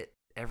 They hit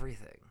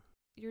everything.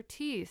 Your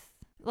teeth.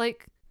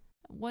 Like,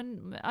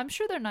 when I'm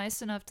sure they're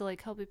nice enough to,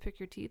 like, help you pick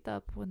your teeth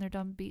up when they're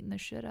done beating the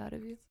shit out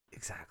of you.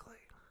 Exactly.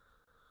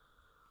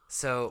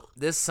 So,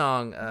 this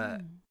song,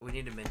 we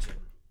need to mention,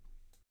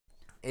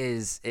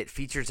 it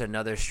features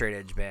another straight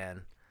edge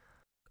band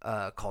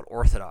called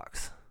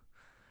Orthodox.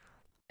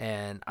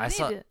 And I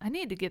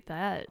need to get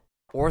that.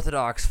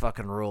 Orthodox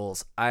fucking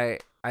rules. I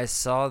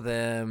saw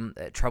them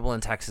at Trouble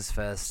in Texas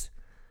Fest.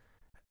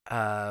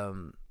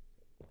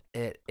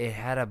 It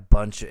had a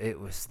bunch.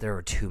 There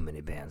were too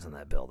many bands on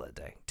that bill that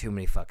day. Too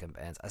many fucking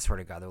bands. I swear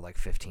to God, there were like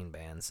 15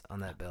 bands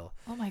on that bill.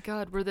 Oh my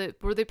God, were they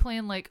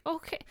playing like,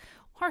 okay,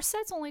 our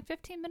set's only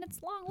 15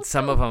 minutes long.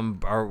 Some of them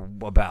are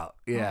about,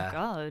 yeah. Oh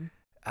God.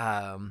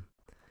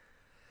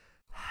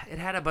 It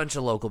had a bunch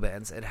of local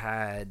bands. It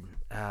had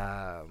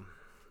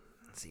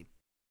let's see,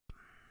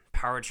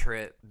 Power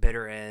Trip,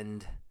 Bitter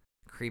End,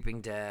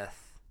 Creeping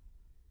Death,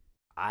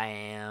 I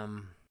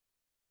Am.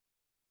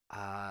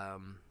 God,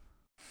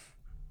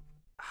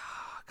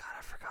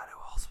 I forgot who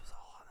else was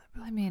all on that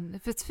bill. I mean,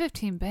 if it's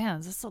 15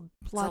 bands, that's a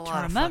lot to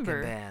remember. It's a lot of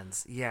fucking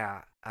bands.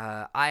 Yeah.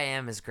 I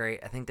Am is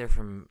great. I think they're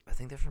from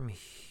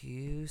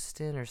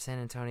Houston or San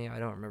Antonio. I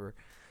don't remember,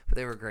 but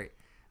they were great.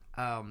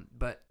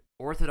 But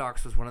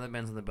Orthodox was one of the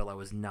bands on the bill I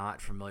was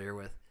not familiar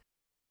with.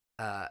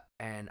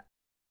 And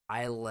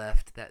I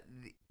left that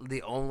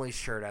the only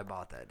shirt I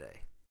bought that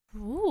day.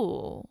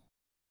 Ooh.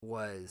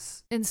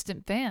 Was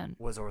instant fan.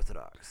 Was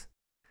Orthodox.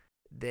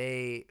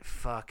 They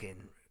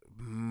fucking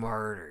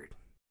murdered.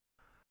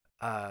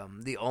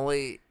 Here's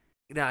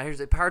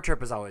the Power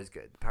Trip is always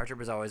good. Power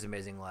Trip is always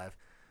amazing live.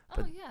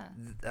 But, yeah.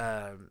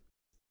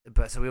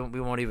 But so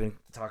we won't even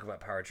talk about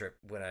Power Trip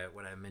when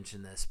I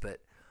mention this. But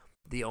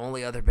the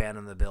only other band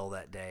on the bill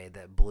that day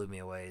that blew me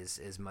away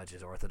as much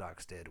as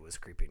Orthodox did was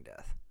Creeping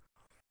Death.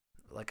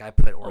 Like I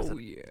put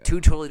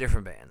two totally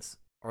different bands.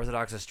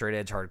 Orthodox is straight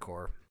edge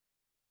hardcore,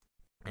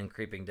 and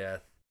Creeping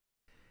Death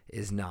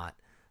is not.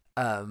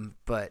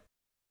 But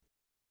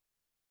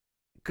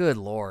good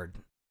Lord,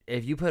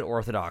 if you put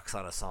Orthodox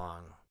on a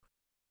song,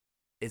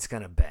 it's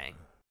gonna bang.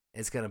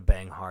 It's gonna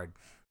bang hard.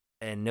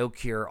 And No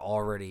Cure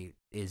already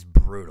is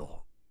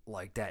brutal.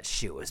 Like that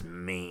shit was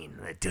mean.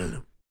 It's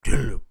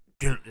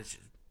just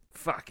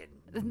fucking.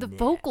 The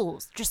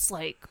vocals just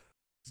like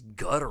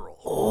guttural.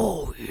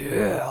 Oh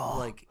yeah.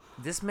 Like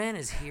this man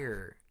is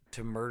here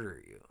to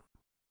murder you.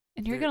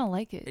 And you're gonna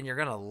like it. And you're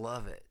gonna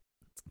love it.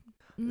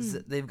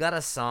 They've got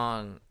a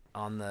song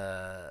on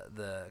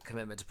the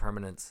Commitment to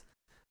Permanence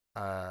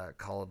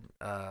called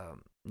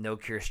No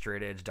Cure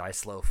Straight Edge Die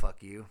Slow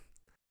Fuck You.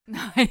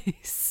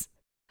 Nice.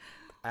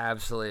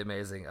 Absolutely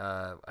amazing.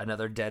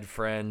 Another Dead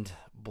Friend,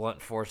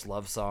 Blunt Force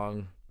love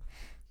song.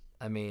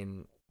 I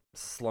mean,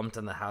 Slumped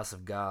in the House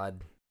of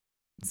God.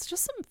 It's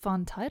just some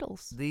fun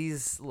titles.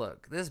 This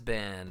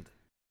band,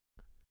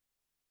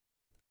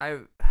 I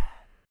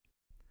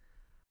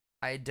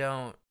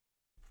don't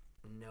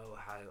know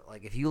how,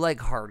 like, if you like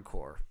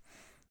hardcore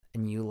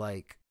and you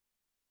like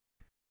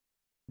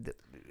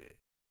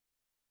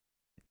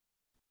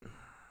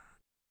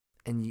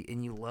and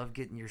you love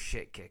getting your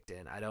shit kicked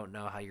in, I don't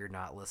know how you're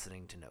not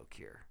listening to No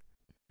Cure.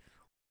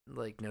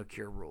 Like, No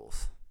Cure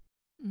rules.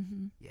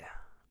 Mm-hmm. Yeah.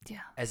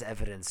 Yeah. As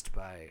evidenced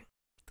by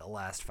the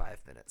last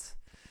 5 minutes.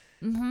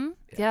 Mm-hmm.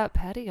 Yeah,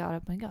 Patty got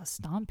up and got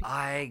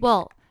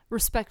stompy.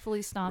 Respectfully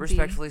stompy.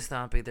 Respectfully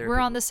stompy. We're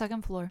on the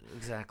second floor.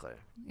 Exactly.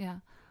 Yeah.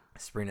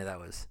 Sabrina, that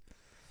was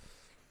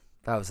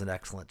an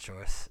excellent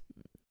choice.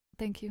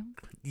 Thank you.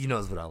 You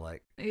knows what I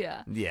like.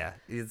 Yeah. Yeah.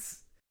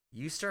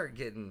 You start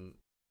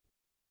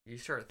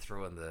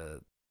throwing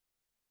the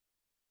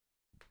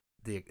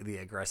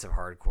aggressive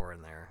hardcore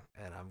in there,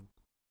 and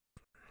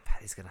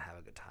Patty's gonna have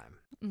a good time.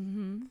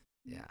 Mm-hmm.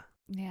 Yeah.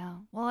 Yeah.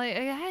 Well, I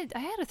had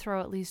to throw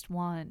at least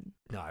one.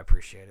 No, I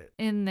appreciate it.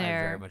 In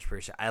there. I very much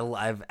appreciate it.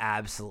 I've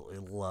absolutely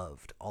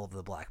loved all of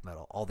the black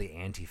metal, all the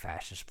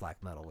anti-fascist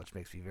black metal, which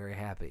makes me very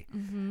happy.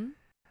 Mm-hmm.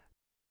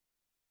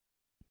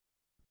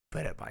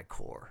 But at my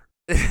core.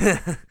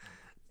 Yeah.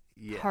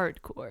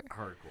 Hardcore.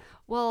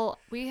 Well,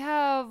 we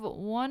have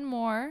one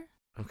more.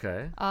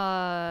 Okay.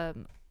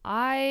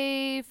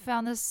 I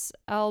found this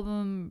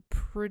album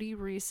pretty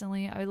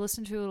recently. I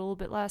listened to it a little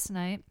bit last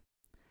night.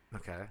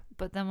 Okay.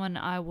 But then when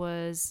I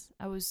was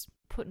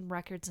putting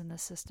records in the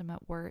system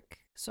at work,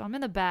 so I'm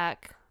in the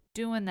back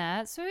doing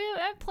that. So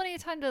I have plenty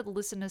of time to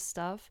listen to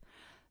stuff.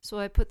 So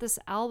I put this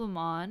album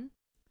on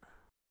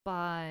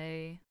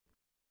by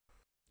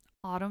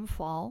Autumn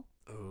Fall.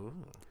 Ooh.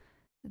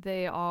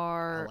 They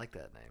are I like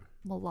that name.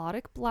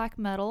 Melodic black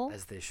metal.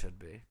 As they should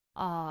be.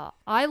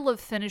 I love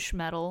Finnish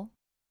metal.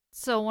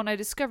 So when I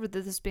discovered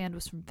that this band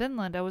was from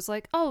Finland, I was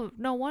like, oh,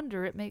 no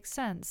wonder, it makes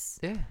sense.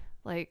 Yeah.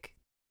 Like,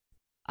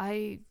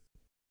 I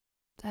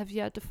have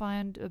yet to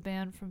find a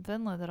band from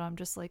Finland that I'm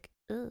just like,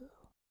 ugh.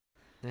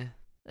 Yeah.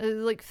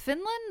 Like,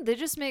 Finland, they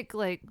just make,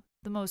 like,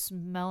 the most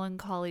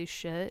melancholy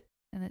shit,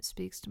 and it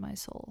speaks to my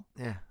soul.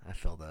 Yeah, I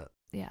feel that.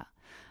 Yeah.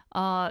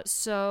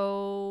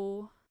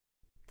 So,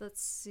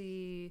 let's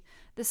see.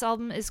 This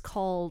album is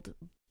called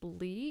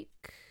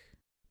Bleak.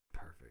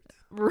 Perfect.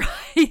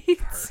 Right?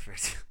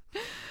 Perfect.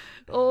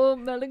 Oh,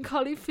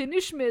 melancholy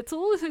Finnish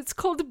metal. It's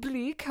called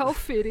Bleak. How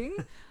fitting.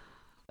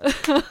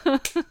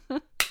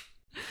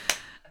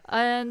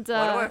 And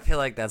why do I feel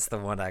like that's the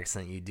one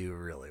accent you do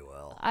really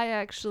well? I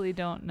actually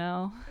don't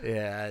know.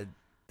 Yeah,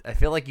 I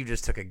feel like you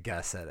just took a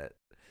guess at it.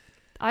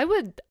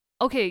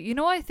 Okay, you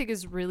know what I think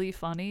is really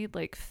funny?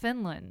 Like,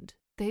 Finland,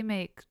 they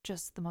make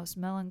just the most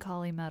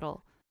melancholy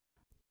metal.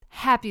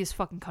 Happiest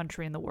fucking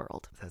country in the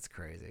world. That's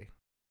crazy.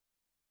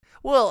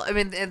 Well, I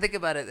mean, and think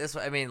about it this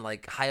way. I mean,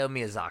 like, Hayao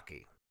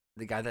Miyazaki,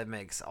 the guy that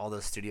makes all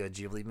those Studio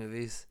Ghibli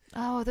movies.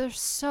 Oh, they're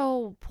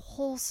so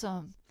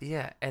wholesome.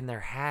 Yeah, and they're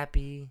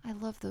happy. I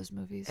love those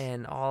movies.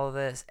 And all of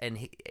this.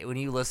 And when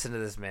you listen to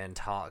this man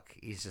talk,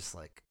 he's just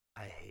like,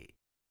 I hate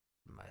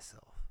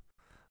myself.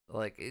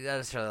 Like, he doesn't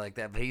necessarily like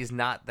that, but he's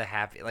not the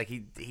happy. Like,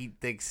 he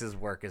thinks his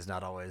work is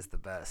not always the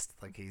best.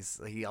 Like,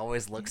 he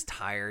always looks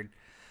tired.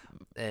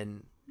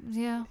 And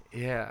yeah.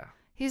 Yeah.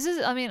 He's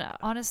just, I mean,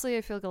 honestly,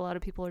 I feel like a lot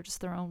of people are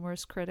just their own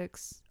worst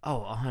critics.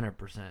 Oh,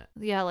 100%.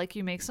 Yeah, like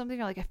you make something,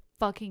 you're like, I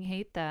fucking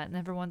hate that. And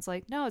everyone's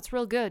like, no, it's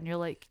real good. And you're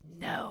like,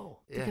 no.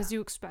 Because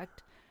you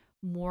expect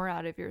more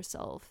out of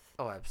yourself.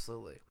 Oh,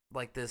 absolutely.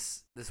 Like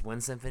this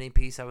Wind Symphony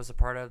piece I was a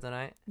part of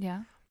tonight.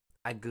 Yeah.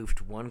 I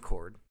goofed one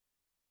chord,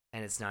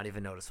 and it's not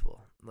even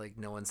noticeable. Like,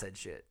 no one said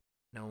shit.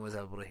 No one was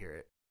able to hear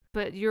it.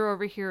 But you're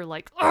over here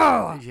like,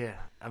 oh! Yeah.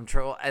 I'm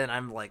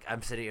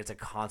sitting, it's a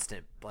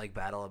constant, like,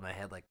 battle in my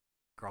head, like,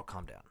 girl,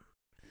 calm down.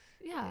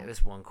 Yeah. It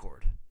was one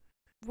chord.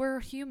 We're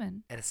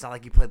human. And it's not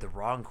like you played the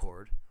wrong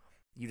chord.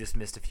 You just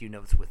missed a few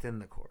notes within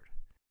the chord.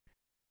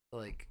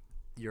 Like,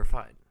 you're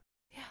fine.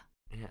 Yeah.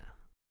 Yeah.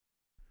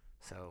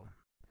 So.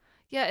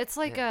 Yeah, it's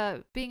like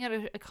being at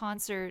a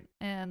concert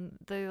and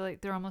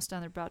they're almost done.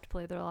 They're about to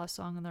play their last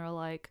song and they're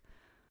like,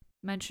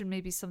 mention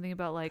maybe something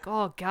about like,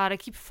 oh God, I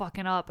keep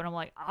fucking up. And I'm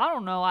like, I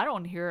don't know. I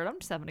don't hear it. I'm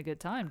just having a good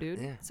time, dude.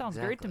 Yeah, it sounds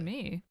great to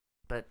me.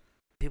 But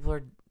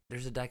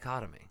there's a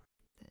dichotomy.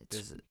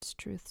 It's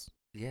truths.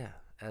 Yeah,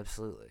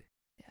 absolutely.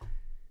 Yeah.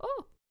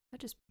 Oh, I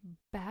just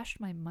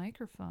bashed my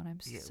microphone. I'm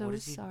so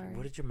sorry.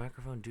 What did your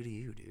microphone do to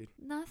you, dude?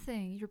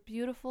 Nothing. You're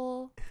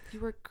beautiful. You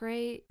were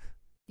great.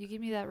 You give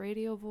me that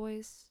radio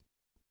voice.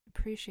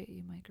 Appreciate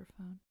you,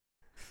 microphone.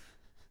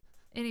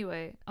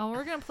 Anyway,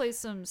 we're gonna play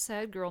some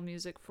sad girl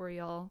music for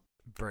y'all.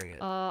 Bring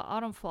it.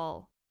 Autumn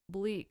Fall,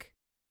 Bleak,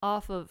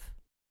 off of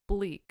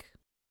Bleak.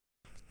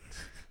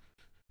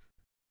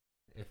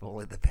 If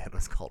only the band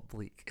was called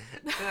Bleak.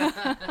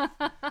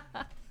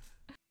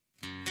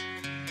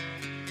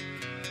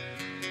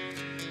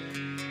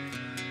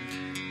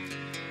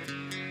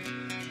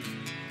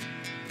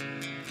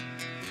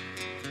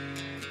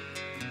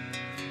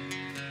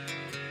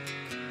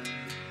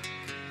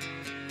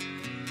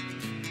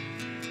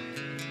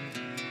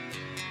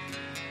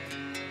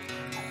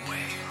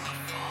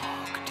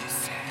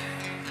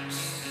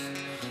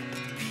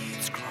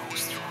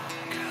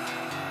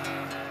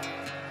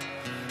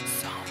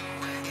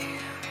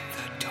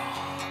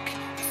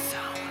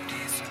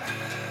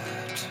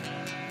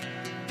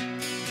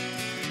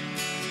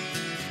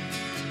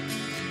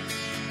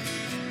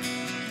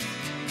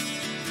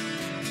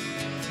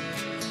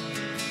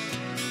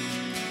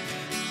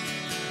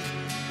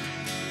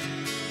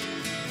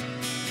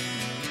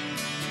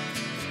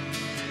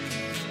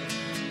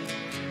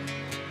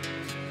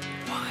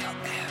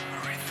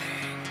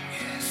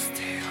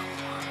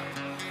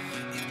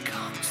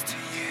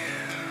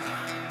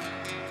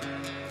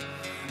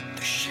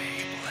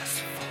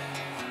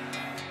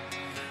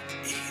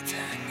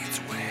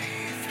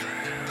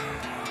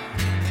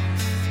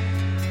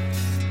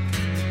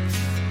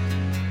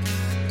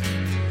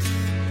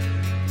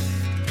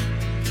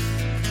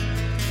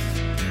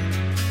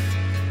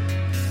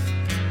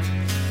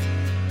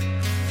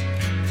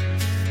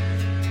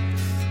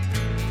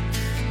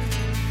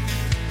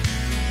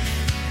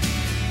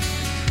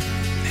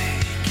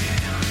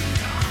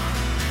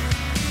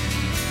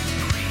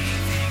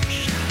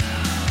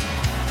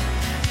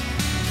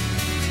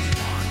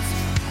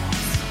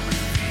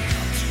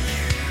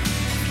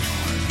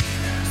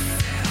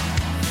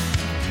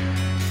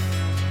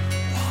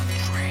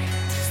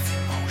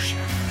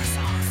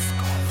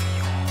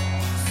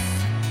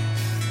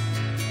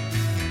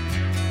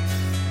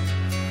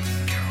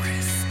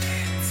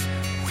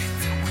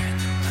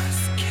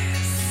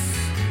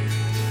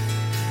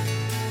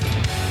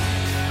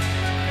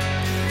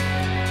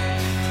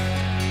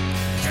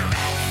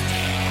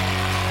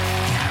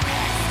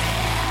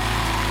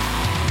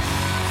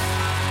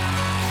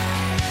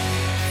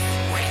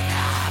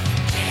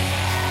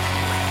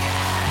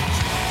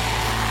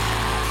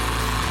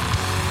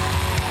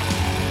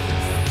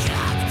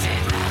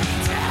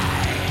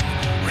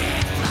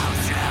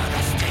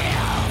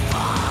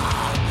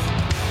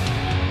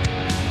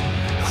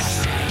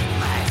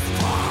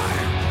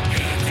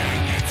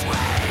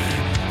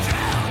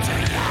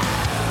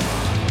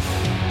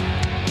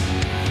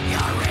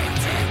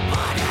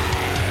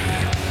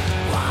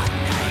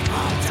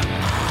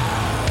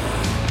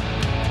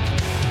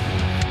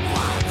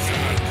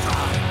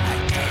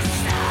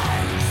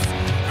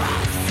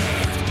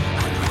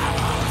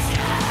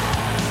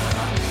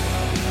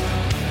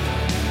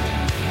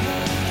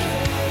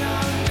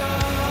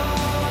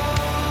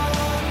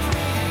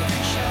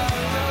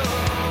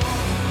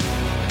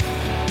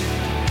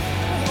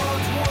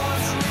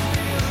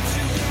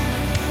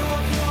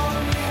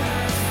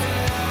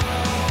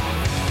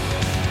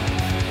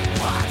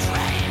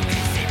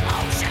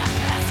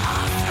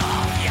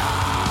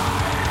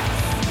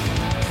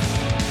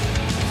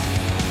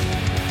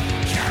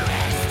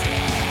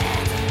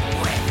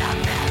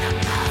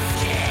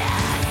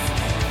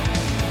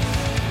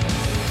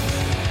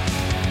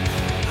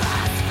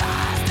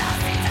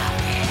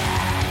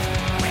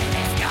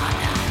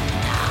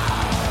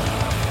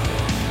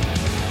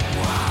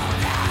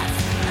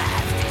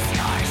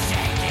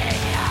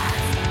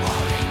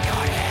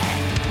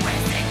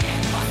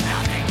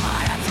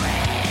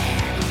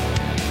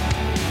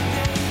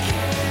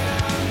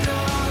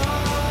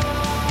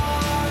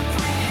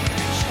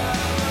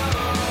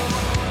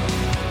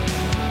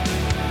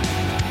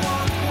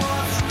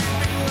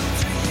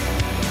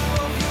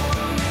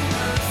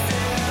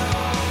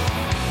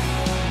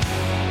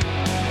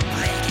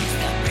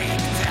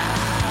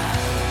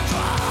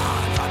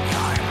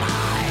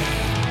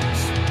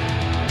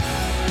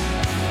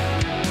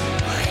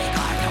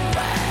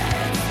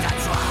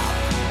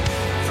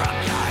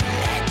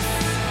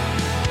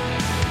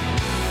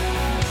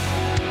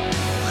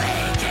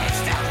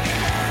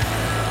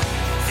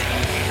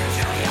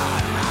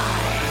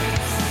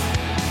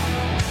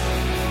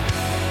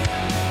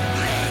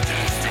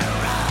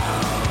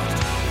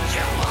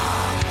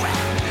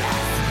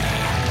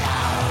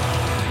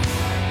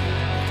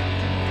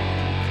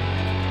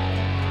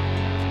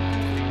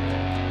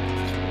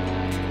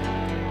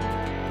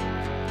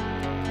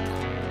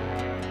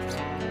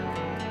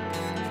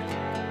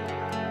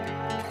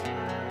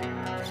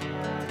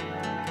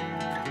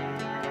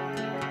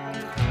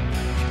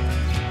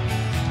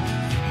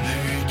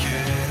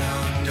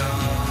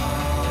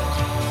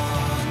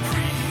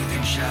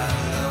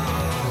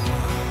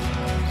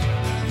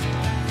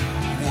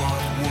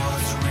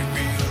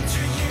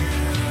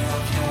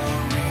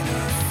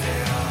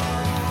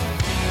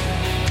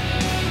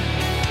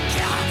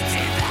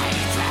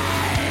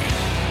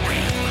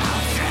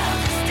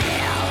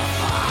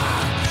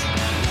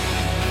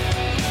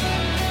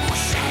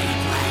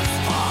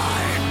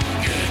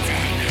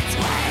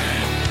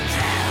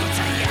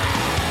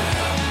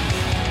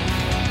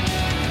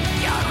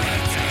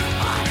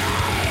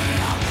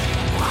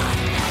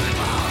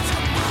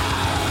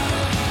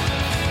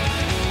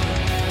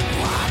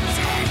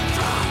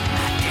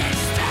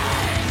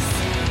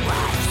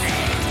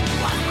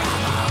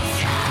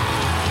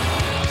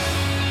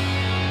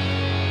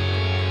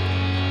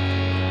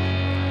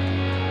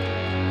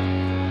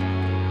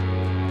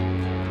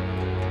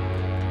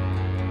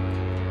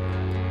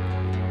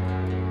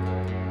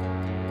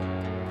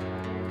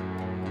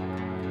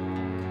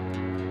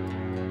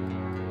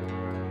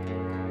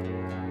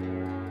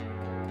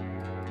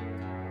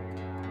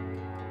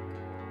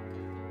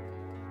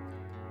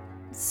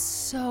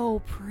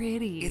 so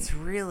pretty. It's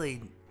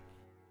really,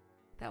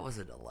 that was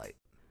a delight.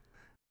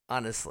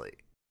 Honestly.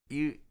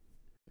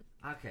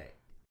 Okay.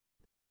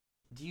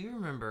 Do you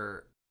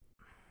remember,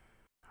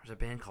 there's a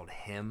band called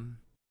Him?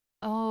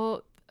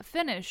 Oh,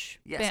 Finnish.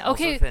 Yes, band.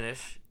 also Okay.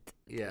 Finnish.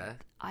 Yeah.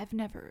 I've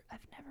never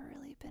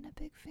really been a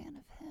big fan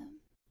of him.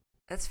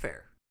 That's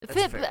fair. That's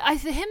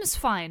fair. Him's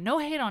fine. No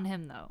hate on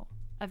him though.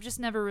 I've just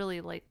never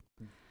really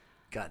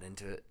Gotten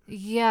into it.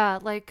 Yeah,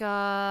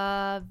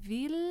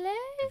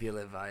 Ville.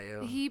 Ville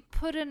Vaio. He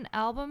put an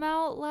album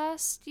out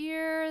last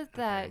year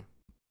that Okay.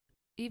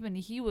 even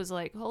he was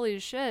like, "Holy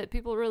shit,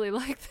 people really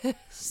like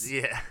this."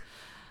 Yeah.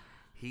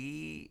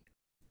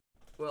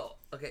 Well,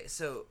 okay,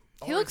 so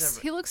He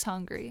looks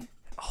hungry.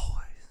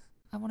 always.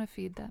 I want to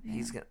feed that man.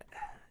 He's gonna.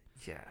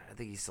 Yeah, I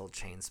think he still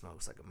chain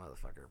smokes like a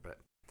motherfucker. But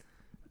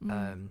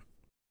Mm.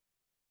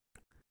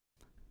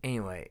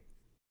 anyway,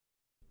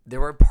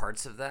 there were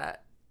parts of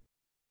that,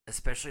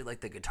 especially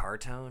like the guitar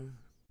tone,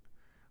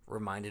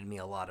 reminded me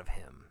a lot of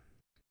him.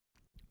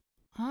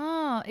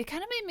 It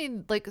kind of made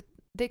me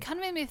they kind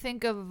of made me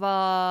think of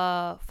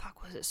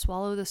was it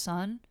Swallow the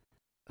Sun?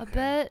 A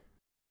Okay.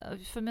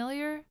 bit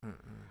familiar.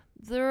 Mm-mm.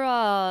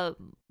 They're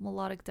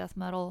melodic death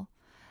metal,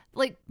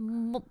 like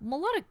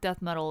melodic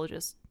death metal,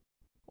 just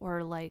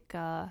or like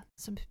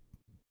some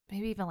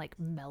maybe even like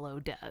mellow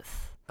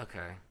death,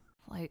 Okay.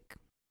 like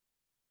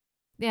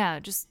yeah,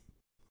 just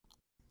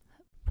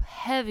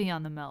heavy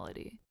on the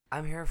melody,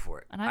 I'm here for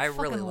it. and I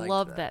fucking really liked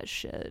love that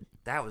shit.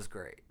 That was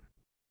great.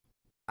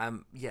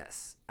 I'm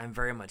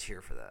very much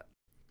here for that.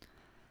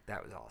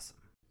 That was awesome.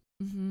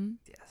 Mm-hmm.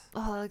 Yes.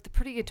 Oh, like the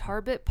pretty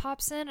guitar bit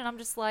pops in, and I'm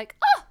just like,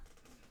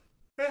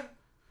 Yeah.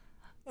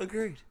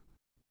 Agreed.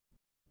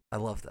 I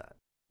love that.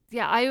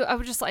 yeah.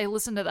 I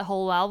listened to the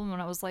whole album,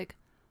 and I was like,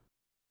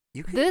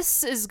 You can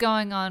this is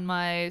going on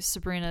my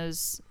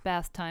Sabrina's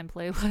bath time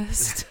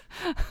playlist.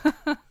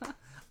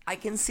 I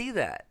can see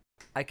that.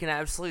 I can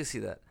absolutely see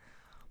that.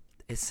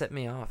 It set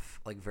me off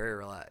like very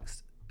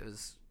relaxed. It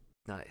was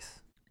nice.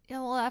 Yeah,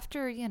 well,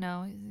 after,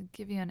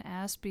 give you an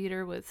ass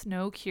beater with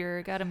no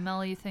cure, gotta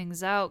mellow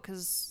things out,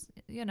 because,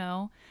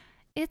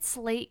 it's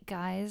late,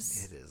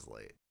 guys. It is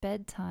late.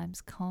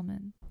 Bedtime's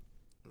coming.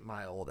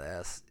 My old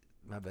ass.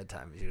 My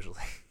bedtime is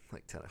usually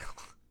like 10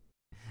 o'clock.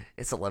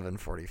 It's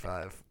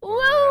 11:45 where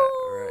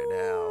we're at right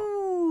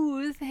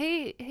now.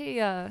 Hey,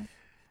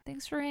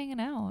 thanks for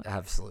hanging out.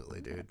 Absolutely,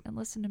 dude. And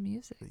listen to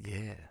music.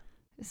 Yeah.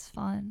 It's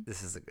fun.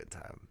 This is a good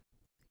time.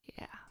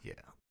 Yeah. Yeah.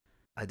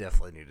 I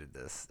definitely needed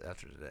this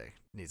after today.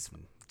 Need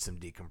some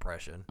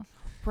decompression.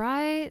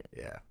 Right?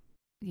 Yeah.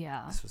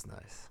 Yeah. This was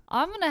nice.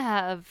 I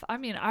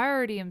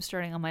already am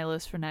starting on my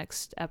list for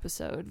next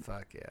episode.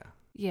 Fuck yeah.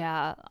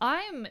 Yeah,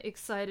 I'm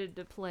excited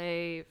to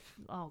play.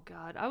 Oh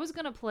God, I was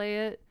gonna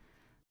play it,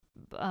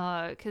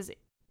 cause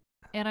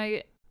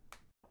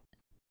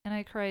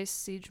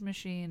Antichrist Siege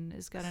Machine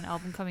has got an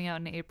album coming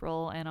out in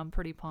April, and I'm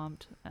pretty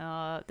pumped.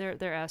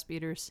 They're ass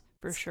beaters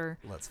for sure.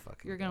 Let's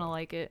fucking. You're gonna go.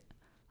 like it.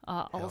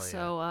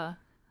 Also,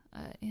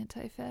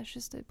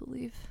 anti-fascist, I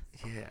believe.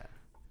 Yeah.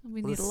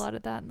 We need a lot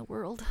of that in the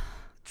world.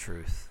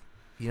 Truth.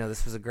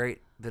 This was a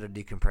great bit of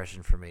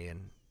decompression for me,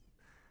 and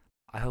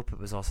I hope it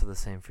was also the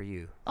same for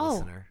you,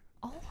 listener.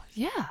 Oh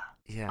yeah.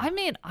 Yeah.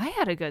 I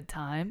had a good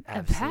time, and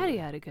Absolutely. Patty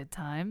had a good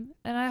time,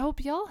 and I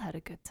hope y'all had a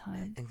good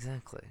time.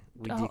 Exactly.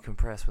 We Oh.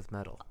 decompress with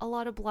metal. A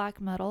lot of black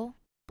metal.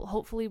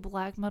 Hopefully,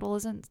 black metal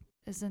isn't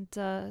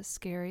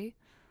scary.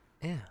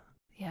 Yeah.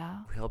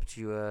 Yeah. We helped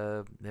you.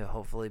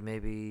 Hopefully,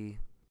 maybe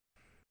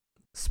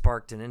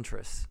sparked an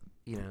interest.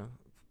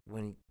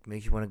 When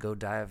make you want to go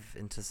dive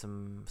into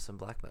some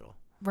black metal.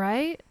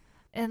 Right.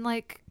 And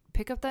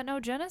pick up that no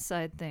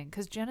genocide thing,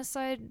 because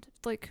genocide,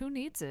 who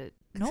needs it?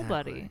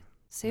 Nobody. Exactly.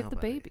 Save the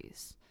Nobody.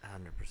 babies.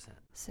 100%.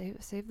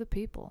 Save the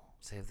people.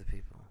 Save the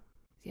people.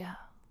 Yeah.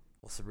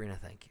 Well, Sabrina,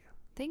 thank you.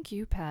 Thank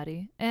you,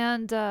 Patty.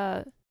 And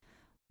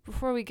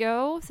before we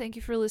go, thank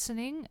you for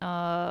listening.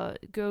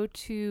 Go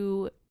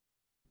to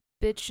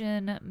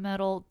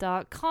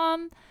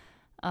bitchinmetal.com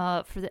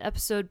for the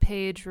episode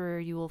page, where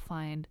you will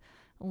find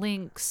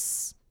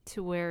links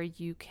to where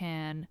you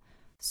can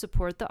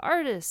support the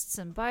artists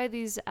and buy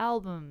these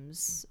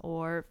albums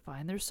or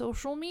find their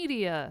social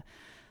media.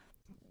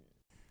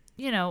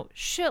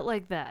 Shit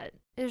like that.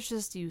 It's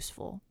just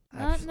useful.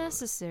 Not Absolutely.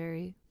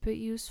 necessary, but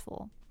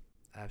useful.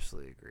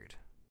 Absolutely agreed.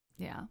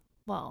 Yeah.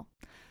 Well,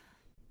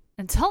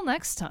 until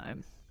next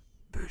time.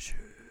 Bitches.